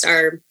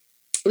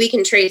we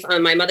can trace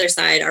on my mother's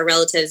side our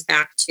relatives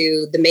back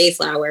to the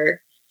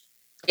Mayflower.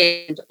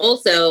 And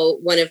also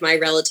one of my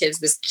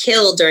relatives was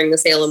killed during the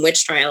Salem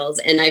witch trials.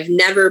 And I've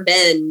never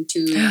been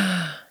to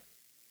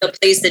the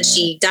place that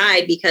she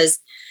died because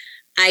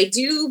I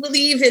do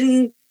believe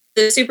in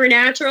the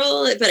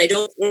supernatural, but I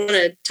don't want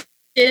to touch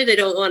it. I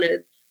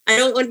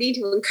don't want me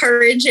to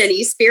encourage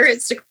any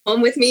spirits to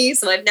come with me.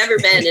 So I've never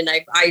been, and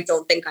I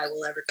don't think I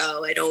will ever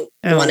go. I don't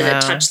want to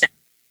touch that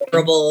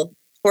horrible,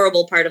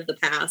 horrible part of the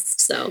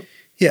past. So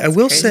yeah, I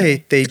will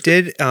say they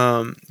did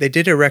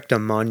erect a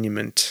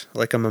monument,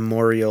 like a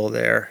memorial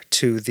there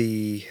to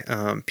the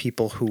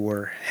people who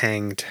were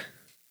hanged.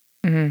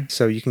 Mm-hmm.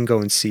 So you can go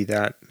and see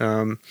that.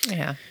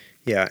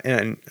 Yeah,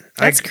 and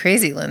that's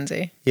crazy,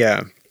 Lindsay.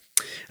 Yeah.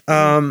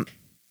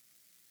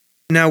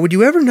 Now, would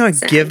you ever not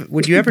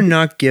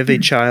give a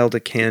child a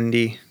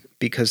candy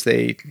because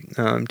they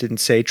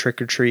didn't say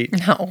trick or treat?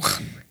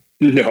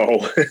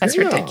 No. That's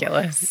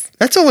ridiculous.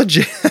 That's a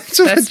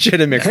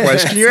legitimate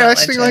question. You're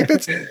asking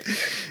legit.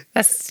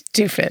 That's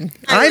stupid.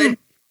 I'm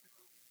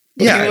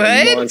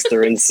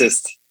monster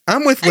insist.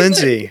 I'm with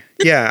Lindsay.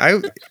 Yeah,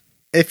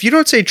 if you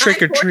don't say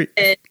trick or treat,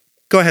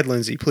 go ahead,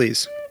 Lindsay,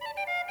 please.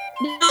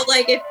 No, not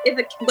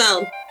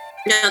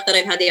that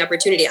I've had the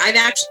opportunity. I've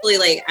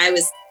actually I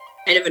was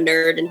kind of a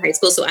nerd in high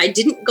school, so I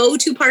didn't go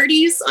to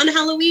parties on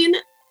Halloween.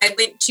 I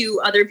went to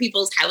other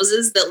people's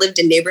houses that lived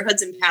in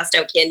neighborhoods and passed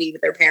out candy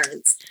with their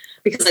parents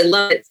because I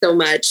loved it so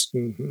much.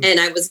 Mm-hmm. And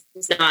I was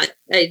not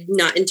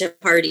into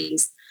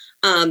parties.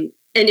 And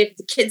if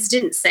the kids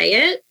didn't say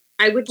it,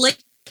 I would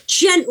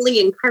gently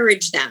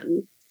encourage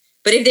them.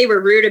 But if they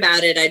were rude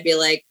about it, I'd be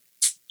like,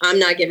 I'm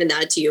not giving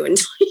that to you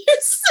until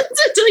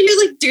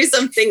you do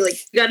something. You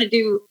got to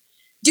do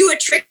a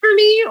trick for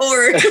me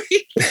or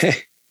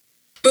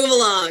move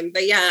along.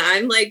 But yeah,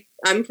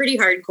 I'm pretty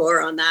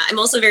hardcore on that. I'm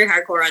also very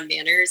hardcore on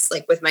manners,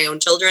 with my own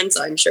children.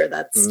 So I'm sure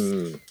that's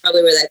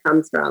probably where that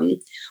comes from.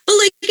 But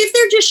if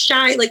they're just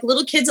shy,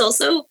 little kids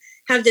also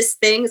have this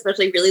thing,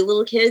 especially really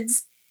little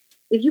kids.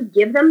 If you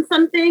give them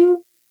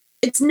something,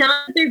 it's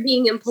not that they're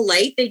being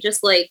impolite. They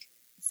just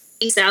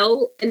face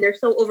out and they're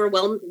so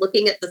overwhelmed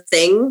looking at the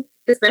thing,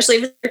 especially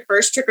if it's their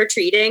first trick or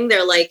treating.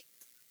 They're like,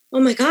 oh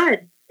my God,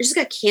 I just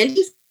got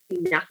candy for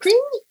nothing.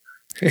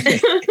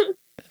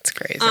 That's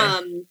crazy.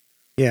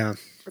 Yeah.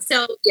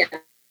 So yeah.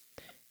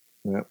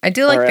 I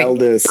do like our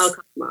eldest. I'll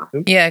cut them off.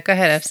 Yeah, go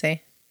ahead,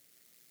 FC.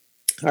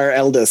 Our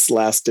eldest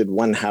lasted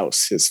one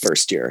house his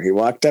first year. He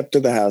walked up to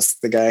the house.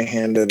 The guy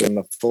handed him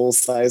a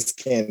full-size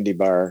candy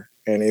bar,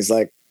 and he's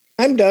like,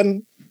 "I'm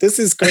done. This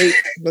is great.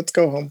 Let's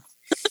go home."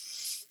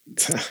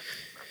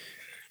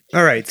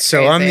 All right,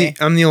 so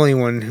I'm the only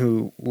one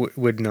who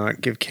would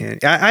not give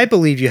candy. I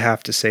believe you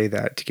have to say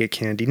that to get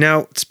candy.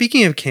 Now,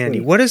 speaking of candy,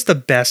 what is the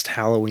best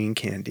Halloween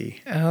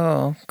candy?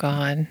 Oh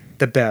God,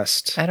 the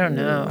best. I don't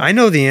know. I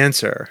know the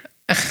answer.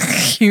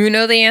 You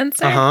know the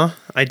answer?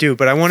 I do,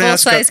 but I want to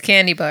ask full-size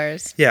candy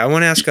bars. Yeah, I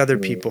want to ask other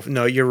people.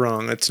 No, you're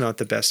wrong. It's not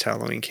the best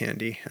Halloween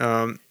candy.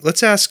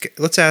 Let's ask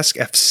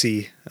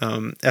FC.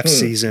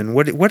 FC's in.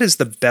 What is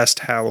the best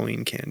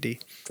Halloween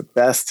candy? The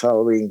best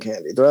Halloween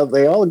candy. Well,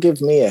 they all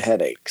give me a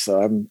headache,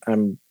 so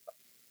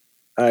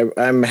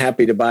I'm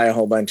happy to buy a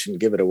whole bunch and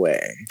give it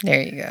away.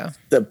 There you go.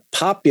 The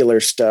popular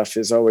stuff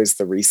is always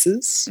the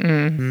Reese's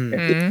and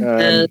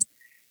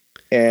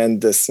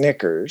the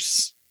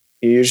Snickers.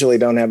 You usually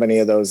don't have any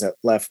of those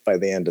left by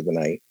the end of the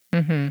night.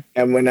 Mm-hmm.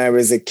 And when I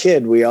was a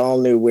kid, we all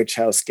knew which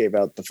house gave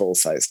out the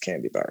full-size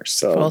candy bars.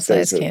 So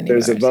there's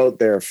a vote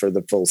there for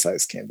the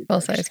full-size candy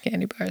bars. Full-size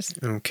candy bars.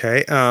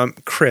 Okay.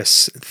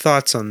 Chris,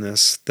 thoughts on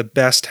this? The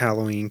best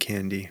Halloween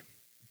candy?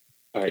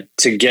 All right.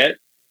 To get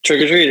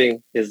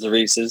trick-or-treating is the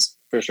Reese's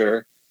for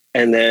sure.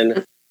 And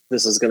then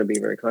this is going to be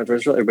very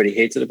controversial. Everybody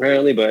hates it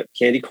apparently, but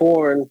candy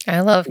corn. I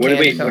love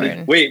candy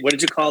corn. What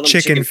did you call them?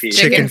 Chicken feed.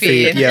 Chicken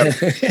feed. Yeah.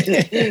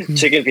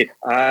 Chicken feed.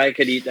 I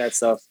could eat that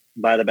stuff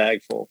by the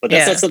bag full, but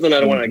that's not something I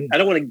don't want to. I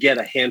don't want to get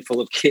a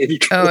handful of candy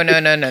corn. Oh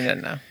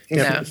no.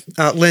 Yeah.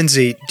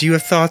 Lindsay, do you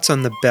have thoughts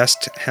on the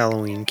best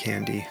Halloween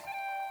candy?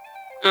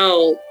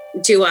 Oh,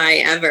 do I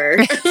ever?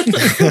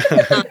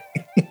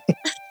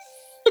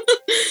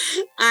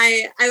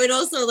 I would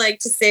also like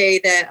to say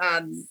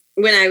that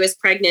when I was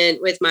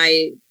pregnant with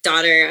my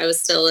daughter, I was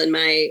still in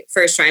my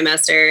first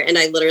trimester, and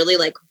I literally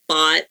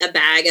bought a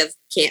bag of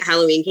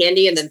Halloween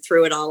candy and then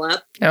threw it all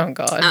up. Oh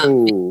God!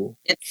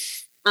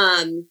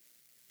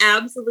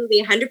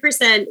 Absolutely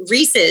 100%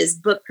 Reese's,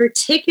 but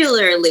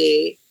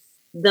particularly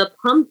the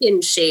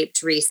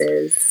pumpkin-shaped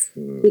Reese's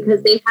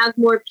because they have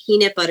more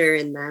peanut butter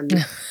in them.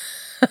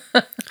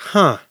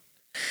 Huh?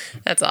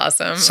 That's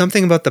awesome.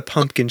 Something about the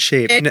pumpkin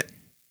shape.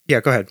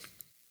 Yeah, go ahead.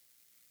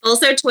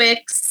 Also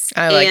Twix.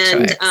 I like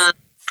Twix.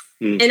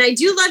 And I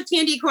do love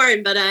candy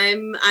corn, but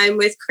I'm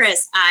with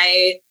Chris.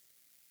 I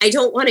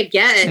don't want to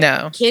get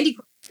candy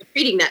corn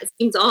treating that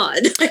seems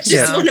odd. I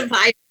just want to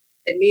buy it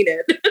and need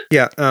it.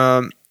 Yeah.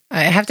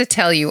 I have to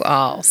tell you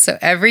all. So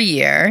every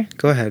year,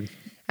 go ahead.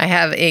 I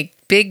have a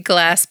big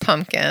glass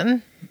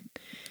pumpkin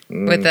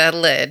with a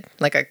lid,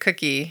 like a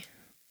cookie.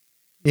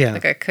 Yeah.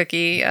 Like a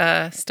cookie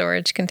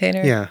storage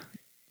container. Yeah.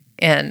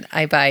 And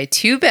I buy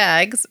 2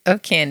 bags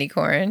of candy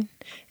corn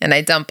and I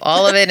dump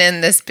all of it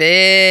in this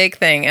big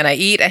thing and I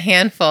eat a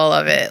handful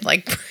of it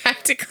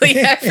practically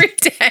every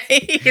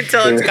day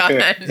until it's gone.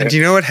 And do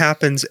you know what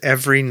happens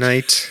every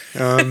night?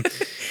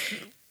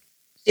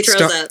 He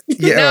throws up.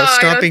 Yeah, No,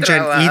 Stomping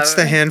Jen up. eats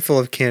the handful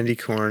of candy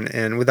corn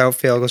and without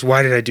fail goes,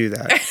 "Why did I do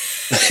that?"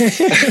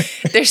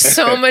 There's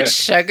so much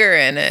sugar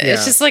in it. Yeah.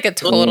 It's just like a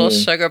total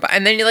sugar.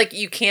 And then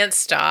you can't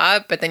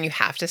stop, but then you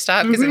have to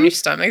stop because then your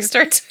stomach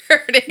starts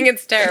hurting.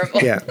 It's terrible.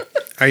 Yeah.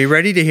 Are you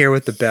ready to hear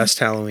what the best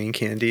Halloween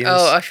candy is?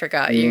 Oh, I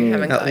forgot. You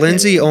haven't got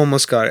Lindsay it.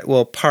 almost got it.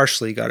 Well,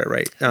 partially got it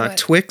right.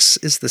 Twix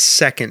is the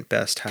second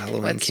best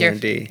Halloween What's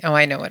candy.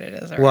 I know what it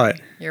is. Already.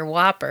 What? Your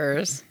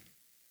Whoppers.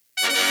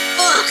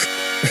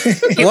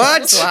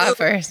 What?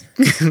 Whoppers.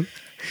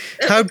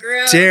 How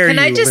dare you, Can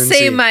I just Lindsay?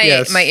 say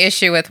my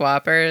issue with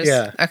Whoppers?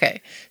 Yeah.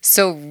 Okay.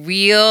 So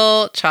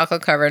real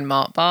chocolate covered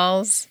malt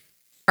balls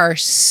are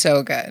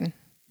so good.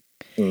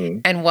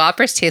 And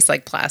Whoppers taste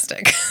like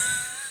plastic.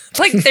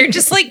 They're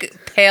just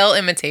pale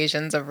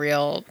imitations of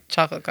real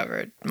chocolate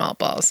covered malt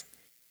balls.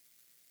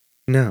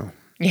 No.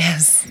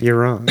 Yes. You're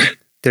wrong.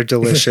 They're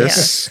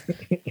delicious.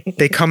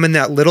 They come in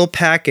that little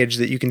package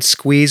that you can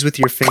squeeze with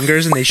your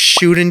fingers and they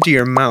shoot into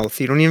your mouth.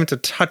 You don't even have to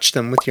touch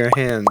them with your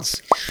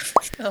hands.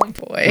 Oh,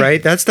 boy.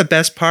 Right? That's the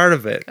best part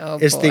of it.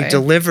 Is the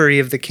delivery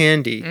of the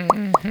candy.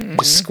 Mm-hmm.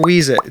 Just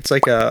squeeze it. It's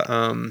like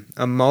a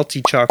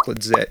malty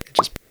chocolate zit. It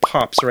just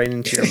pops right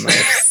into your mouth.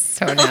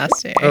 So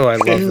nasty. Oh, I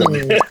love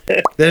them.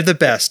 They're the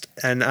best.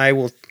 And I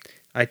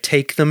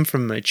take them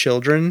from my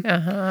children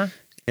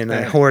and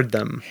I hoard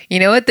them. You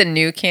know what the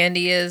new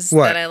candy is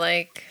What? that I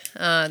like?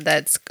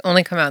 That's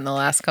only come out in the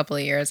last couple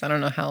of years. I don't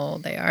know how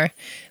old they are.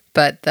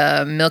 But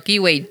the Milky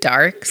Way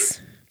Darks.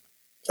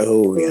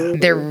 Oh, yeah.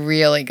 They're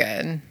really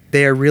good.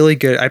 They are really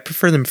good. I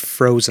prefer them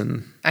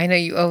frozen. I know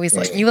you always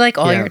you like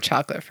all your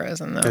chocolate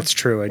frozen though. That's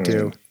true. I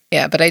do.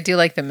 Yeah, but I do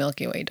like the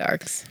Milky Way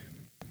Darks.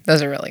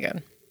 Those are really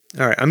good.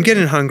 All right. I'm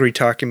getting hungry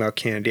talking about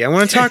candy. I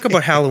want to talk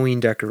about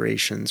Halloween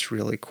decorations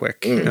really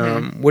quick.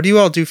 What do you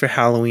all do for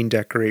Halloween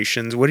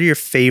decorations? What are your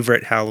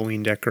favorite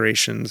Halloween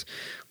decorations?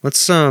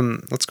 Let's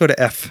go to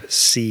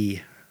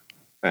FC.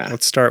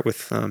 Let's start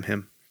with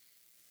him.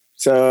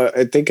 So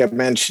I think I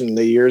mentioned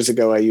years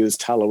ago I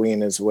used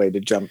Halloween as a way to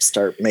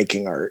jumpstart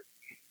making art.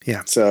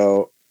 Yeah.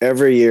 So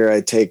every year I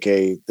take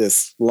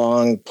this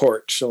long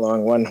porch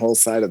along one whole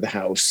side of the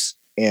house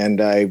and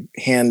I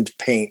hand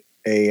paint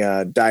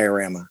a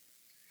diorama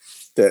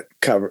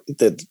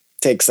that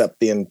takes up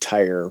the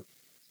entire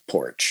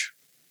porch.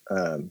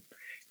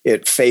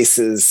 It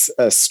faces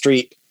a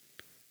street,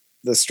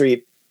 the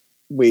street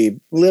we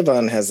live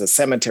on has a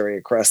cemetery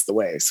across the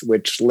way,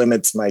 which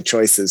limits my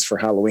choices for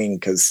Halloween,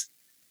 because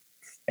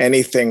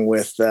anything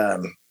with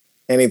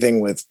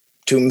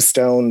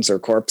tombstones or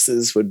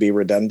corpses would be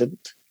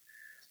redundant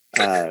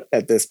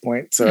at this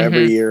point. So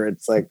every year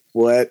it's like,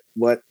 what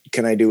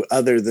can I do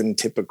other than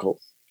typical?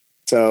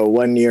 So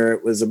one year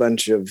it was a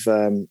bunch of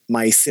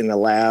mice in a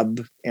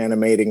lab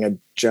animating a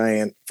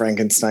giant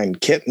Frankenstein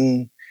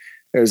kitten.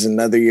 There's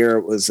another year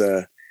it was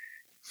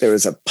there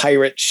was a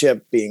pirate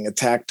ship being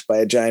attacked by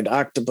a giant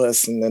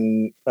octopus, and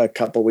then a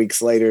couple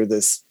weeks later,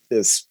 this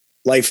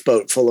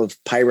lifeboat full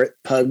of pirate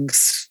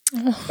pugs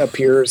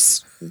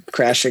appears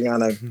crashing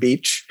on a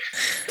beach.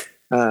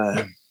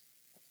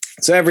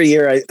 So every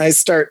year I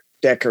start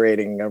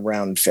decorating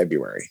around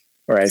February,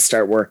 or I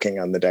start working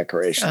on the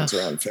decorations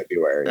around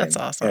February. That's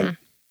awesome. And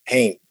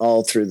paint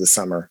all through the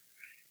summer,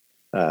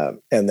 and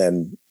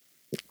then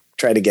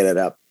try to get it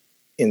up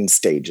in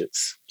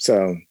stages.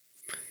 So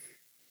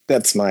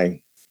that's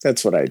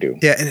what I do.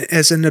 Yeah, and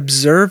as an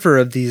observer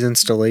of these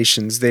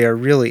installations, they are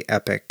really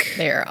epic.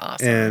 They are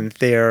awesome. And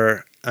they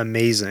are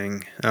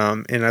amazing.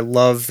 And I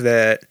love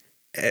that.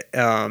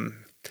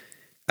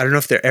 I don't know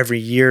if they're every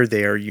year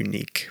they are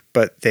unique,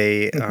 but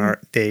they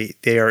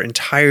are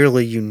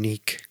entirely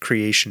unique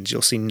creations.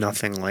 You'll see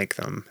nothing like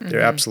them.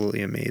 They're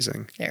absolutely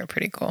amazing. They're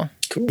pretty cool.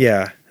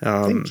 Yeah.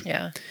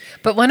 Yeah.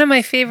 But one of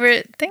my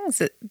favorite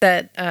things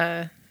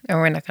that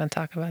we're not going to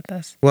talk about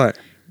this. What?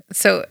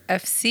 So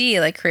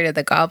FC created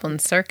the Goblin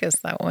Circus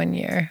that one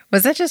year.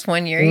 Was that just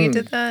 1 year you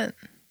did that?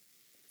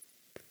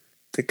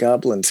 The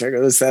Goblin Circus,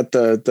 was that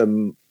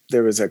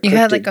there was a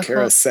cryptid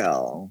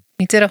carousel.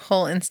 You did a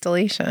whole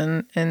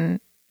installation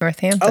in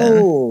Northampton.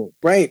 Oh,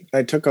 right.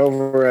 I took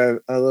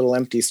over a little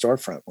empty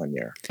storefront one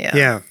year.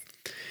 Yeah.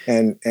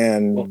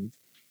 And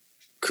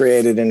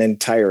created an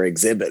entire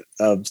exhibit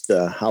of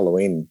the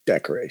Halloween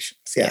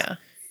decorations. Yeah.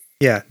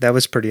 Yeah, that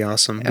was pretty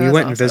awesome. We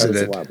went and visited.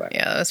 That was a while back.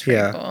 Yeah, that was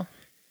pretty cool.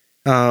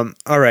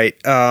 All right.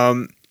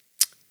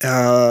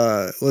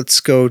 Let's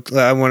go.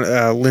 I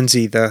want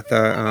Lindsay,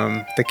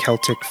 the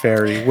Celtic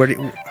fairy.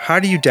 How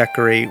do you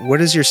decorate? What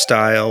is your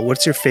style?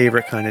 What's your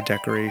favorite kind of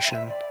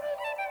decoration?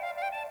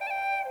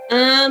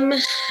 I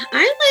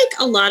like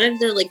a lot of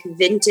the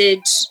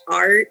vintage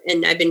art,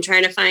 and I've been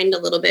trying to find a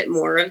little bit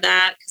more of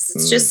that because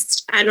it's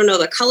just, I don't know,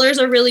 the colors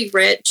are really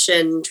rich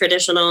and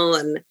traditional,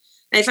 and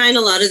I find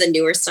a lot of the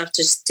newer stuff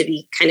just to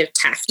be kind of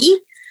tacky.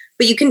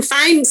 But you can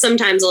find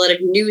sometimes a lot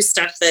of new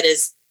stuff that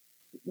is,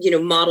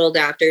 modeled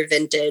after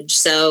vintage.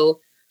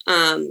 So,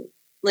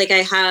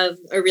 I have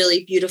a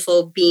really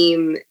beautiful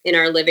beam in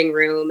our living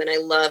room, and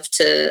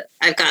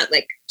I've got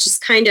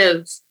just kind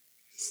of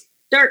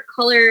dark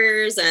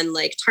colors and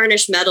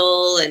tarnished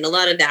metal and a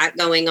lot of that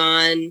going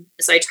on.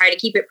 So I try to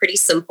keep it pretty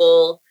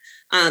simple.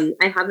 I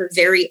have a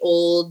very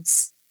old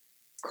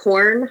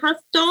corn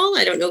husk doll.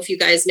 I don't know if you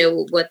guys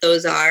know what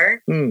those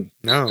are.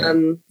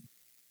 No.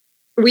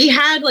 We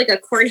had a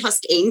corn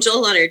husk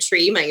angel on our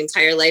tree my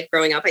entire life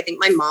growing up. I think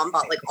my mom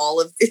bought all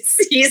of this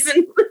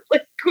season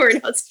with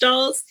corn husk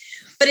dolls,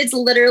 but it's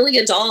literally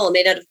a doll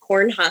made out of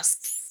corn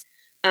husks.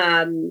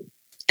 And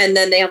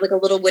then they have a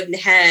little wooden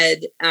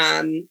head.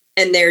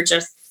 And they're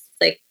just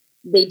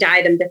they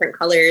dye them different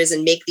colors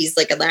and make these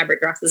elaborate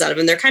dresses out of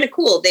them. They're kind of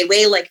cool. They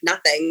weigh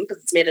nothing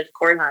because it's made out of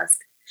corn husk.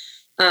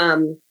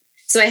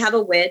 So I have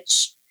a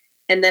witch,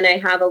 and then I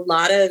have a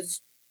lot of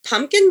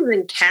pumpkins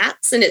and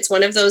cats. And it's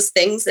one of those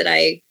things that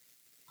I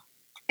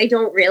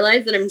don't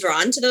realize that I'm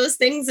drawn to those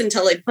things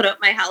until I put up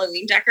my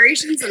Halloween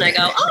decorations and I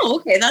go,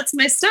 oh, okay, that's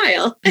my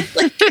style.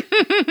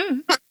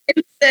 Pumpkins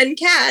and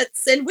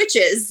cats and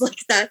witches.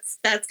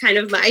 That's kind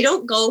of I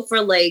don't go for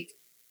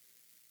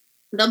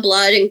the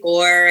blood and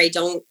gore. I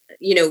don't,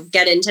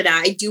 get into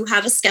that. I do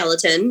have a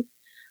skeleton,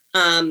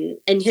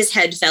 and his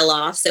head fell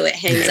off, so it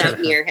hangs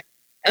out near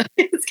him.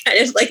 It's kind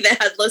of like the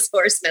headless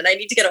horseman. I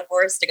need to get a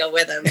horse to go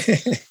with him.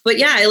 But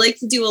yeah, I like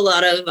to do a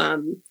lot of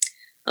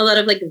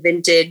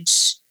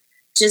vintage,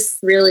 just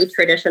really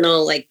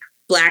traditional,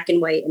 black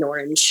and white and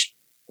orange,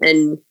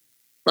 and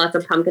lots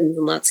of pumpkins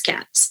and lots of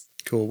cats.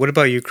 Cool. What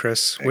about you,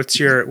 Chris? What's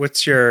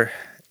your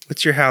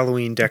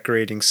Halloween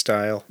decorating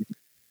style?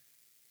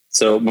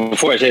 So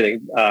before I say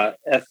anything,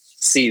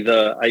 FC,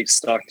 I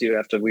stalked you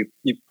after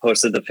you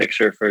posted the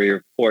picture for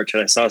your porch,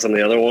 and I saw some of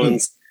the other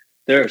ones.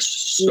 They're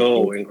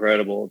so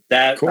incredible.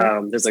 That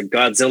cool. There's a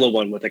Godzilla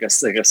one with a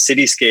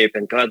cityscape,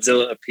 and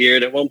Godzilla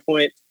appeared at one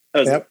point.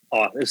 That was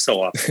awesome. It was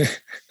so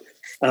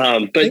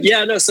awesome. But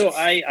yeah, no. So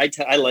I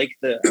like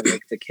the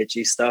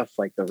kitschy stuff,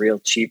 the real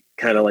cheap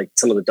kind of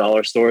some of the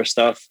dollar store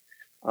stuff,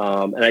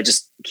 and I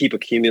just keep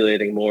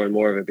accumulating more and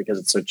more of it because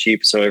it's so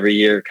cheap. So every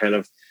year, kind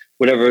of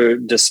whatever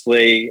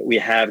display we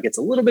have gets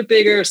a little bit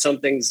bigger. Some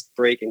things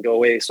break and go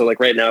away. So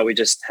right now we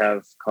just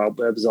have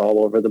cobwebs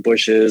all over the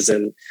bushes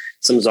and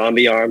some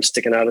zombie arms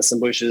sticking out of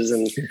some bushes.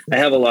 And I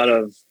have a lot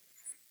of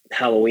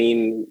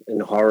Halloween and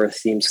horror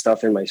themed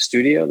stuff in my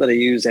studio that I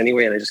use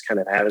anyway. And I just kind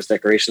of have as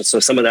decorations. So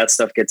some of that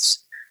stuff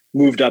gets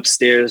moved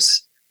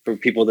upstairs for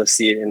people to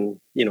see it in,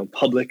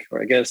 public,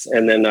 or I guess,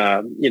 and then,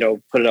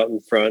 put it out in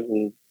front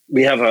and,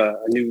 we have a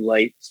new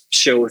light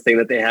show thing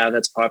that they have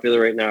that's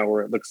popular right now,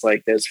 where it looks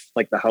like there's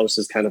like the house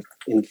is kind of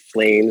in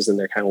flames and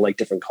they're kind of like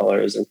different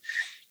colors.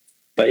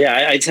 But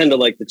yeah, I tend to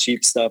like the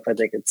cheap stuff. I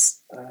think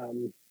it's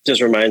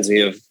just reminds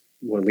me of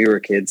when we were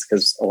kids,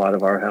 because a lot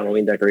of our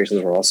Halloween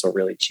decorations were also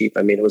really cheap.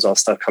 I mean, it was all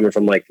stuff coming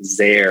from like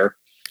Zare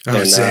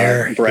and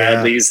Zare,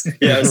 Bradley's.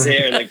 Yeah,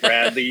 Zare and like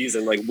Bradley's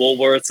and like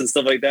Woolworths and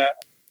stuff like that.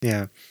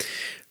 Yeah.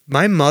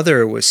 My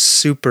mother was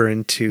super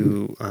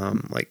into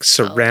like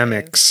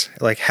ceramics,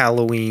 like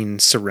Halloween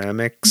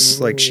ceramics.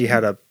 Like she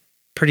had a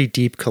pretty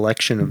deep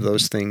collection of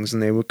those things,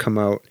 and they would come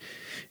out,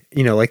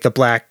 you know, like the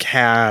black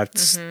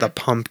cats, the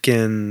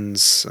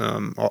pumpkins,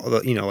 all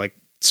the, you know, like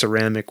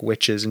ceramic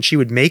witches, and she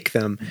would make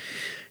them.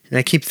 And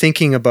I keep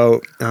thinking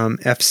about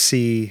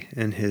FC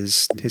and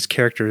his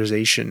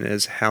characterization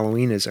as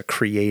Halloween as a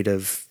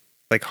creative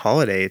like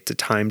holiday. It's a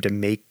time to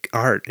make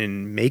art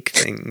and make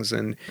things,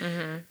 and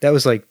that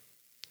was like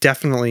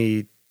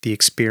definitely the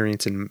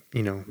experience in,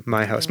 you know,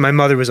 my house. My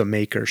mother was a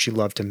maker. She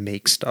loved to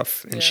make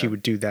stuff, and she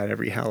would do that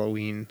every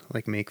Halloween,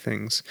 like make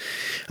things.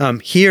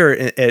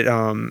 Here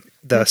at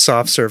the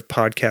Soft Serve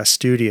Podcast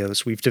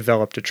Studios, we've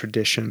developed a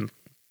tradition.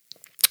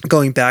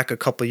 Going back a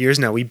couple of years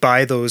now, we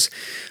buy those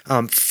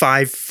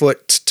 5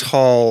 foot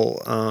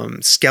tall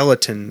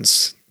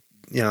skeletons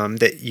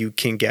that you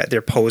can get.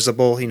 They're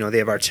posable, you know, they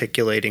have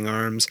articulating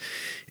arms,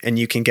 and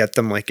you can get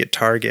them like at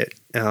Target.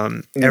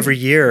 Every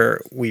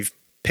year we've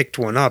picked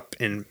one up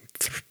and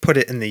put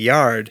it in the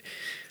yard.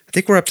 I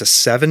think we're up to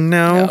 7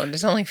 now. No,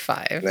 there's only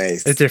 5.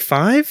 Nice. Is there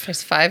 5?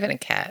 There's 5 and a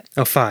cat.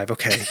 Oh, 5.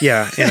 Okay.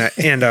 Yeah.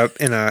 And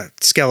a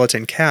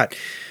skeleton cat.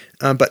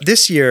 But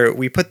this year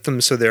we put them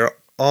so they're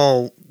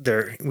all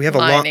there. We have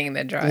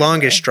the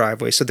longish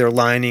driveway. So they're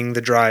lining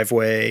the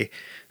driveway.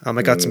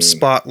 I got some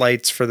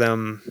spotlights for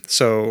them.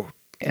 So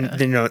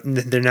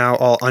they're now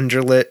all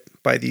underlit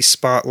by these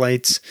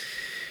spotlights.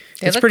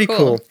 It's pretty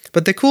cool.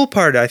 But the cool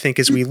part, I think,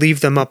 is we leave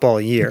them up all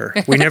year.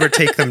 We never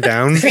take them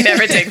down. We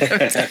never take them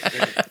down.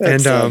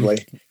 That's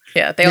lovely.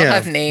 Yeah, they all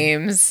have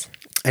names.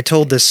 I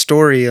told this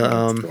story.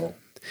 One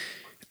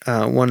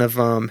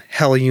of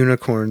Hell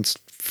Unicorn's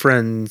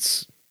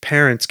friends'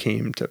 parents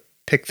came to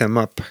pick them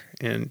up,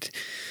 and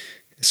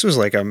this was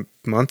like a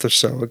month or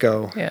so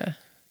ago. Yeah.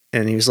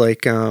 And he was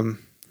like,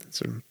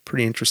 some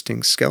pretty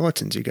interesting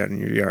skeletons you got in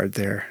your yard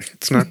there.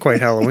 It's not quite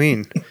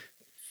Halloween. I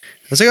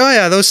was like, oh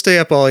yeah, those stay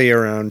up all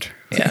year round.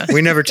 Yeah.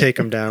 We never take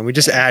them down. We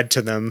just add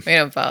to them. We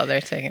don't bother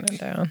taking them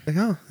down. Like,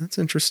 oh, that's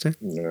interesting.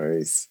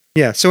 Nice.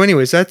 Yeah. So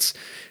anyways, and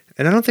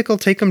I don't think I'll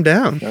take them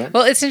down.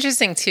 Well, it's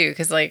interesting too,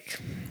 because like,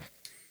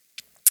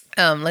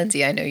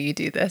 Lindsay, I know you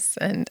do this,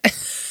 and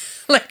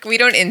like we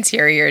don't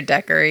interior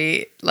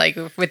decorate like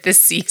with the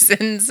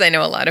seasons. I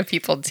know a lot of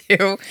people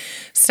do.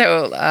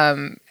 So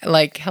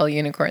like Hell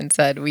Unicorn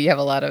said, we have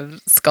a lot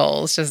of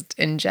skulls just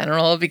in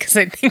general, because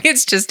I think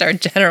it's just our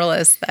general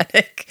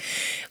aesthetic.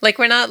 Like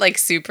we're not like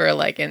super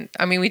like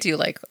we do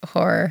like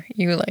horror.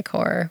 You like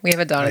horror. We have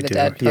a Dawn of the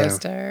Dead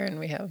poster, and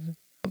we have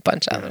a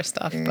bunch of other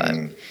stuff.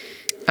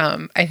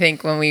 But I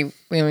think when we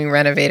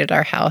renovated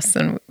our house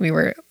and we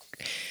were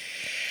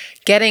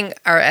getting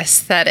our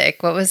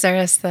aesthetic. What was our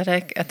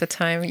aesthetic at the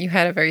time? You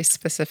had a very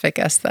specific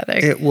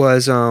aesthetic. It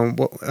was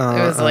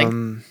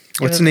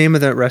what's the name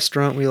of that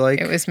restaurant we like?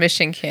 It was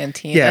Mission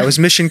Cantina. Yeah, it was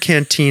Mission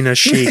Cantina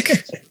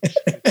chic.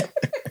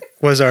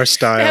 Was our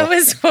style. That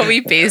was what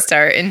we based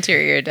our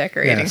interior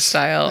decorating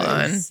style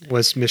on.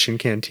 Was Mission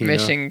Cantina.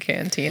 Mission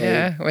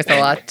Cantina with a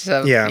lot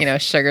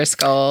of sugar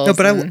skulls. No,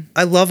 but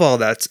I love all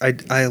that.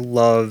 I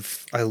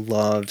love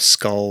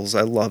skulls.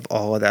 I love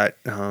all of that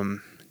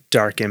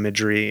dark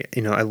imagery.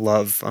 You know, I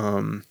love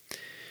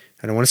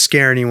I don't want to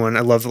scare anyone.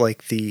 I love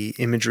like the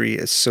imagery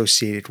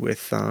associated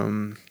with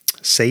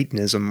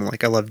Satanism.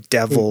 Like I love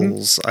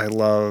devils. I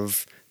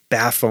love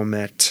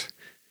Baphomet.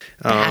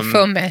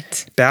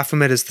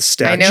 Baphomet is the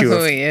statue. I know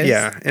who he is.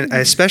 Yeah, and I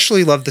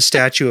especially love the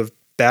statue of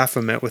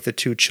Baphomet with the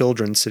 2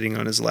 children sitting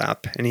on his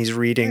lap, and he's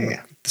reading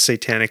the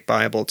Satanic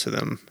Bible to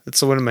them.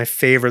 It's one of my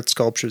favorite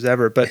sculptures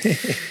ever. But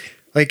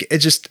like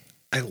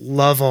I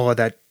love all of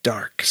that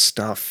dark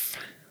stuff.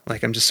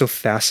 Like I'm just so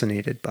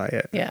fascinated by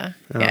it. Yeah,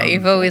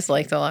 you've always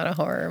liked a lot of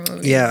horror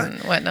movies and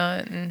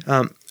whatnot. And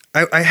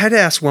I had to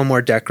ask one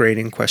more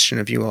decorating question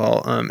of you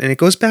all, and it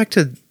goes back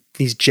to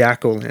these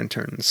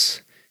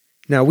jack-o'-lanterns.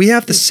 Now, we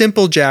have the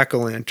simple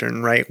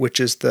jack-o'-lantern, right, which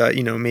is the,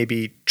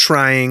 maybe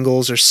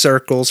triangles or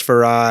circles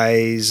for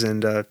eyes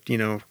and,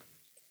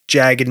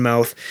 jagged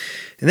mouth.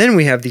 And then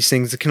we have these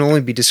things that can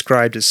only be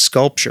described as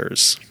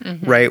sculptures,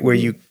 right, where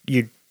you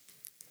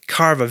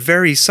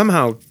carve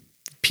somehow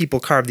people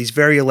carve these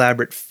very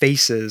elaborate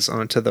faces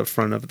onto the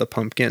front of the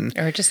pumpkin.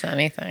 Or just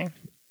anything.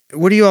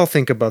 What do you all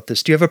think about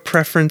this? Do you have a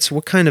preference?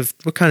 What kind of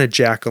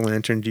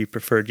jack-o'-lantern do you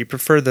prefer? Do you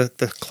prefer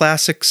the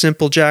classic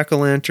simple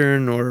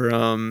jack-o'-lantern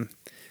or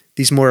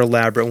these more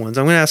elaborate ones?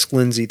 I'm going to ask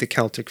Lindsay, the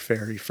Celtic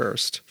fairy,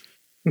 first.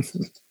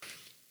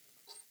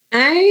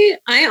 I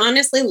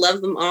honestly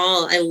love them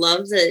all. I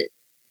love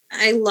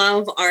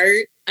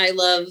art. I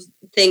love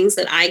things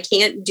that I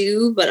can't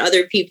do, but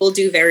other people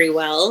do very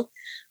well.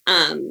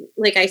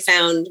 Like I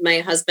found my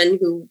husband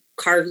who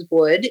carves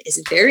wood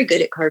is very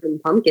good at carving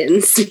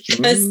pumpkins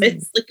because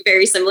it's like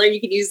very similar. You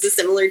can use the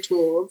similar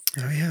tools.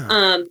 Oh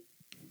yeah.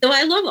 So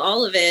I love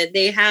all of it.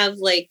 They have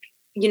like,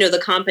 you know, the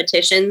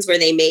competitions where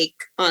they make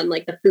on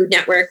like the Food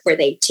Network, where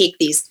they take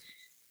these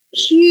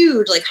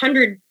huge, like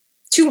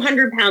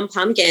 200-pound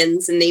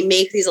pumpkins and they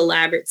make these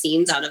elaborate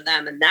scenes out of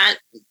them. And that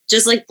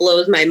just like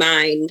blows my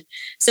mind.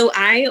 So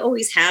I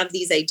always have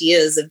these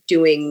ideas of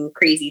doing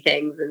crazy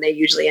things and they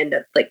usually end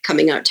up like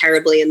coming out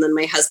terribly. And then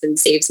my husband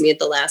saves me at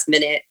the last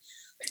minute.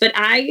 But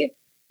I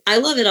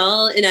love it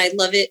all. And I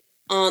love it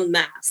en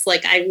masse.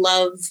 Like I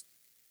love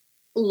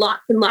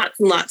lots and lots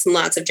and lots and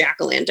lots of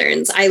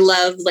jack-o'-lanterns. I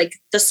love like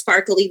the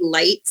sparkly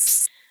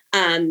lights.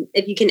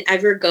 If you can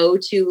ever go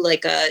to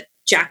like a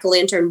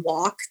jack-o'-lantern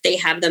walk, they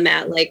have them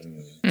at like,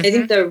 I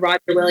think the Roger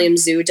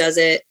Williams Zoo does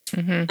it.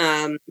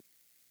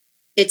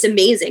 It's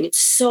amazing. It's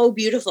so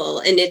beautiful.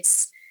 And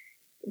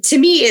to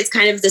me, it's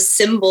kind of the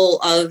symbol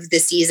of the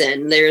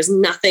season. There's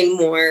nothing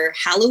more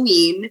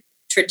Halloween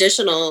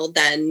traditional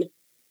than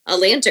a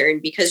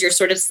lantern, because you're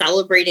sort of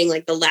celebrating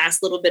like the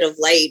last little bit of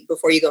light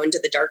before you go into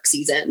the dark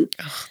season.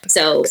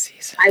 So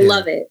I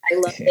love it. I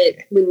love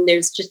it when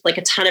there's just like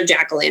a ton of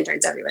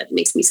jack-o'-lanterns everywhere. It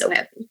makes me so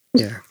happy.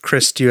 Yeah.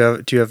 Chris, do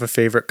you have a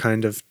favorite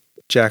kind of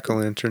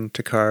jack-o'-lantern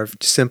to carve?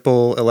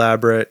 Simple,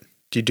 elaborate?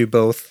 Do you do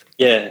both?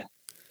 Yeah.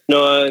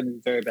 No,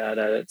 I'm very bad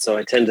at it. So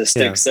I tend to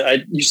stick. So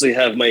I usually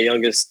have my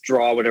youngest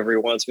draw whatever he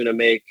wants me to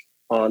make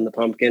on the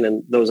pumpkin,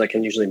 and those I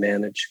can usually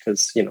manage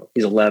because, you know,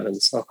 he's 11.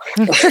 So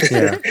no,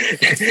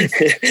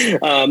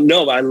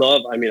 but I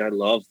love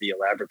the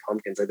elaborate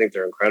pumpkins. I think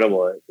they're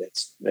incredible.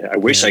 I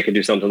wish I could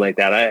do something like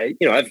that.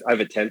 I've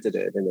attempted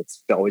it and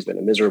it's always been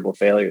a miserable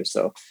failure.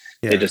 So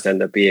they just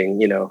end up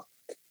being, you know,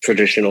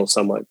 traditional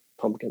somewhat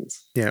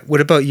pumpkins. Yeah. What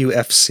about you,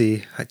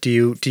 FC?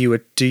 Do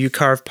you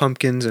carve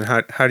pumpkins, and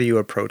how do you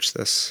approach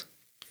this?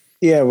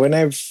 Yeah, when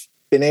I've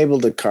been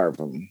able to carve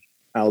them,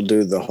 I'll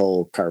do the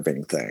whole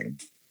carving thing.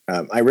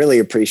 I really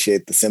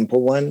appreciate the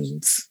simple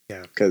ones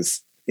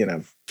because, you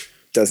know, it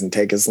doesn't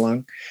take as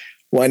long.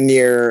 One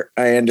year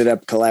I ended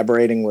up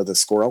collaborating with a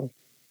squirrel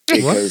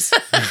because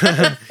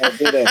I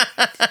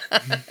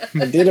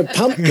did a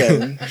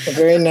pumpkin, a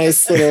very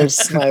nice little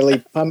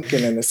smiley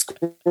pumpkin, and a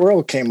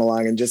squirrel came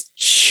along and just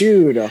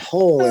chewed a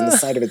hole in the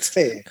side of its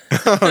face.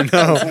 Oh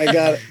no. So I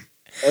got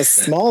a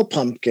small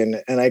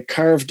pumpkin and I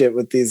carved it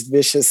with these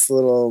vicious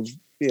little,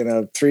 you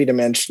know,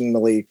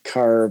 3-dimensionally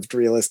carved,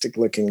 realistic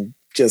looking,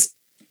 just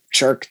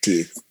shark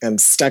teeth,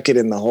 and stuck it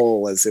in the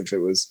hole as if it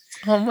was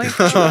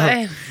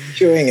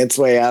chewing its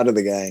way out of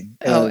the guy.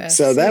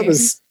 So that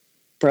was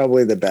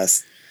probably the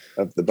best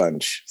of the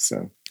bunch.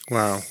 So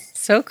wow,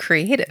 so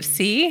creative.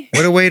 See,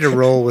 what a way to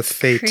roll with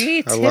fate.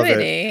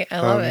 Creativity. I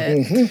love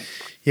it. Mm-hmm.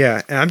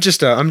 Yeah, I'm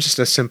just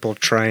a simple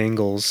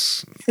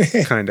triangles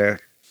kind of.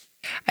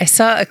 I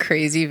saw a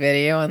crazy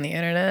video on the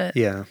internet.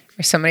 Yeah,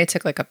 where somebody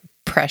took like a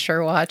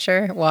pressure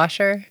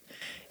washer.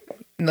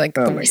 Like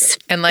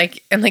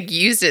and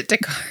used it to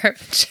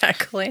carve a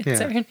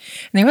jack-o'-lantern. And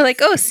they were like,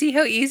 "Oh, see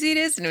how easy it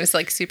is?" And it was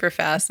like super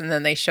fast. And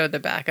then they showed the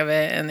back of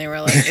it, and they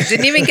were like, "It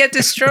didn't even get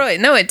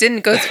destroyed. No, it didn't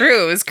go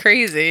through. It was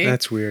crazy."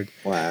 That's weird.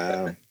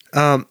 Wow.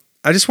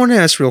 I just want to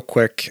ask real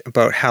quick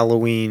about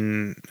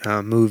Halloween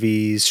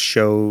movies,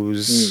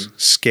 shows,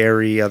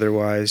 scary,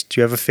 otherwise.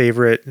 Do you have a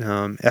favorite?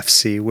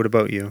 FC, what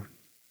about you?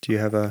 Do you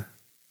have a?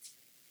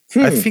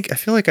 I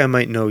feel like I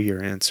might know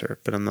your answer,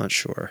 but I'm not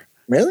sure.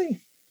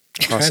 Really?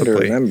 Possibly. I'm trying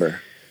to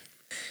remember.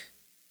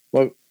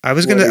 Well, I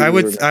was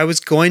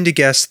going to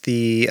guess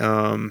the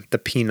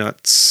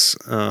Peanuts.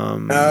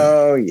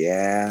 Oh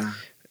yeah.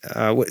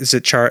 What is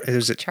it?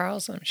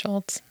 Charles M.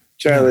 Schultz.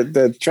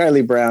 The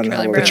Charlie Brown.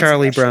 The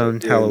Charlie Brown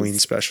Halloween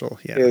special.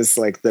 Yeah, is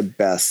like the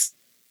best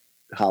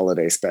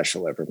holiday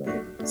special ever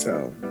made.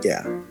 So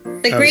yeah.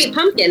 The Great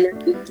Pumpkin.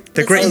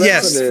 The Great.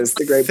 Yes. It is.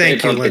 The Great.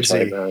 Thank you,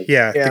 Lindsay.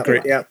 Yeah. The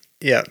Great.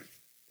 Yeah.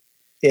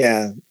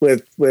 Yeah,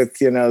 with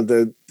you know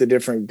the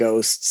different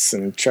ghosts,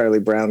 and Charlie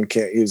Brown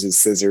can't use his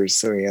scissors,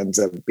 so he ends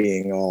up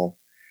being all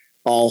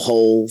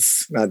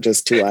holes, not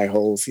just 2 eye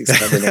holes. He's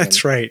covered in.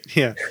 That's right.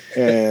 Yeah,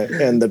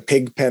 and the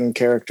Pigpen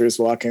character's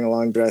walking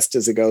along dressed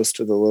as a ghost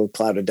with a little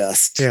cloud of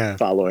dust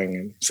following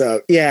him. So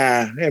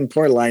yeah, and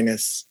poor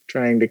Linus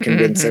trying to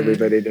convince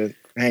everybody to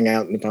hang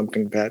out in the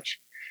pumpkin patch.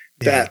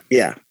 That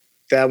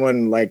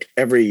one, like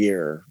every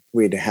year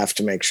we'd have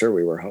to make sure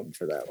we were home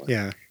for that one.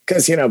 Yeah.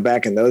 Because, you know,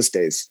 back in those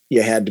days,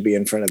 you had to be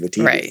in front of the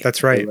TV. Right.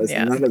 That's right. There was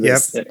none of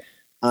this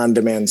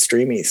on-demand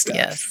streamy stuff.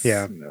 Yes.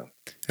 Yeah.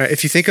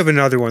 If you think of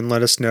another one,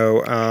 let us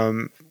know.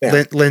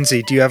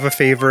 Lindsay, do you have a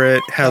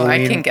favorite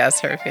Halloween? I can guess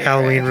her favorite.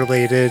 Halloween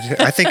related.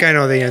 I think I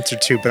know the answer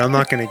too, but I'm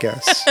not going to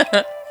guess.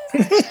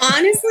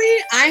 Honestly,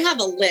 I have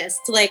a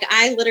list. Like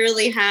I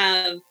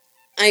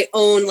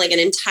own like an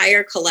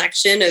entire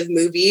collection of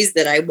movies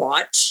that I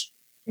watch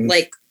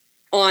like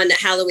on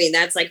Halloween.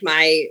 That's like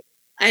I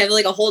have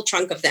like a whole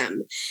trunk of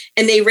them,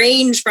 and they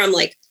range from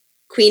like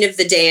Queen of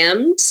the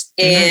Damned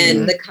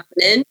and The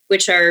Covenant,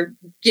 which are,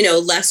 you know,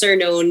 lesser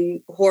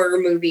known horror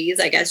movies,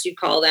 I guess you'd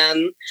call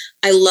them.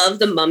 I love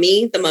The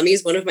Mummy. The Mummy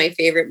is one of my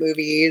favorite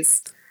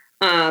movies.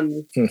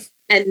 And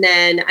And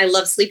then I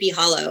love Sleepy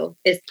Hollow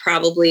is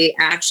probably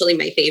actually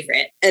my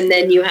favorite. And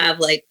then you have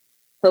like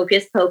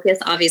Hocus Pocus,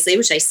 obviously,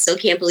 which I still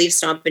can't believe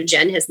Stomp and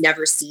Jen has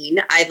never seen.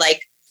 I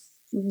like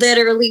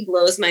literally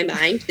blows my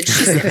mind that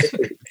she's never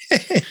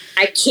seen.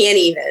 I can't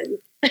even.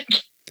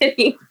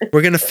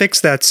 We're gonna fix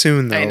that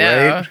soon, though,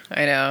 right?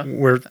 I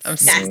know.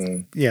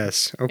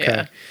 Yes. Okay.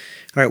 Yeah.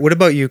 All right. What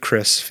about you,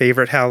 Chris?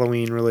 Favorite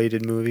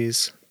Halloween-related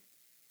movies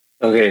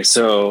Okay,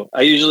 so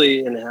I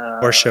usually in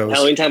or shows?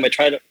 Halloween time, I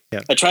try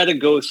to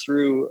go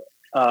through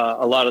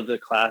a lot of the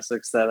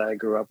classics that I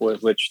grew up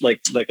with, which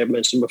like I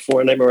mentioned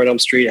before, Nightmare on Elm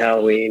Street,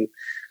 Halloween,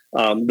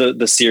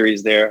 the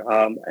series there,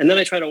 and then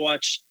I try to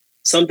watch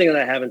something that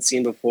I haven't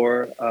seen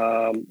before.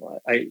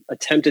 I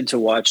attempted to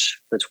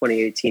watch the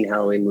 2018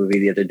 Halloween movie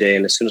the other day,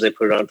 and as soon as I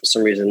put it on, for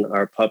some reason,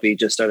 our puppy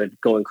just started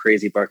going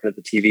crazy, barking at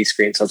the TV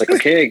screen. So I was like,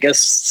 okay, I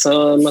guess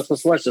I'm not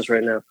supposed to watch this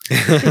right now.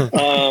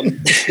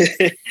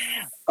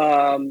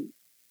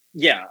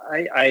 Yeah,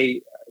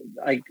 I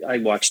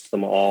watched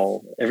them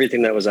all,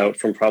 everything that was out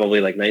from probably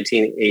like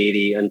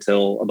 1980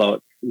 until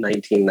about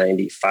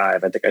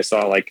 1995. I think I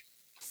saw like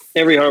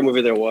every horror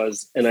movie there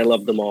was, and I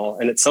loved them all.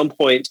 And at some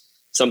point,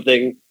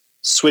 something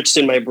switched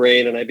in my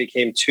brain, and I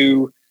became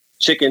too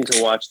chicken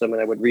to watch them.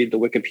 And I would read the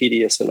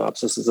Wikipedia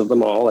synopsises of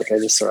them all, like I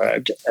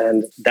described,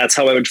 and that's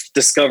how I would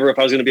discover if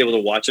I was going to be able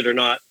to watch it or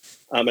not.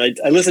 I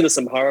listen to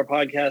some horror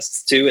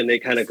podcasts too, and they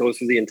kind of go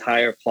through the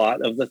entire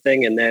plot of the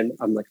thing. And then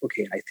I'm like,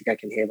 okay, I think I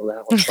can handle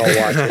that one, so I'll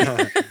watch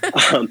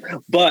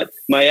it. But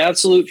my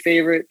absolute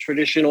favorite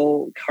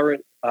traditional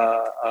current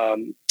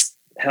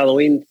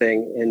Halloween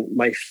thing in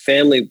my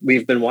family,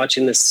 we've been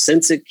watching this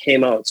since it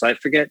came out. So I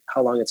forget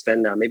how long it's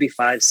been now, maybe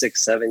 5,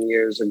 6, 7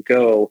 years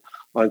ago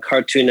on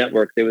Cartoon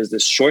Network. There was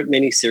this short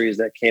mini series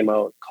that came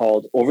out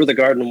called Over the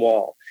Garden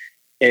Wall.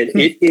 And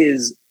it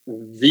is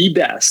the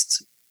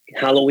best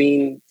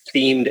Halloween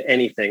themed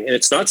anything, and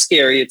it's not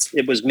scary.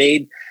 It was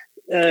made.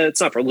 It's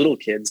not for little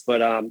kids,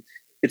 but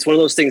it's one of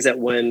those things that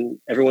when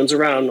everyone's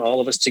around, all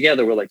of us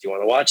together, we're like, "Do you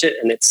want to watch it?"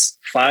 And it's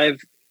 5-10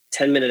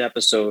 minute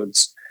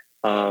episodes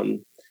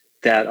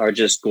that are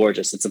just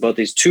gorgeous. It's about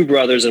these two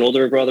brothers, an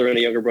older brother and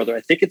a younger brother.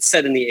 I think it's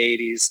set in the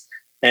 80s,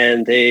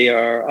 and they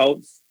are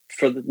out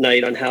for the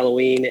night on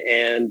Halloween,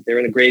 and they're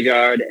in a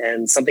graveyard,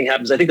 and something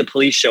happens. I think the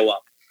police show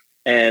up.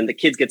 And the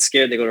kids get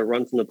scared. They go to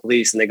run from the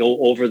police, and they go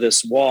over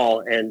this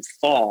wall and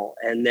fall.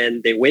 And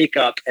then they wake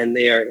up, and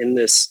they are in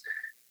this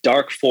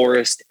dark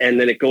forest. And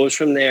then it goes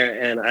from there.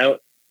 And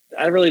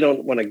I really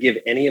don't want to give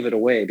any of it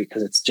away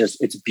because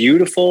it's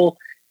beautiful.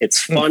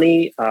 It's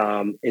funny.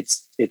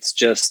 It's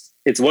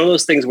one of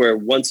those things where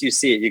once you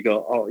see it, you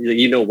go, oh,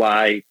 you know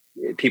why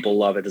people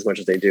love it as much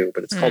as they do.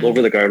 But it's called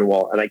Over the Garden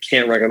Wall, and I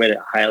can't recommend it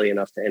highly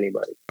enough to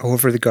anybody.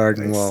 Over the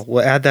Garden Wall.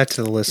 We'll add that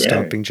to the list,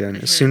 Stomping Jen.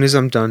 As soon as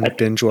I'm done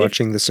binge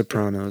watching The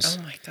Sopranos.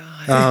 Oh my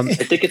god! I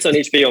think it's on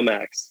HBO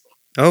Max.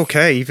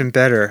 Okay, even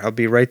better. I'll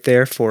be right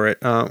there for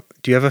it. Do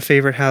you have a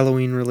favorite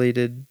Halloween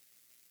related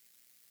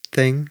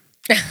thing?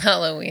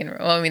 Halloween.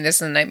 Well, I mean, this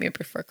is The Nightmare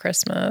Before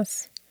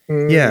Christmas.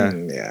 Yeah.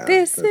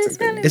 This is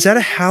Halloween. Is that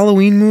a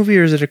Halloween movie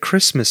or is it a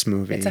Christmas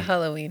movie? It's a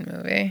Halloween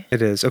movie.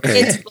 It is.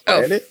 Okay.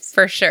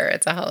 For sure.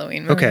 It's a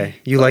Halloween movie. Okay.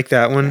 You like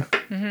that one?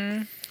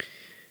 Mm-hmm.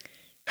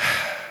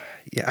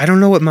 Yeah. I don't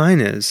know what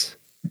mine is.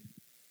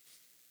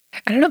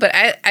 I don't know, but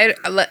I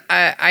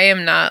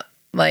am not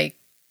like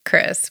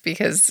Chris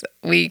because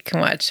we can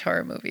watch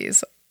horror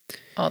movies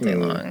all day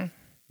long.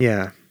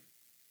 Yeah.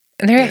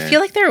 And I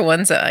feel like there are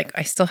ones that like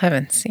I still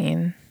haven't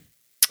seen.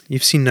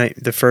 You've seen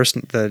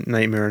the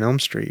Nightmare on Elm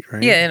Street,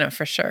 right? Yeah, no,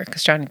 for sure,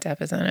 because Johnny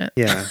Depp is in it.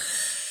 Yeah.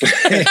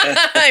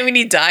 I mean,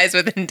 he dies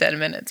within 10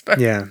 minutes. But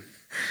yeah.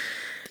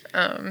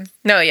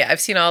 No, yeah, I've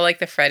seen all like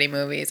the Freddy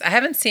movies. I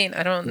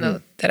don't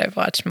know that I've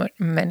watched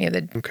many of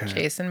the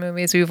Jason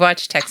movies. We've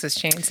watched Texas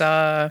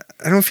Chainsaw.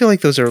 I don't feel like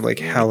those are like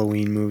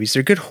Halloween movies.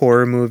 They're good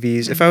horror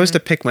movies. If I was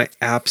to pick my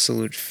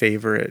absolute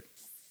favorite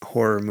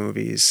horror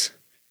movies,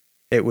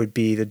 it would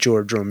be the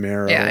George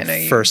Romero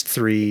first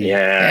 3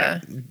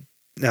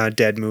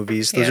 Dead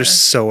movies. Those are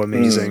so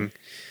amazing.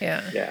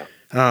 Yeah.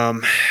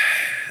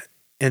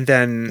 And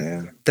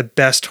then the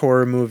best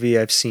horror movie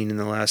I've seen in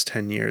the last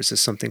 10 years is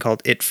something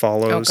called It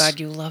Follows. Oh God,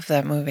 you love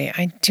that movie.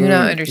 I do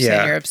not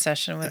understand your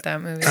obsession with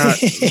that movie.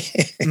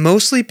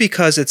 Mostly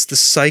because it's the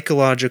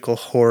psychological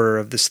horror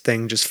of this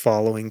thing just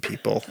following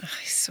people.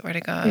 I swear to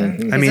God.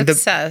 I mean,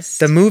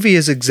 the movie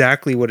is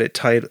exactly what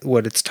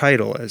its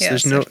title is.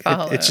 Yes,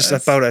 it's just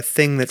about a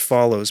thing that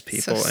follows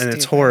people, and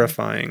it's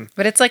horrifying.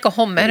 But it's like a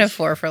whole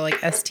metaphor for like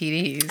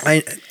STDs.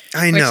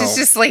 I know. Which is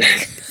just like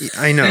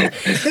I know.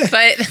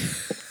 But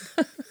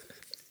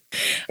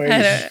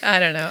I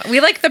don't know. We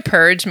like the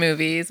Purge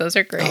movies. Those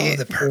are great. Oh,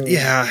 the Purge.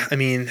 Yeah, I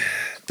mean,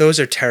 those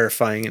are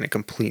terrifying in a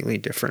completely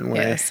different way.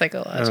 Yeah,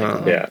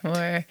 psychological.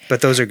 More.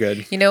 But those are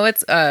good. You know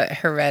what's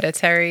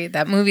Hereditary?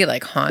 That movie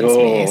like haunts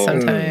me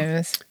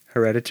sometimes.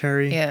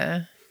 Hereditary?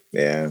 Yeah.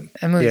 Yeah.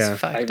 That movie's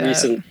fucked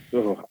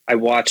up. I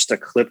watched a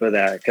clip of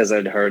that because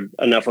I'd heard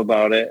enough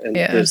about it. And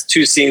there's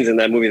 2 scenes in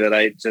that movie that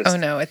I just... Oh,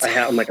 no. It's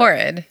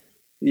horrid.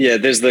 Yeah,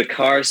 there's the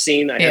car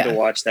scene. I had to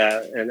watch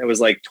that, and it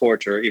was like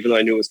torture, even though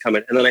I knew it was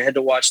coming. And then I had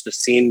to watch the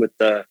scene with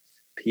the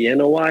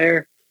piano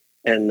wire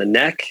and the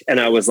neck, and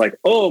I was like,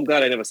 "Oh, I'm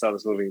glad I never saw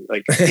this movie."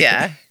 Like,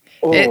 yeah,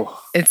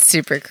 it's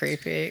super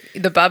creepy.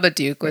 The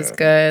Babadook was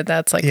good.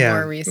 That's like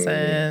more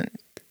recent.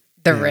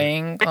 The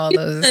Ring, all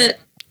those.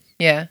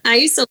 I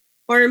used to like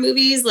horror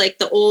movies, like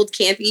the old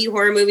campy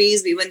horror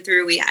movies. We went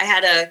through. I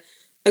had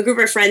a group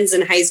of friends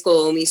in high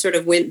school, and we sort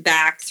of went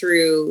back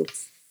through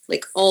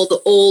like all the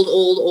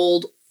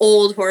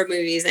old horror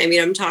movies. I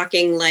mean, I'm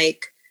talking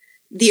like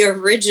the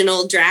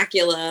original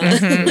Dracula,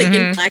 like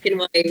in black and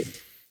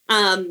white.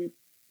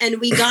 And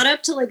we got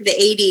up to like the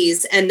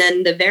 80s, and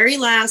then the very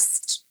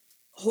last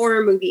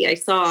horror movie I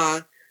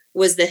saw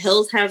was The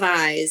Hills Have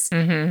Eyes,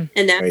 and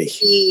that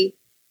movie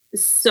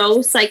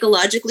so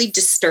psychologically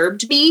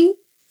disturbed me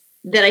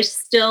that I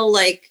still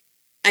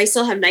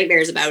have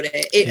nightmares about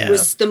it. It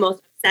was the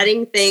most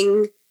upsetting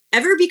thing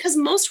ever, because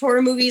most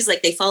horror movies,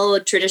 like, they follow a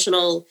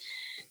traditional,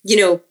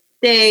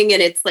 thing,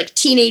 and it's like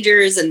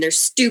teenagers and they're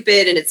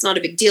stupid and it's not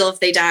a big deal if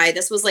they die.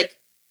 This was like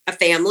a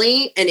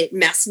family, and it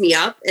messed me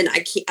up, and I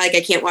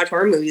can't watch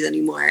horror movies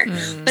anymore.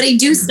 But I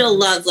do still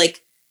love,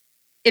 like,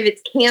 if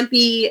it's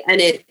campy and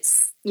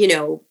it's,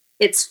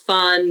 it's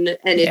fun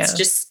and it's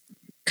just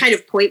kind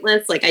of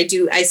pointless. Like, I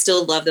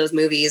still love those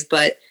movies,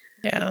 but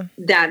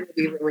that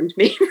movie ruined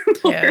me.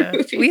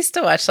 We used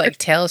to watch like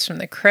Tales from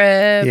the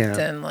Crypt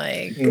and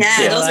like all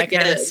that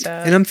kind of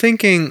stuff. And I'm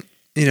thinking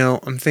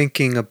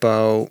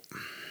about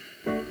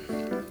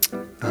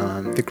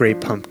The Great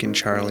Pumpkin,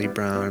 Charlie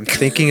Brown. I'm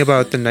thinking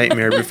about The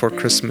Nightmare Before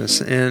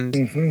Christmas,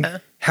 and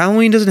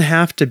Halloween doesn't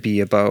have to be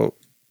about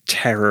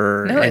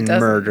terror and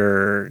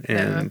murder,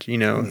 and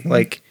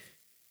like,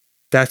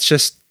 that's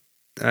just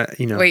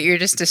Wait, you're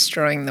just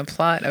destroying the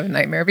plot of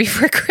Nightmare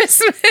Before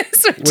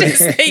Christmas, which is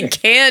they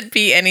can't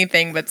be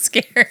anything but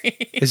scary.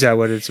 Is that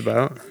what it's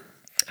about?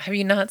 Have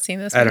you not seen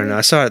this movie? I don't know.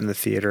 I saw it in the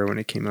theater when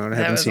it came out. I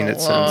haven't seen it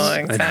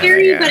since.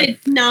 Scary, but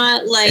it's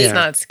not like... It's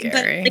not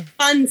scary. But like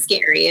fun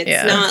scary.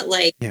 It's not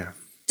like... Yeah.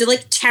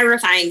 Like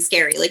terrifying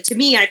scary. Like, to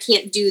me, I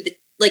can't do the...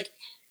 Like,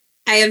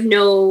 I have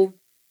no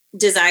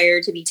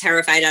desire to be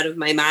terrified out of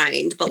my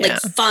mind. But like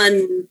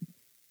fun,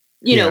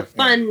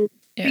 fun...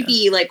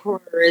 creepy, like,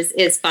 horror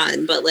is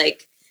fun, but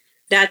like,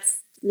 that's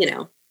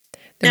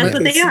that's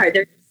what they are.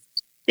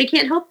 They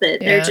can't help it.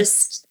 They're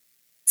just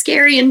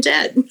scary and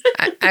dead.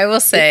 I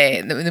will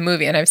say the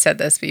movie, and I've said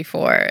this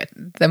before,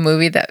 the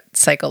movie that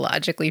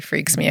psychologically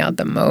freaks me out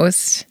the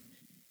most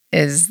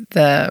is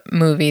the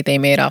movie they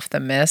made off The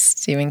Mist,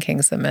 Stephen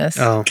King's The Mist.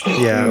 Oh,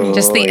 yeah.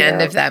 Just the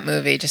end of that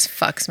movie just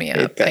fucks me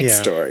up. That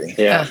story.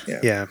 Yeah.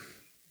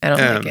 I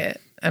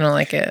don't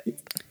like it.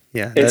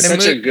 Yeah. It's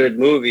such a good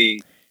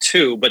movie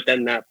too, but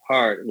then that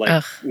part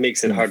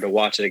makes it hard to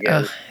watch it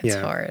again. It's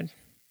hard.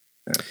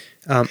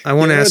 I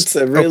want to ask. It's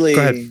a really.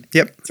 Go ahead.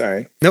 Yep.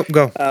 Sorry. Nope.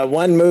 Go.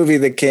 One movie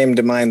that came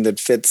to mind that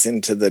fits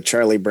into the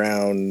Charlie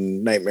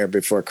Brown Nightmare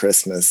Before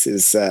Christmas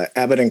is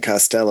Abbott and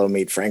Costello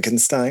Meet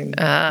Frankenstein.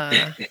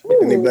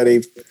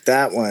 Anybody?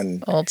 That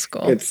one. Old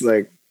school. It's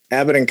like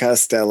Abbott and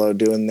Costello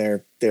doing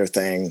their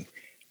thing,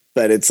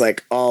 but it's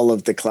like all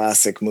of the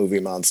classic movie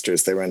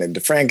monsters. They run into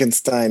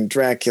Frankenstein,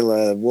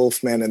 Dracula,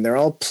 Wolfman, and they're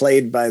all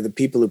played by the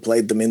people who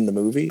played them in the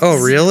movie.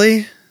 Oh,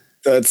 really?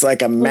 So it's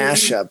like a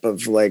mashup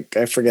of, like,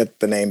 I forget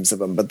the names of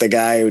them, but the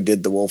guy who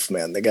did the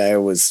Wolfman, the guy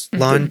who was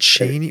Lon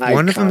Chaney.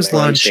 One of them is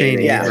Lon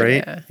Chaney,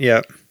 right?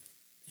 Yeah.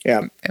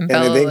 And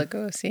Bela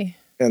Lugosi.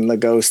 And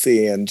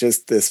Lugosi, and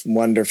just this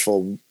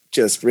wonderful,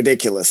 just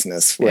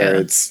ridiculousness where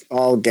it's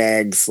all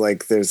gags.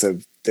 Like there's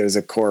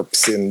a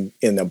corpse in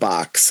a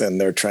box,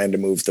 and they're trying to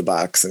move the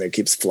box, and it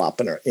keeps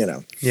flopping.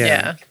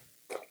 Yeah.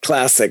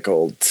 Classic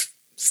old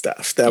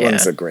stuff. That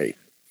one's a great.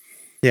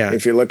 Yeah.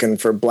 If you're looking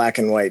for black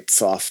and white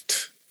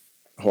soft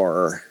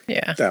horror,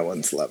 that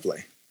one's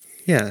lovely.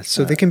 Yeah.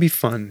 So they can be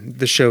fun,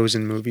 the shows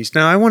and movies.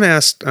 Now I want to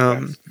ask,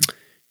 do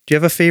you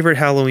have a favorite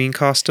Halloween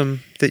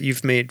costume that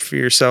you've made for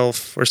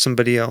yourself or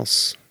somebody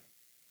else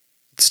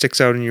that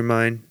sticks out in your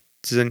mind?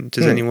 Does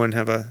anyone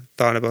have a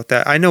thought about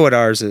that? I know what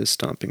ours is,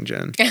 Stomping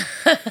Jen.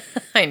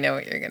 I know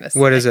what you're going to say.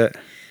 What is it?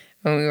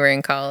 When we were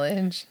in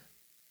college.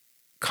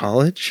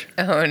 College?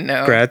 Oh,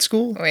 no. Grad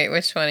school? Wait,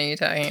 which one are you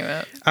talking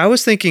about? I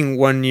was thinking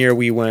one year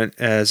we went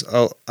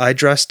I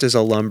dressed as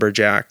a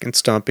lumberjack and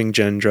Stomping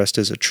Jen dressed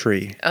as a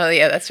tree. Oh,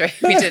 yeah, that's right.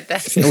 We did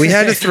that. We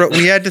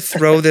had to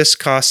throw this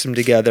costume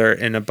together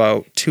in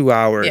about 2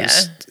 hours.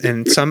 Yeah.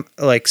 And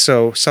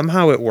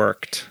somehow it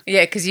worked.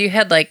 Yeah, because you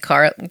had like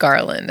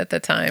garland at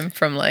the time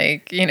from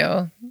like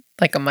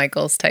a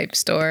Michaels type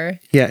store.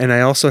 Yeah, and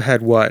I also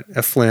had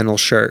a flannel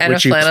shirt,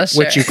 which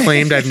you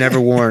claimed I've never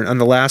worn. On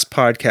the last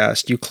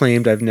podcast, you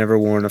claimed I've never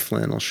worn a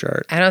flannel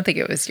shirt. I don't think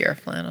it was your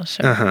flannel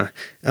shirt.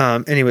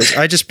 Anyways,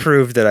 I just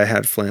proved that I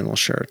had flannel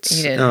shirts.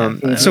 You didn't have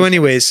flannel so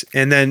anyways,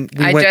 and then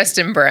I dressed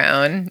in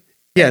brown.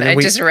 Yeah, and I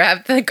just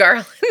wrapped the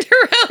garland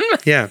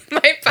around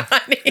my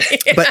body.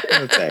 But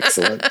that's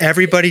excellent.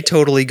 Everybody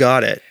totally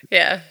got it.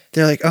 Yeah.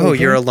 They're like, "Oh,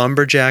 you're a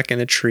lumberjack in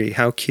a tree.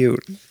 How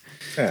cute."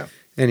 Yeah.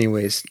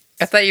 Anyways,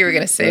 I thought you were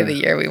going to say the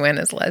year we went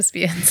as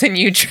lesbians and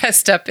you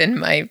dressed up in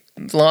my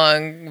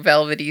long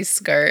velvety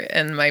skirt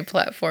and my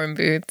platform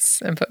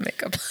boots and put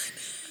makeup on.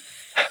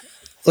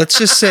 Let's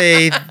just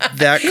say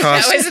that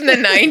That was in the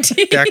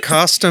 90s. That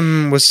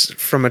costume was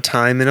from a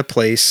time and a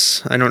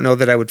place. I don't know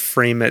that I would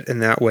frame it in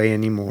that way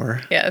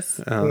anymore.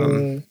 Yes.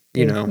 You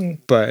know,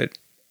 but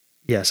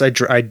yes, I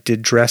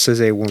did dress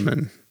as a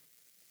woman.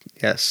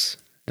 Yes.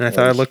 And I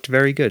thought I looked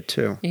very good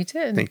too. You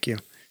did. Thank you.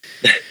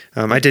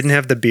 I didn't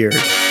have the beard.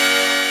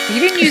 You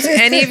didn't use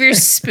any of your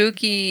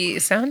spooky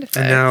sound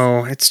effects.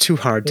 No, it's too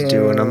hard to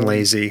do and I'm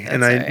lazy.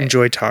 And I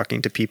enjoy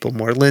talking to people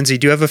more. Lindsay,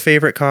 do you have a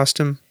favorite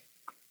costume?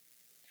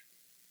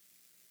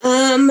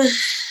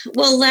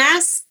 Well,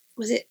 last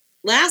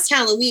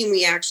Halloween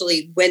we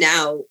actually went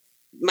out.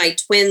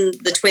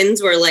 The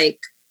twins were like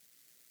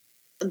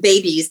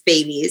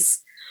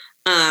babies.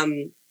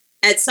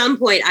 At some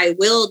point I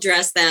will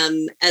dress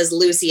them as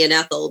Lucy and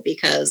Ethel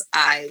because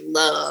I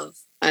love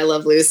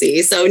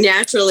Lucy. So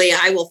naturally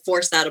I will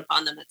force that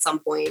upon them at some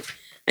point.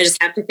 I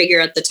just have to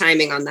figure out the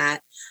timing on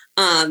that.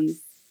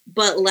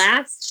 But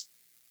last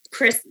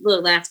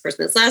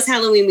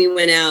Halloween we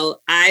went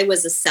out, I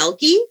was a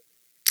Selkie.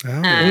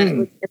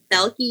 A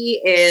Selkie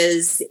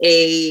is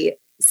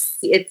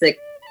it's a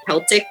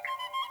Celtic,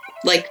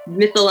 like,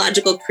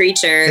 mythological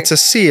creature. It's a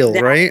seal,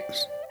 right?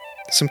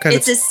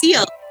 It's a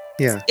seal.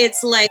 Yeah.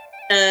 It's like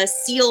a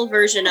seal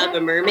version of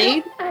a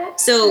mermaid.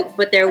 So,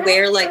 but they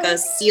wear like a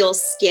seal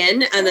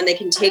skin and then they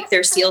can take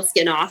their seal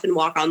skin off and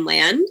walk on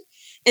land.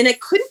 And I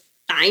couldn't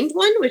find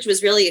one, which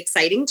was really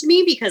exciting to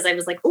me because I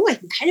was like, oh, I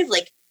can kind of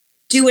like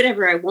do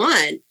whatever I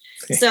want.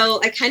 So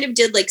I kind of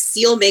did like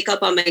seal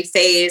makeup on my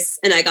face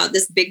and I got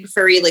this big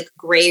furry like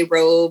gray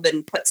robe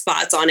and put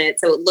spots on it.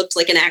 So it looked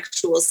like an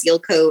actual seal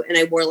coat and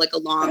I wore like a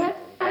long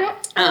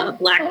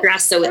black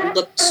dress. So it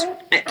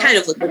kind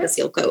of looked like a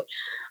seal coat.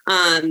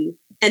 And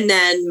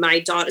then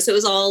my daughter, so it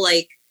was all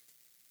like,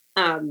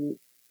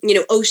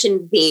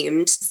 ocean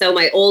themed. So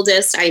my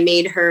oldest, I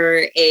made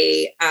her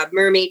a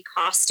mermaid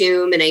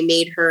costume and I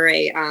made her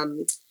a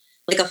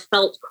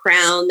felt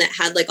crown that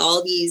had like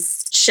all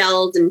these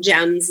shells and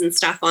gems and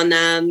stuff on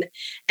them.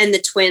 And the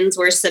twins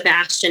were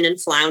Sebastian and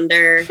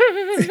Flounder.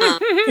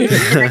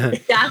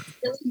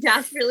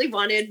 Dad really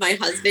wanted my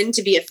husband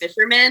to be a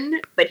fisherman,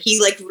 but he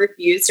like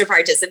refused to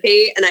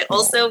participate. And I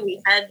also,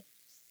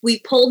 we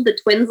pulled the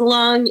twins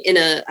along in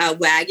a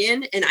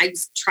wagon and I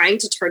was trying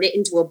to turn it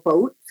into a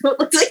boat. So it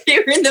looked like they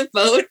were in the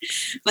boat,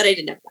 but I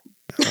didn't have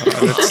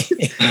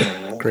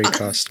them. Great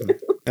costume.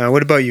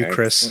 What about you,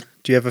 Chris?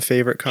 Do you have a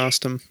favorite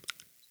costume?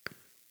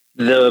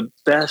 The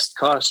best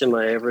costume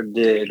I ever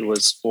did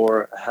was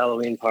for a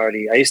Halloween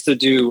party. I used to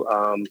do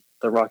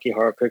the Rocky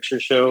Horror Picture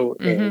Show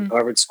in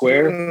Harvard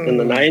Square in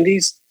the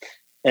 90s.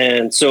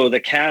 And so the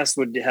cast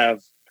would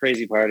have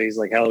crazy parties,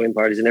 like Halloween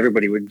parties, and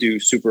everybody would do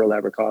super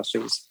elaborate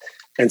costumes.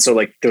 And so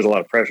like there's a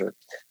lot of pressure.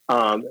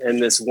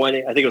 And this one,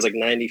 I think it was like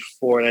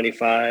 94,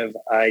 95,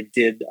 I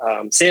did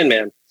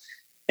Sandman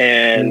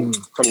and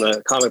from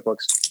the comic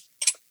books.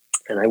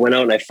 And I went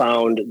out and I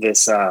found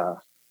this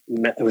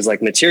it was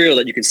like material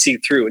that you could see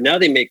through. And now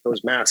they make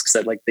those masks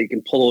that like they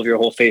can pull over your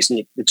whole face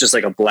and it's just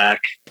like a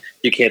black,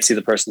 you can't see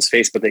the person's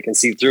face, but they can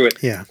see through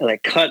it. Yeah. And I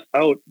cut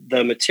out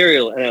the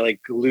material and I like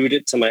glued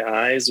it to my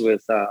eyes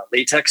with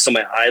latex. So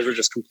my eyes were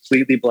just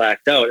completely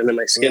blacked out. And then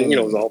my skin,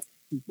 was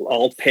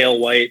all pale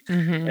white.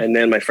 And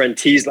then my friend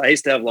teased, I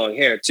used to have long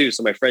hair too.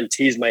 So my friend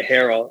teased my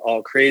hair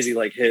all crazy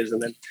like his.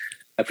 And then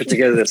I put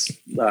together this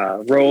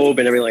robe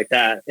and everything like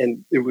that.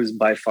 And it was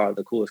by far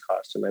the coolest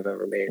costume I've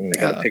ever made. I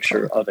got a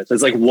picture of it.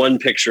 There's like one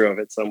picture of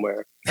it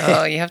somewhere.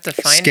 Oh, you have to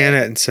find it. Scan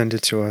it and send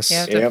it to us. You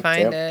have to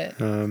find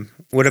it.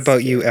 What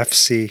about you,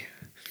 FC?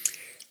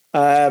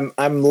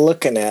 I'm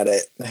looking at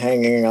it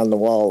hanging on the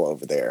wall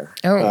over there.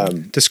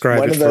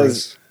 Describe it for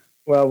us.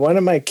 Well, one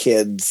of my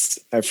kids,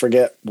 I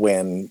forget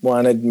when,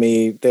 wanted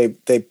me,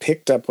 they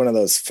picked up one of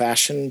those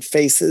fashion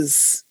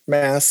faces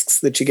masks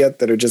that you get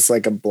that are just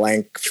like a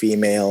blank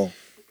female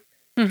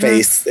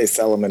face. They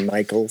sell them in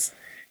Michael's.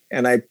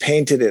 And I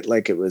painted it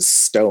like it was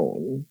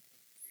stone.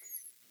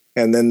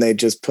 And then they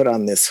just put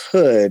on this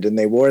hood and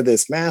they wore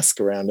this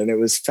mask around. And it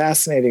was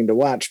fascinating to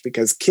watch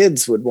because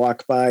kids would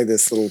walk by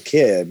this little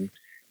kid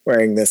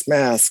wearing this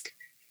mask.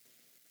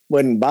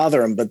 Wouldn't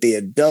bother them, but the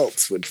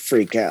adults would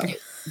freak out.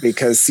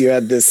 Because you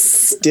had this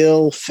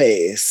still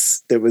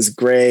face that was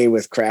gray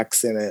with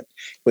cracks in it,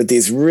 with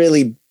these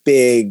really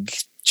big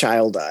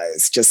child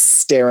eyes just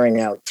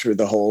staring out through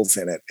the holes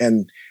in it.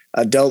 And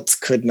adults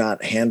could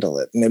not handle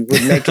it. And it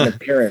would make an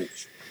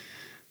appearance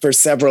for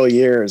several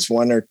years.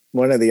 One or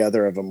the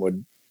other of them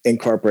would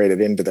incorporate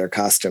it into their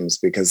costumes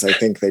because I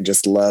think they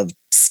just loved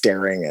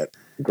staring at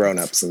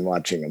grown-ups and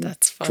watching them.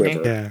 That's funny.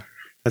 Twitter. Yeah,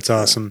 that's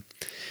awesome.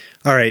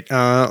 All right,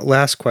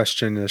 last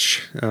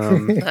question-ish.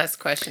 Last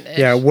question-ish.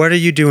 Yeah, what are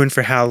you doing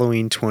for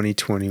Halloween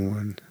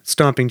 2021?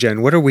 Stomping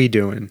Jen, what are we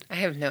doing? I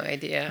have no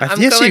idea. I'm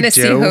going to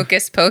see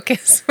Hocus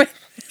Pocus with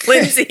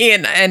Lindsay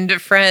and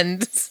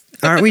friends.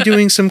 Aren't we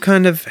doing some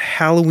kind of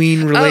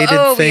Halloween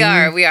related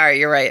thing? We are.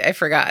 You're right. I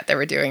forgot that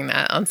we're doing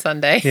that on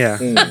Sunday. Yeah.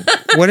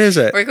 What is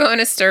it? We're going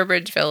to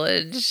Sturbridge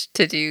Village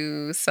to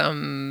do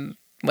some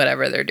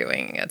whatever they're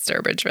doing at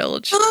Sturbridge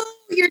Village. Oh,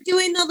 you're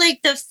doing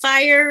the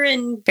fire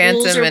and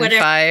Phantom or and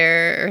whatever.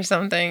 Fire or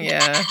something.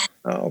 Yeah.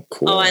 Oh,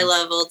 cool. Oh, I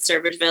love Old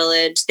Sturbridge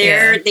Village.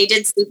 They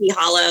did Sleepy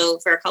Hollow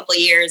for a couple of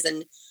years,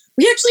 and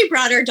we actually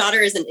brought our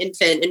daughter as an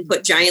infant and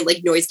put giant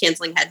noise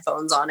canceling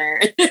headphones on her.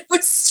 It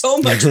was so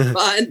much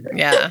fun.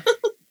 Yeah.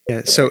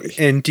 Yeah. So,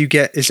 and do you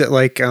get? Is it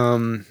like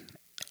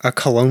a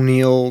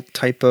colonial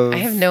type of? I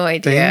have no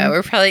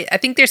idea. thing? I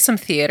think there's some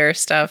theater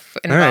stuff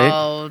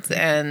involved,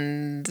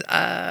 and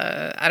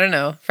I don't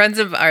know. Friends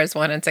of ours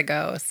wanted to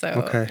go,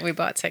 so we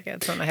bought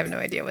tickets, and I have no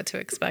idea what to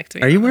expect.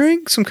 Are you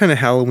wearing some kind of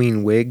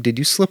Halloween wig? Did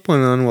you slip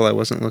one on while I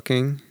wasn't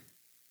looking?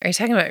 Are you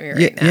talking about me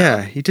right now?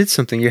 Yeah, you did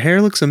something. Your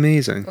hair looks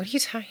amazing. What are you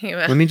talking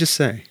about? Let me just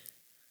say.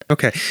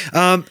 Okay.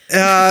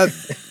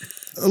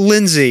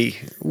 Lindsay,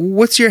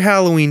 what's your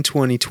Halloween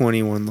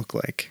 2021 look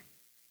like?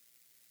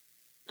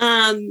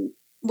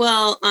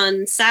 Well,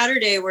 on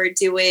Saturday we're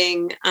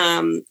doing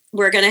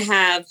we're gonna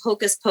have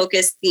Hocus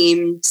Pocus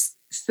themed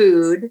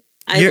food.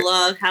 I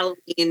love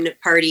Halloween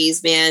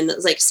parties, man.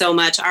 It's so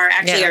much.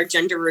 Our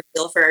gender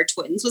reveal for our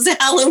twins was a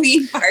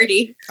Halloween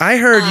party. I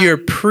heard you're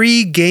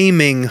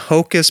pre-gaming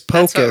Hocus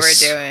Pocus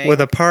that's what we're doing.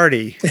 with a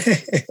party.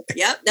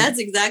 Yep, that's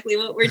exactly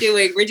what we're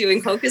doing. We're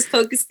doing Hocus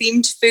Pocus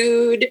themed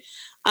food.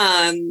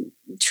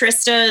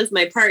 Trista is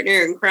my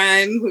partner in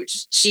crime, who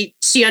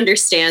she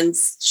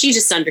understands. She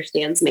just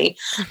understands me.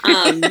 So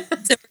we're gonna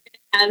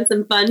have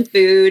some fun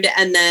food,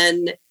 and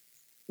then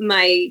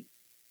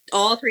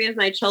all three of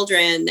my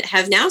children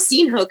have now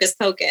seen Hocus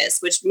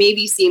Pocus, which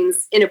maybe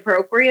seems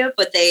inappropriate,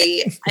 but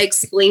I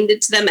explained it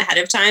to them ahead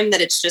of time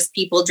that it's just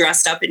people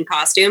dressed up in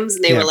costumes,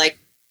 and they were like,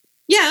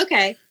 "Yeah,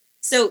 okay."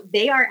 So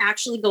they are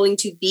actually going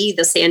to be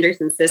the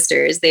Sanderson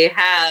sisters. They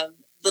have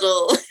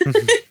little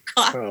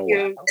costumes,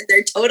 and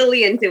they're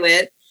totally into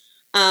it.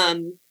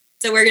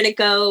 So we're gonna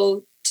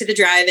go to the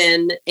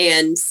drive-in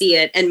and see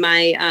it, and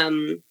my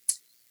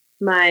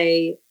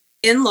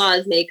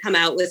in-laws may come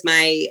out with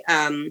my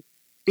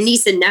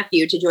niece and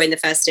nephew to join the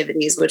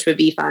festivities, which would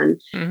be fun.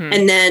 Mm-hmm.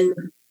 And then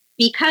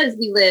because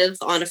we live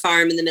on a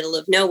farm in the middle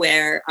of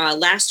nowhere,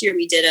 last year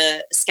we did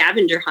a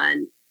scavenger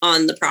hunt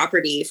on the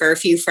property for a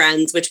few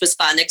friends, which was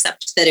fun,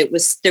 except that there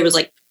was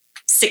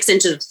 6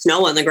 inches of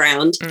snow on the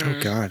ground. Oh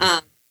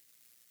God.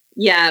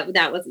 Yeah,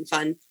 that wasn't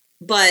fun.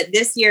 But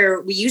this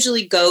year we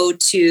usually go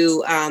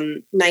to,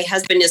 my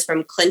husband is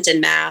from Clinton,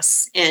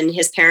 Mass, and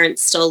his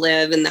parents still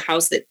live in the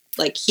house that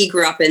he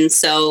grew up in.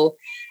 So,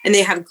 and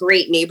they have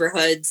great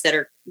neighborhoods that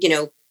are,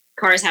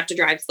 cars have to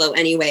drive slow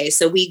anyway.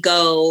 So we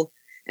go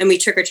and we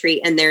trick or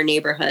treat in their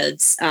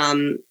neighborhoods,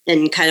 and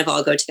kind of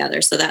all go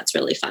together. So that's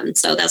really fun.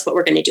 So that's what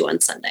we're going to do on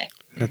Sunday.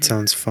 That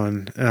sounds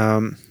fun.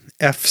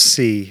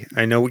 FC,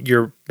 I know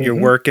you're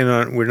working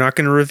on, we're not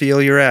going to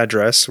reveal your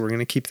address. We're going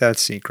to keep that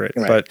secret,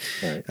 but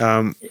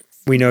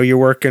we know you're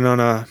working on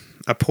a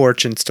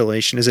porch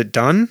installation. Is it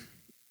done?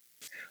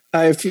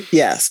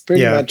 Yes,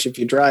 pretty much. If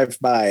you drive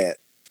by it,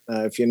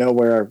 if you know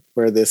where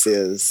this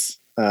is,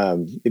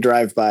 you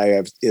drive by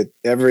it,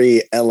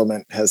 every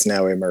element has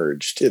now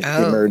emerged. It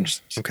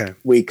emerged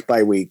week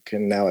by week,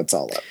 and now it's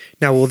all up.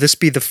 Now, will this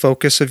be the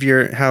focus of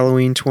your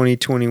Halloween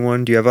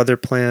 2021? Do you have other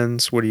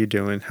plans? What are you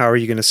doing? How are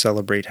you going to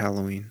celebrate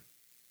Halloween?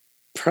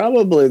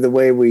 Probably the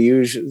way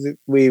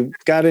we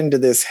got into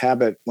this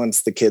habit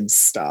once the kids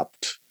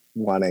stopped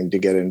wanting to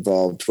get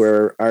involved,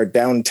 where our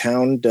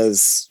downtown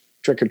does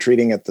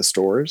trick-or-treating at the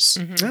stores.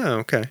 Mm-hmm. Oh,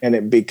 okay. And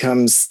it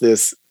becomes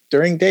this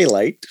during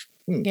daylight.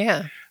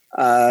 Yeah.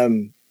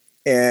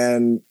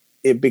 And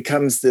it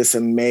becomes this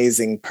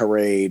amazing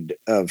parade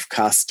of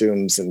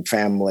costumes and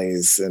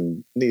families.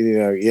 And,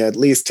 you at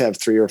least have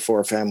 3 or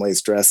 4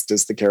 families dressed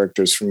as the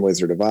characters from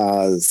Wizard of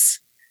Oz.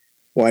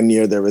 One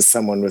year there was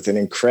someone with an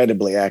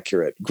incredibly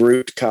accurate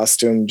Groot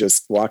costume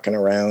just walking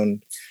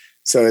around.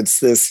 So it's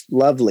this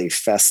lovely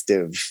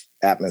festive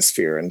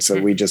atmosphere. And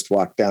so we just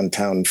walk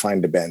downtown,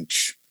 find a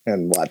bench,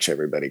 and watch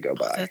everybody go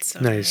by. That's so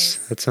nice.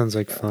 That sounds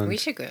like fun. We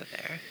should go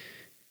there.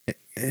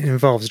 It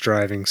involves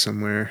driving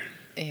somewhere.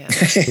 Yeah.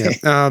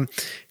 Yeah.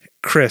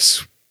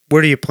 Chris,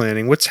 what are you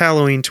planning? What's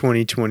Halloween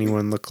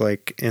 2021 look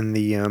like in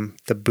the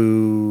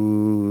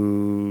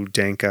Boo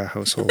Danka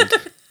household?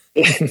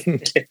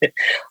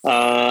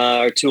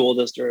 Our 2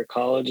 oldest are at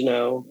college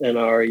now, and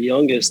our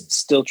youngest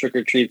still trick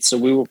or treats. So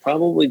we will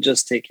probably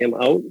just take him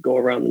out, go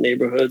around the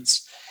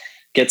neighborhoods,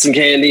 get some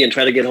candy, and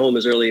try to get home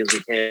as early as we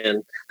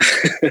can.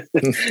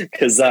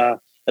 Because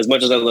as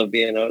much as I love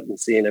being out and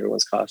seeing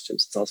everyone's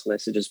costumes, it's also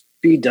nice to just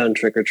be done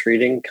trick or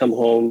treating, come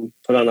home,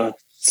 put on a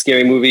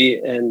scary movie,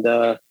 and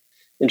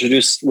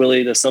introduce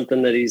Willie to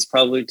something that he's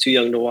probably too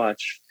young to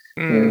watch.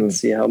 And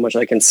see how much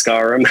I can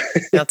scar him.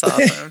 That's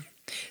awesome.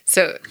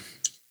 So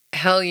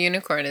Hell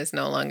Unicorn is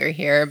no longer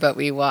here, but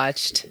we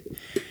watched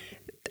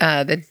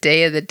the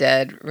Day of the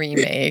Dead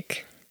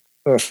remake.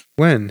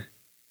 When?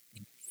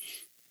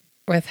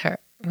 With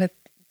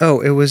Oh,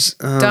 it was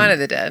Dawn of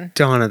the Dead.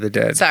 Dawn of the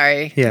Dead.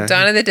 Sorry. Yeah.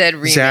 Dawn of the Dead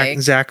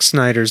remake. Zack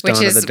Snyder's Dawn of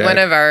the Dead. Which is one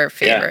of our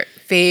favorite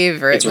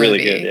It's really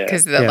movie. good, yeah.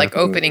 Because the like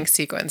opening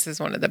sequence is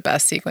one of the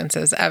best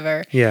sequences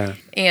ever. Yeah.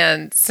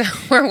 And so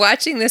we're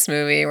watching this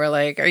movie. We're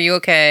like, are you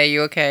okay?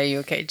 You okay? You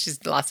okay?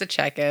 Just lots of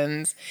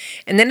check-ins.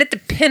 And then at the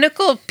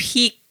pinnacle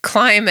peak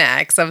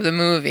climax of the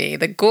movie,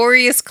 the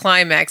goriest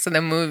climax of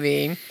the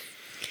movie,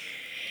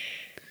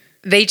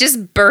 they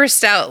just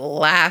burst out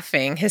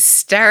laughing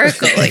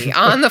hysterically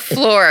on the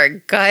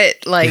floor,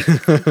 gut laughing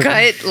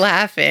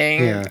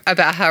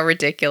about how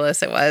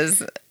ridiculous it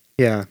was.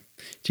 Yeah.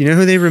 Do you know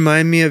who they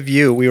remind me of?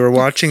 You. We were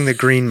watching The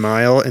Green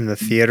Mile in the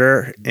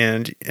theater,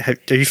 and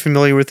are you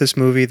familiar with this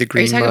movie, The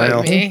Green Mile? Are you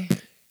talking about me?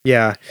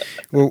 Yeah.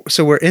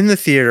 So we're in the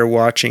theater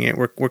watching it.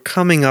 We're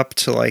coming up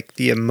to like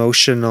the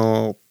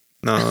emotional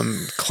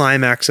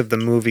climax of the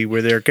movie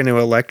where they're going to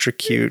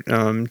electrocute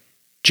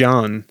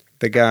John,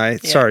 the guy.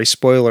 Yeah. Sorry,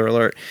 spoiler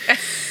alert.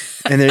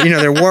 And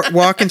they're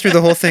walking through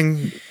the whole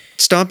thing.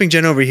 Stomping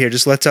Jen over here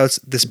just lets out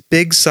this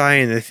big sigh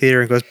in the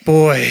theater and goes,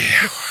 "Boy,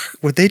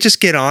 would they just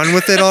get on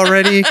with it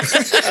already?"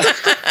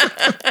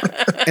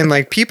 And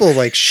like people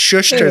like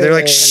shushed her. They're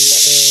like,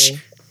 "Shh."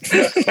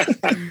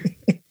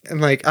 And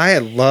like I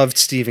had loved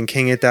Stephen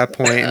King at that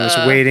point and was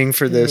waiting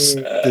for this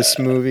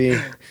movie.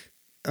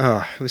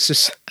 Oh, it was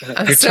just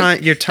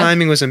your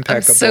timing was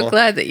impeccable. I'm so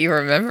glad that you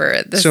remember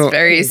it. This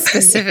very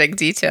specific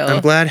detail. I'm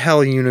glad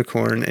Hell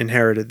Unicorn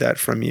inherited that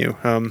from you.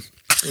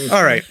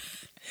 All right.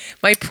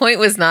 My point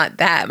was not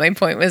that. My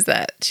point was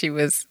that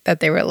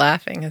they were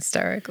laughing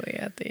hysterically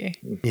at the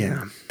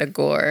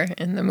gore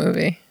in the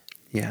movie.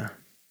 Yeah.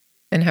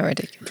 And how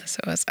ridiculous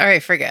it was. All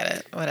right, forget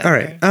it. Whatever. All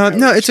right.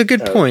 No, it's a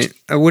good point.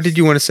 What did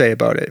you want to say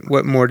about it?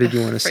 What more did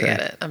you want to say?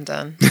 Forget it. I'm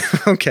done.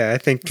 Okay, I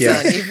think,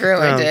 yeah. Done. You've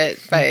ruined it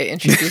by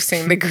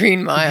introducing the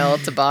Green Mile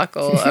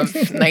debacle of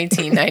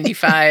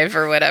 1995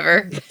 or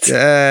whatever.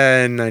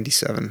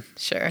 97.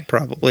 Sure.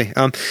 Probably.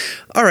 All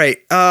right.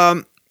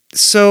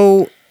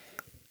 So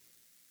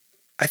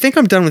I think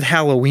I'm done with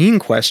Halloween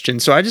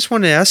questions. So I just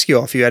wanted to ask you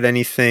all if you had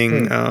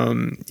anything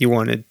you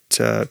wanted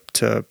to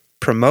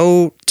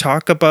promote,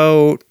 talk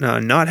about,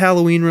 not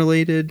Halloween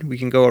related. We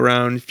can go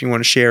around if you want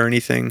to share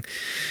anything.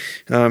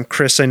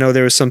 Chris, I know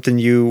there was something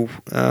you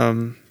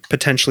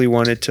potentially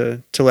wanted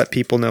to let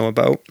people know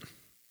about.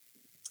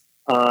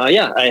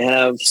 Yeah, I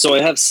have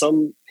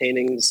some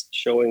paintings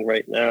showing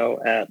right now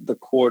at the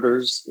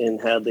Quarters in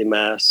Hadley,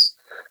 Mass.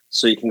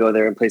 So you can go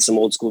there and play some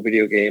old school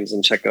video games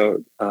and check out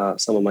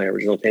some of my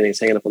original paintings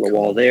hanging up on the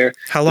wall there.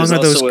 How long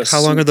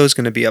are those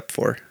going to be up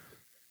for?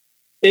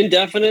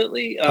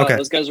 Indefinitely. Okay.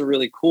 Those guys are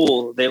really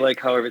cool. They like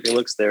how everything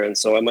looks there. And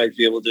so I might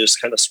be able to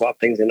just kind of swap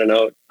things in and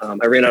out.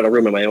 I ran out of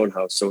room in my own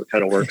house, so it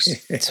kind of works.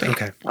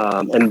 Okay.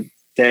 And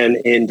then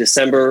in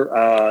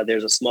December,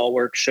 there's a small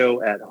work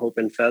show at Hope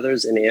and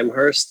Feathers in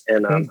Amherst.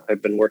 And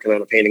I've been working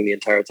on a painting the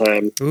entire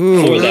time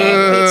for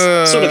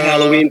that. It's sort of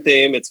Halloween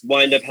theme. It's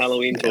wind-up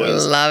Halloween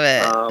toys. Love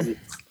it.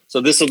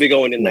 So this will be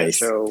going in that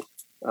show.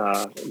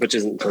 Which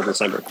isn't until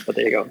December, but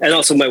there you go. And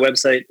also my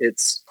website,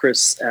 it's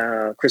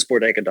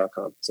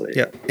chrisbordenka.com. So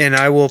and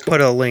I will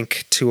put a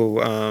link to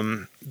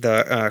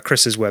the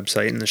Chris's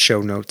website in the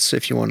show notes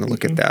if you want to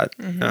look at that.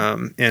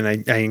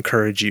 And I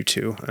encourage you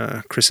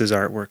to. Chris's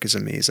artwork is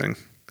amazing.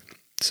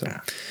 So,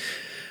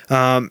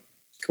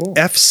 cool.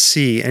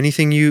 FC,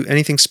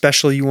 anything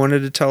special you wanted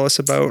to tell us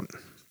about?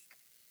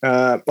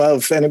 Well,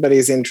 if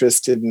anybody's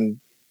interested in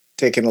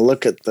taking a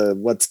look at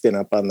what's been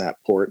up on that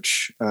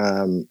porch,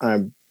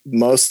 I'm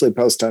mostly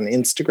post on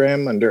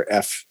Instagram under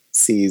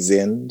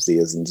FCZin, Z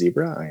as in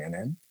zebra,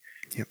 INN,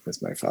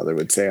 as my father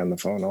would say on the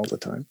phone all the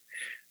time.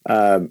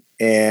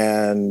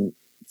 And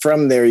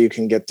from there, you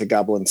can get to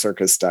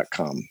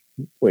goblincircus.com,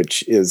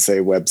 which is a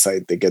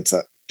website that gets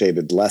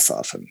updated less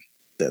often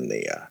than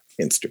the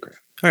Instagram.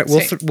 All right,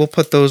 we'll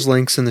put those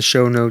links in the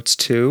show notes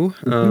too.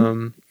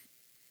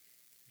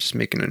 Just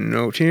making a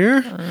note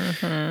here.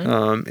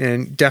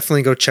 And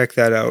definitely go check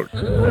that out.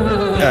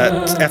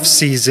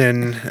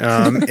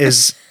 FCZin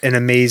is an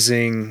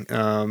amazing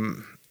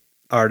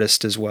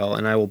artist as well,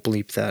 and I will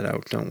bleep that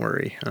out. Don't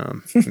worry.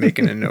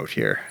 Making a note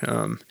here.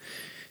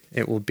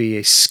 It will be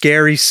a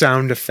scary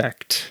sound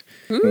effect.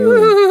 Thank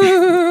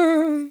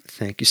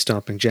you,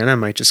 Stomping Jen. I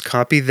might just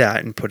copy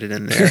that and put it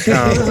in there.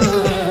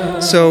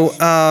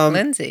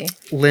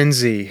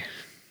 Lindsay.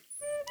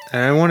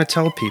 And I want to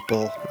tell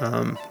people,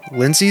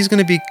 Lindsay's going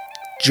to be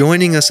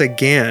joining us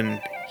again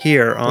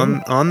here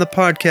on the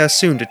podcast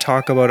soon to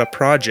talk about a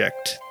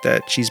project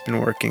that she's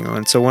been working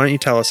on. So why don't you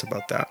tell us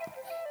about that?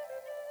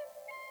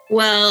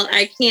 Well,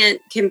 I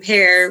can't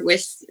compare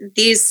with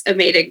these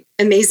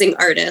amazing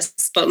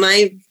artists, but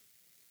my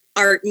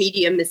art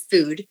medium is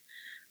food.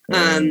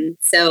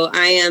 So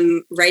I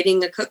am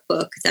writing a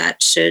cookbook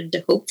that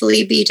should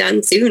hopefully be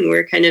done soon.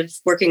 We're kind of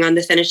working on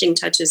the finishing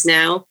touches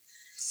now.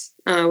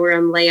 We're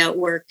on layout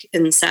work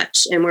and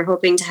such, and we're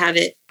hoping to have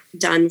it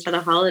done for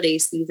the holiday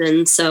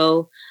season.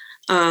 So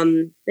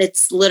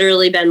it's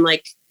literally been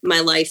like my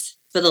life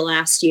for the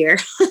last year.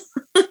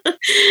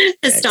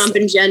 As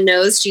Stompin' Jen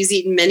knows, she's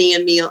eaten many a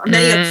full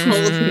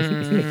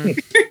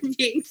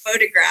being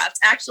photographed.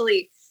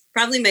 Actually,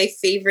 probably my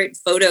favorite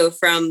photo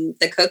from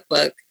the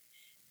cookbook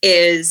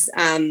is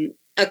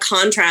a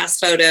contrast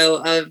photo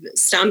of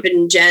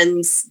Stompin'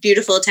 Jen's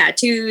beautiful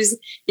tattoos.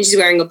 And she's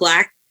wearing a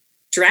black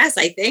dress,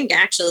 I think,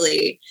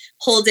 actually,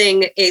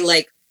 holding a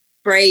like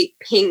bright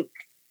pink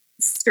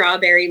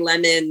strawberry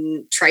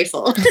lemon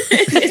trifle.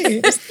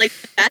 It's just like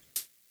that.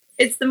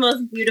 It's the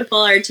most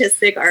beautiful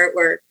artistic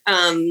artwork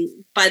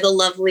by the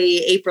lovely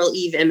April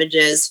Eve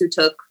Images, who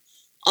took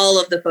all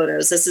of the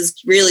photos. This is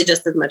really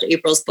just as much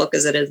April's book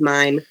as it is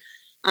mine.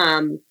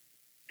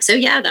 So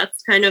yeah,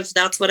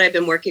 that's what I've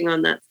been working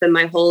on. That's been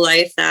my whole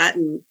life, that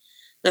and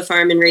the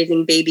farm and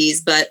raising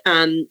babies. But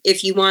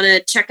if you want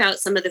to check out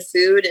some of the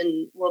food,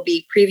 and we'll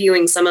be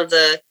previewing some of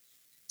the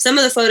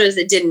photos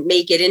that didn't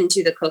make it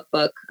into the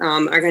cookbook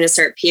are going to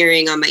start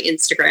appearing on my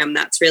Instagram.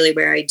 That's really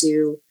where I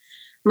do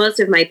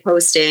most of my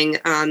posting.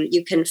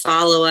 You can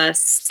follow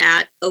us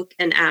at Oak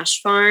and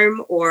Ash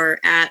Farm or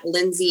at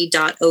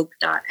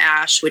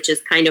lindsay.oak.ash, which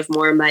is kind of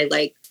more my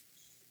like,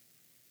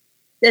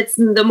 that's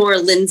the more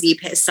Lindsay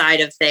side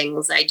of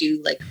things. I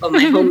do like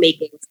my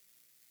homemaking,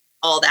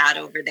 all that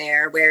over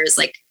there. Whereas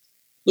like,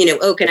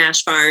 Oak and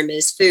Ash Farm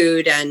is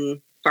food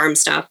and farm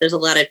stuff. There's a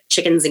lot of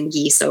chickens and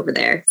geese over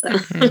there.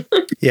 So.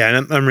 Yeah,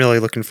 and I'm really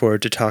looking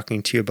forward to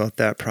talking to you about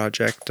that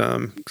project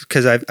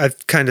because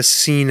I've kind of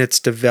seen its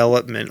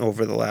development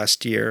over the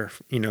last year,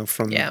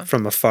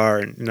 from afar,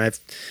 and I've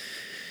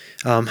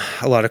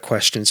a lot of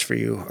questions for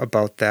you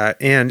about that.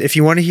 And if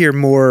you want to hear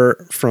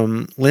more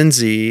from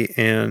Lindsay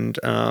and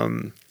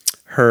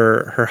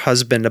her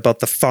husband about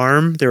the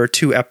farm, there are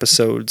 2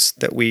 episodes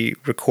that we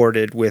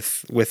recorded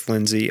with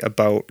Lindsay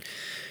about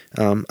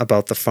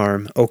the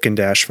farm, Oak and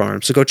Ash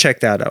Farm. So go check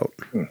that out.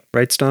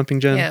 Right, Stomping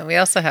Jen? Yeah, we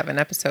also have an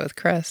episode with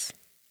Chris.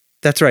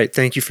 That's right.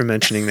 Thank you for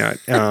mentioning that.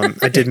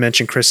 I did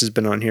mention Chris has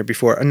been on here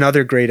before.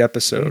 Another great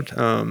episode.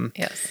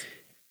 Yes.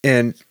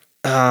 And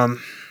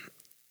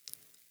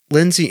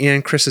Lindsay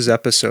and Chris's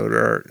episode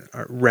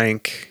are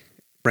rank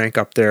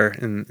up there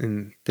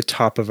in the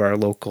top of our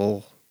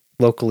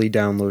locally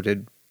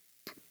downloaded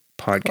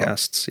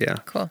podcasts. Cool. Yeah.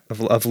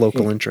 Cool. Of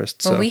local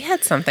interest. Well, so. we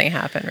had something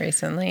happen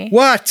recently.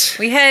 What?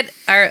 We had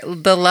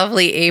the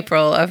lovely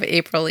April of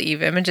April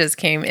Eve Images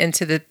came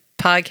into the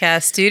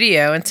podcast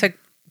studio and took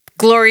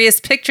glorious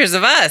pictures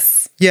of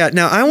us. Yeah.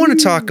 Now I want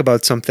to talk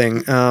about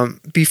something.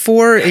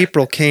 Before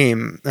April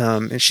came,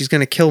 and she's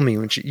going to kill me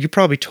when you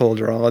probably told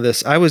her all of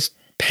this. I was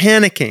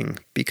panicking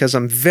because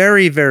I'm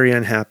very, very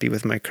unhappy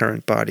with my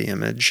current body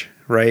image.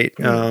 Right.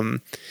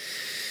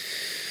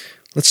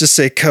 Let's just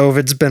say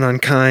COVID's been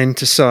unkind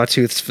to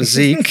Sawtooth's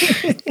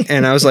physique.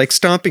 And I was like,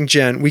 Stomping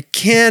Jen, we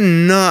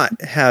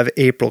cannot have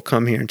April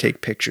come here and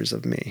take pictures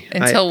of me.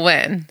 Until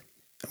when?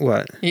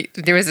 What?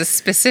 There was a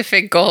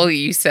specific goal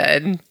you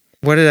said.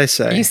 What did I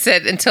say? You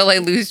said, until I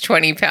lose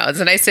 20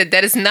 pounds. And I said,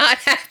 that is not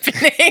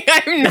happening.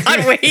 I'm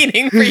not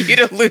waiting for you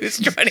to lose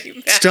 20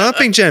 pounds.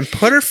 Stomping Jen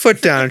put her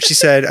foot down. She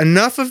said,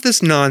 enough of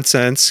this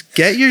nonsense.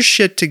 Get your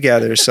shit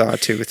together,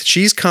 Sawtooth.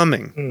 She's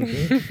coming.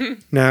 Mm-hmm.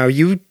 Now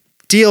you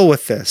deal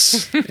with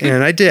this.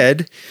 And I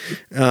did.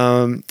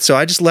 So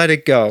I just let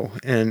it go.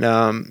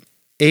 And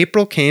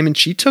April came and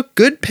she took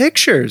good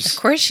pictures.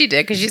 Of course she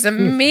did, because she's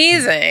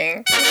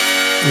amazing.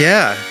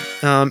 Yeah.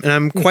 And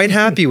I'm quite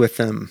happy with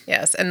them.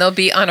 Yes. And they'll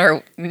be on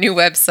our new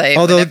website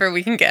whenever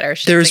we can get our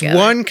shit there's together.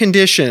 One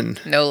condition.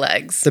 No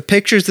legs. The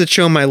pictures that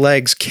show my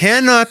legs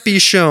cannot be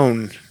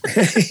shown.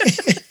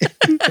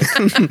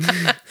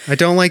 I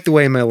don't like the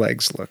way my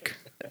legs look.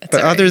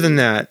 But other than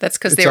that, that's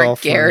because they were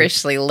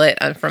garishly lit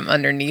from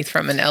underneath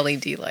from an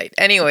LED light.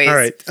 Anyways, all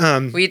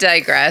right. We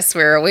digress.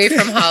 We're away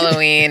from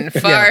Halloween,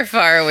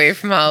 far away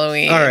from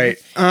Halloween. All right,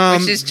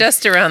 which is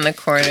just around the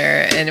corner,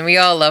 and we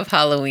all love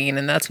Halloween,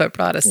 and that's what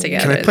brought us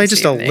together. Can I play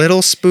just a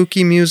little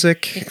spooky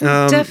music? You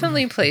can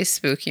definitely play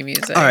spooky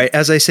music. All right.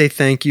 As I say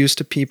thank yous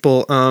to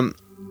people.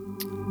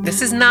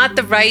 This is not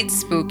the right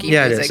spooky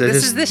music.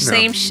 This is the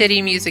same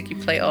shitty music you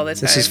play all the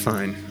time. This is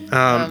fine.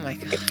 Oh my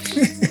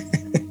god.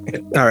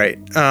 All right.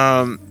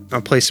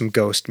 I'll play some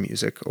ghost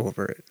music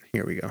over it.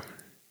 Here we go.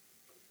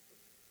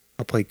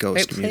 I'll play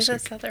ghost music. Play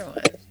this other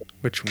one.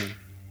 Which one?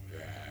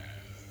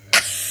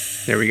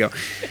 There we go.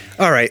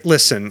 All right.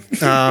 Listen,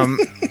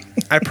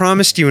 I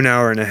promised you an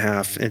hour and a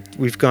half, and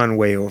we've gone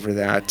way over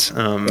that.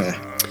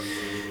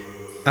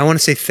 I want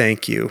to say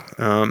thank you.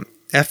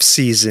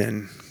 FC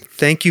Zin,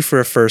 thank you for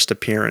a first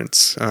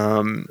appearance.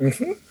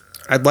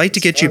 I'd like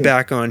to get you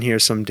back on here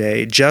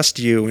someday, just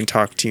you, and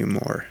talk to you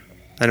more.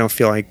 I don't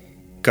feel like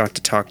got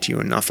to talk to you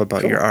enough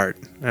about your art.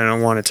 I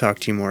don't want to talk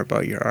to you more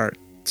about your art.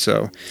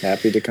 So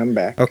happy to come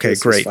back. Okay,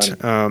 great.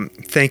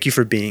 Thank you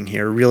for being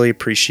here. Really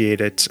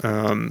appreciate it.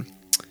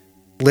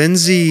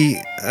 Lindsay,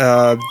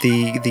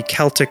 the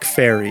Celtic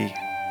fairy,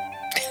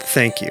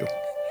 thank you.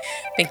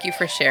 Thank you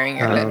for sharing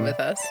your lid with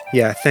us.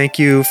 Yeah, thank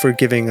you for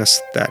giving us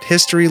that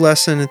history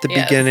lesson at the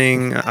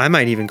beginning. I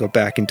might even go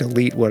back and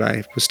delete what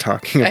I was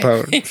talking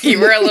about. You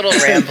were a little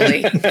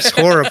rambly. It's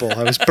horrible.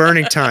 I was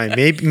burning time.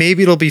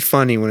 Maybe it'll be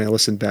funny when I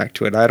listen back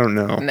to it. I don't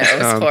know. No,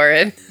 it was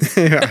horrid.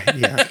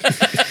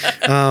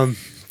 Yeah.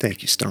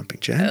 Thank you, Stomping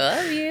Jen. I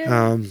love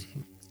you.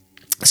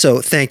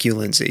 So thank you,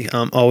 Lindsay.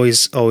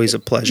 Always a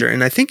pleasure.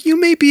 And I think you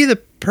may be the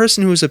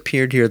person who's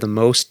appeared here the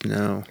most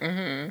now.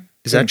 Mm-hmm.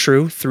 Is that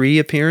true? 3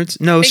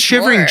 appearances? No,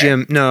 Shivering more.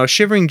 Jim. No,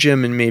 Shivering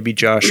Jim and maybe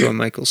Joshua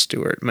Michael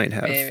Stewart might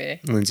have Maybe.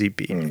 Lindsay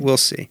beat. We'll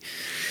see.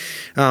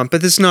 But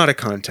this is not a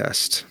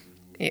contest.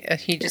 Yeah,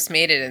 he just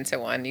made it into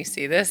one. You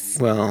see this?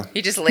 Well,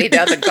 He just laid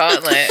down the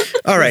gauntlet.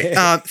 all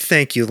right.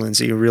 Thank you,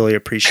 Lindsay. Really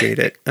appreciate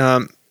it.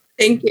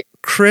 Thank you.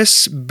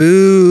 Chris Boordenka.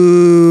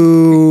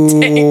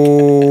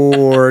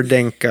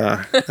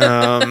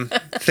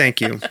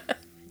 Thank you.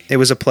 It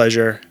was a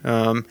pleasure.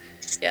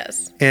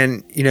 Yes.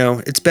 And,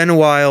 it's been a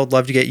while. I'd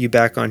love to get you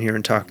back on here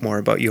and talk more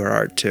about your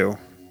art, too.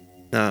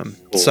 Cool.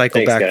 Cycle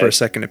Thanks, back guys. for a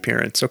second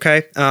appearance,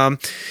 okay?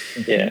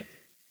 Yeah.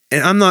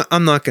 And I'm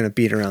not going to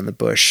beat around the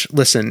bush.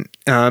 Listen,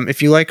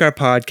 if you like our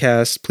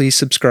podcast, please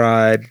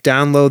subscribe,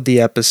 download the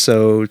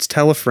episodes,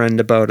 tell a friend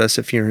about us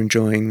if you're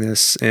enjoying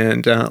this,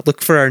 and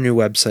look for our new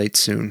website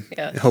soon.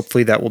 Yes.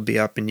 Hopefully that will be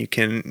up and you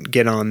can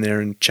get on there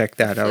and check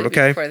that out,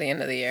 okay? Before the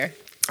end of the year.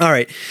 All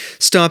right.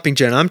 Stomping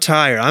Jen, I'm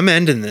tired. I'm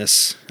ending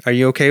this. Are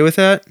you okay with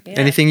that? Yeah.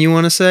 Anything you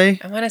want to say?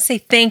 I want to say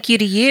thank you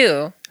to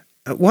you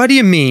What do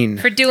you mean?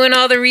 for doing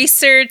all the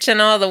research and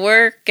all the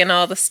work and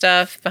all the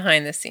stuff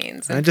behind the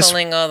scenes and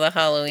pulling all the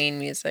Halloween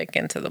music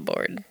into the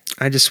board.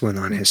 I just went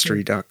on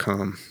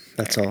history.com.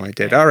 That's all I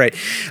did. All right.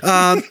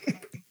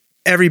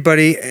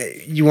 Everybody,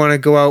 you want to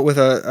go out with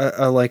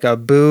a like a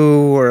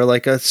boo or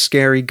like a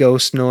scary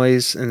ghost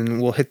noise,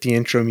 and we'll hit the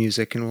intro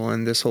music and we'll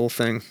end this whole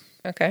thing.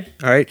 Okay.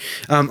 All right.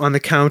 On the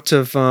count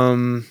of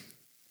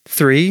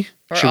 3,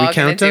 should we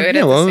count them?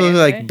 Yeah, well,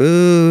 like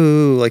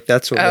boo, like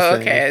that sort of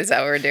thing. Okay. Is that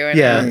what we're doing?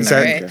 Yeah. Now? Is that,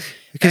 All right.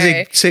 because All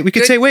right. we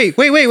could say wait.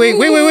 We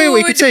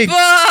could say good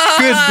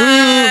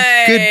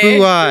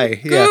boo eye.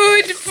 Yeah.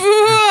 Good boy.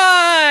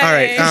 All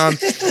right.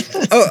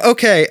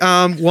 Okay.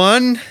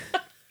 1,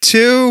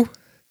 2,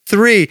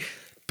 3.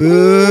 Boo.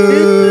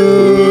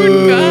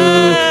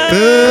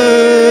 Boo.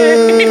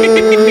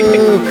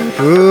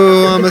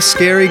 Boo. I'm a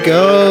scary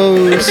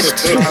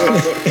ghost.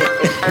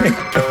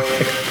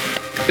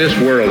 This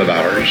world of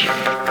ours,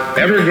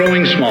 ever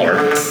growing smaller,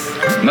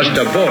 must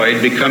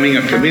avoid becoming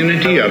a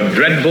community of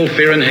dreadful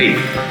fear and hate.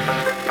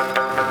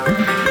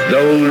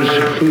 Those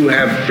who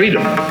have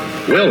freedom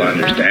will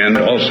understand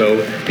also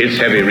its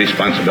heavy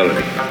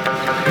responsibility.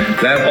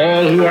 That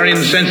all who are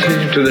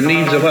insensitive to the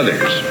needs of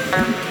others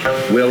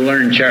will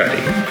learn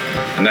charity,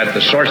 and that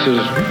the sources,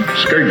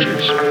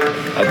 scourges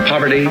of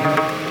poverty,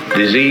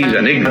 disease,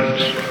 and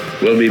ignorance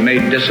will be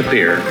made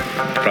disappear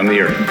from the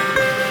earth.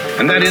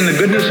 And that in the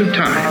goodness of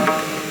time,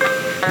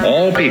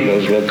 all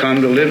peoples will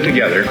come to live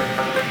together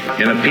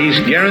in a peace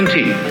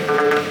guaranteed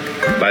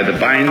by the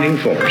binding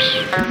force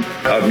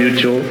of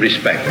mutual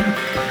respect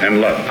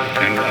and love.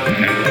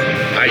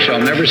 I shall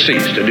never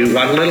cease to do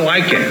what little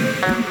I can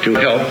to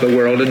help the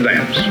world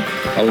advance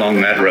along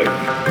that road.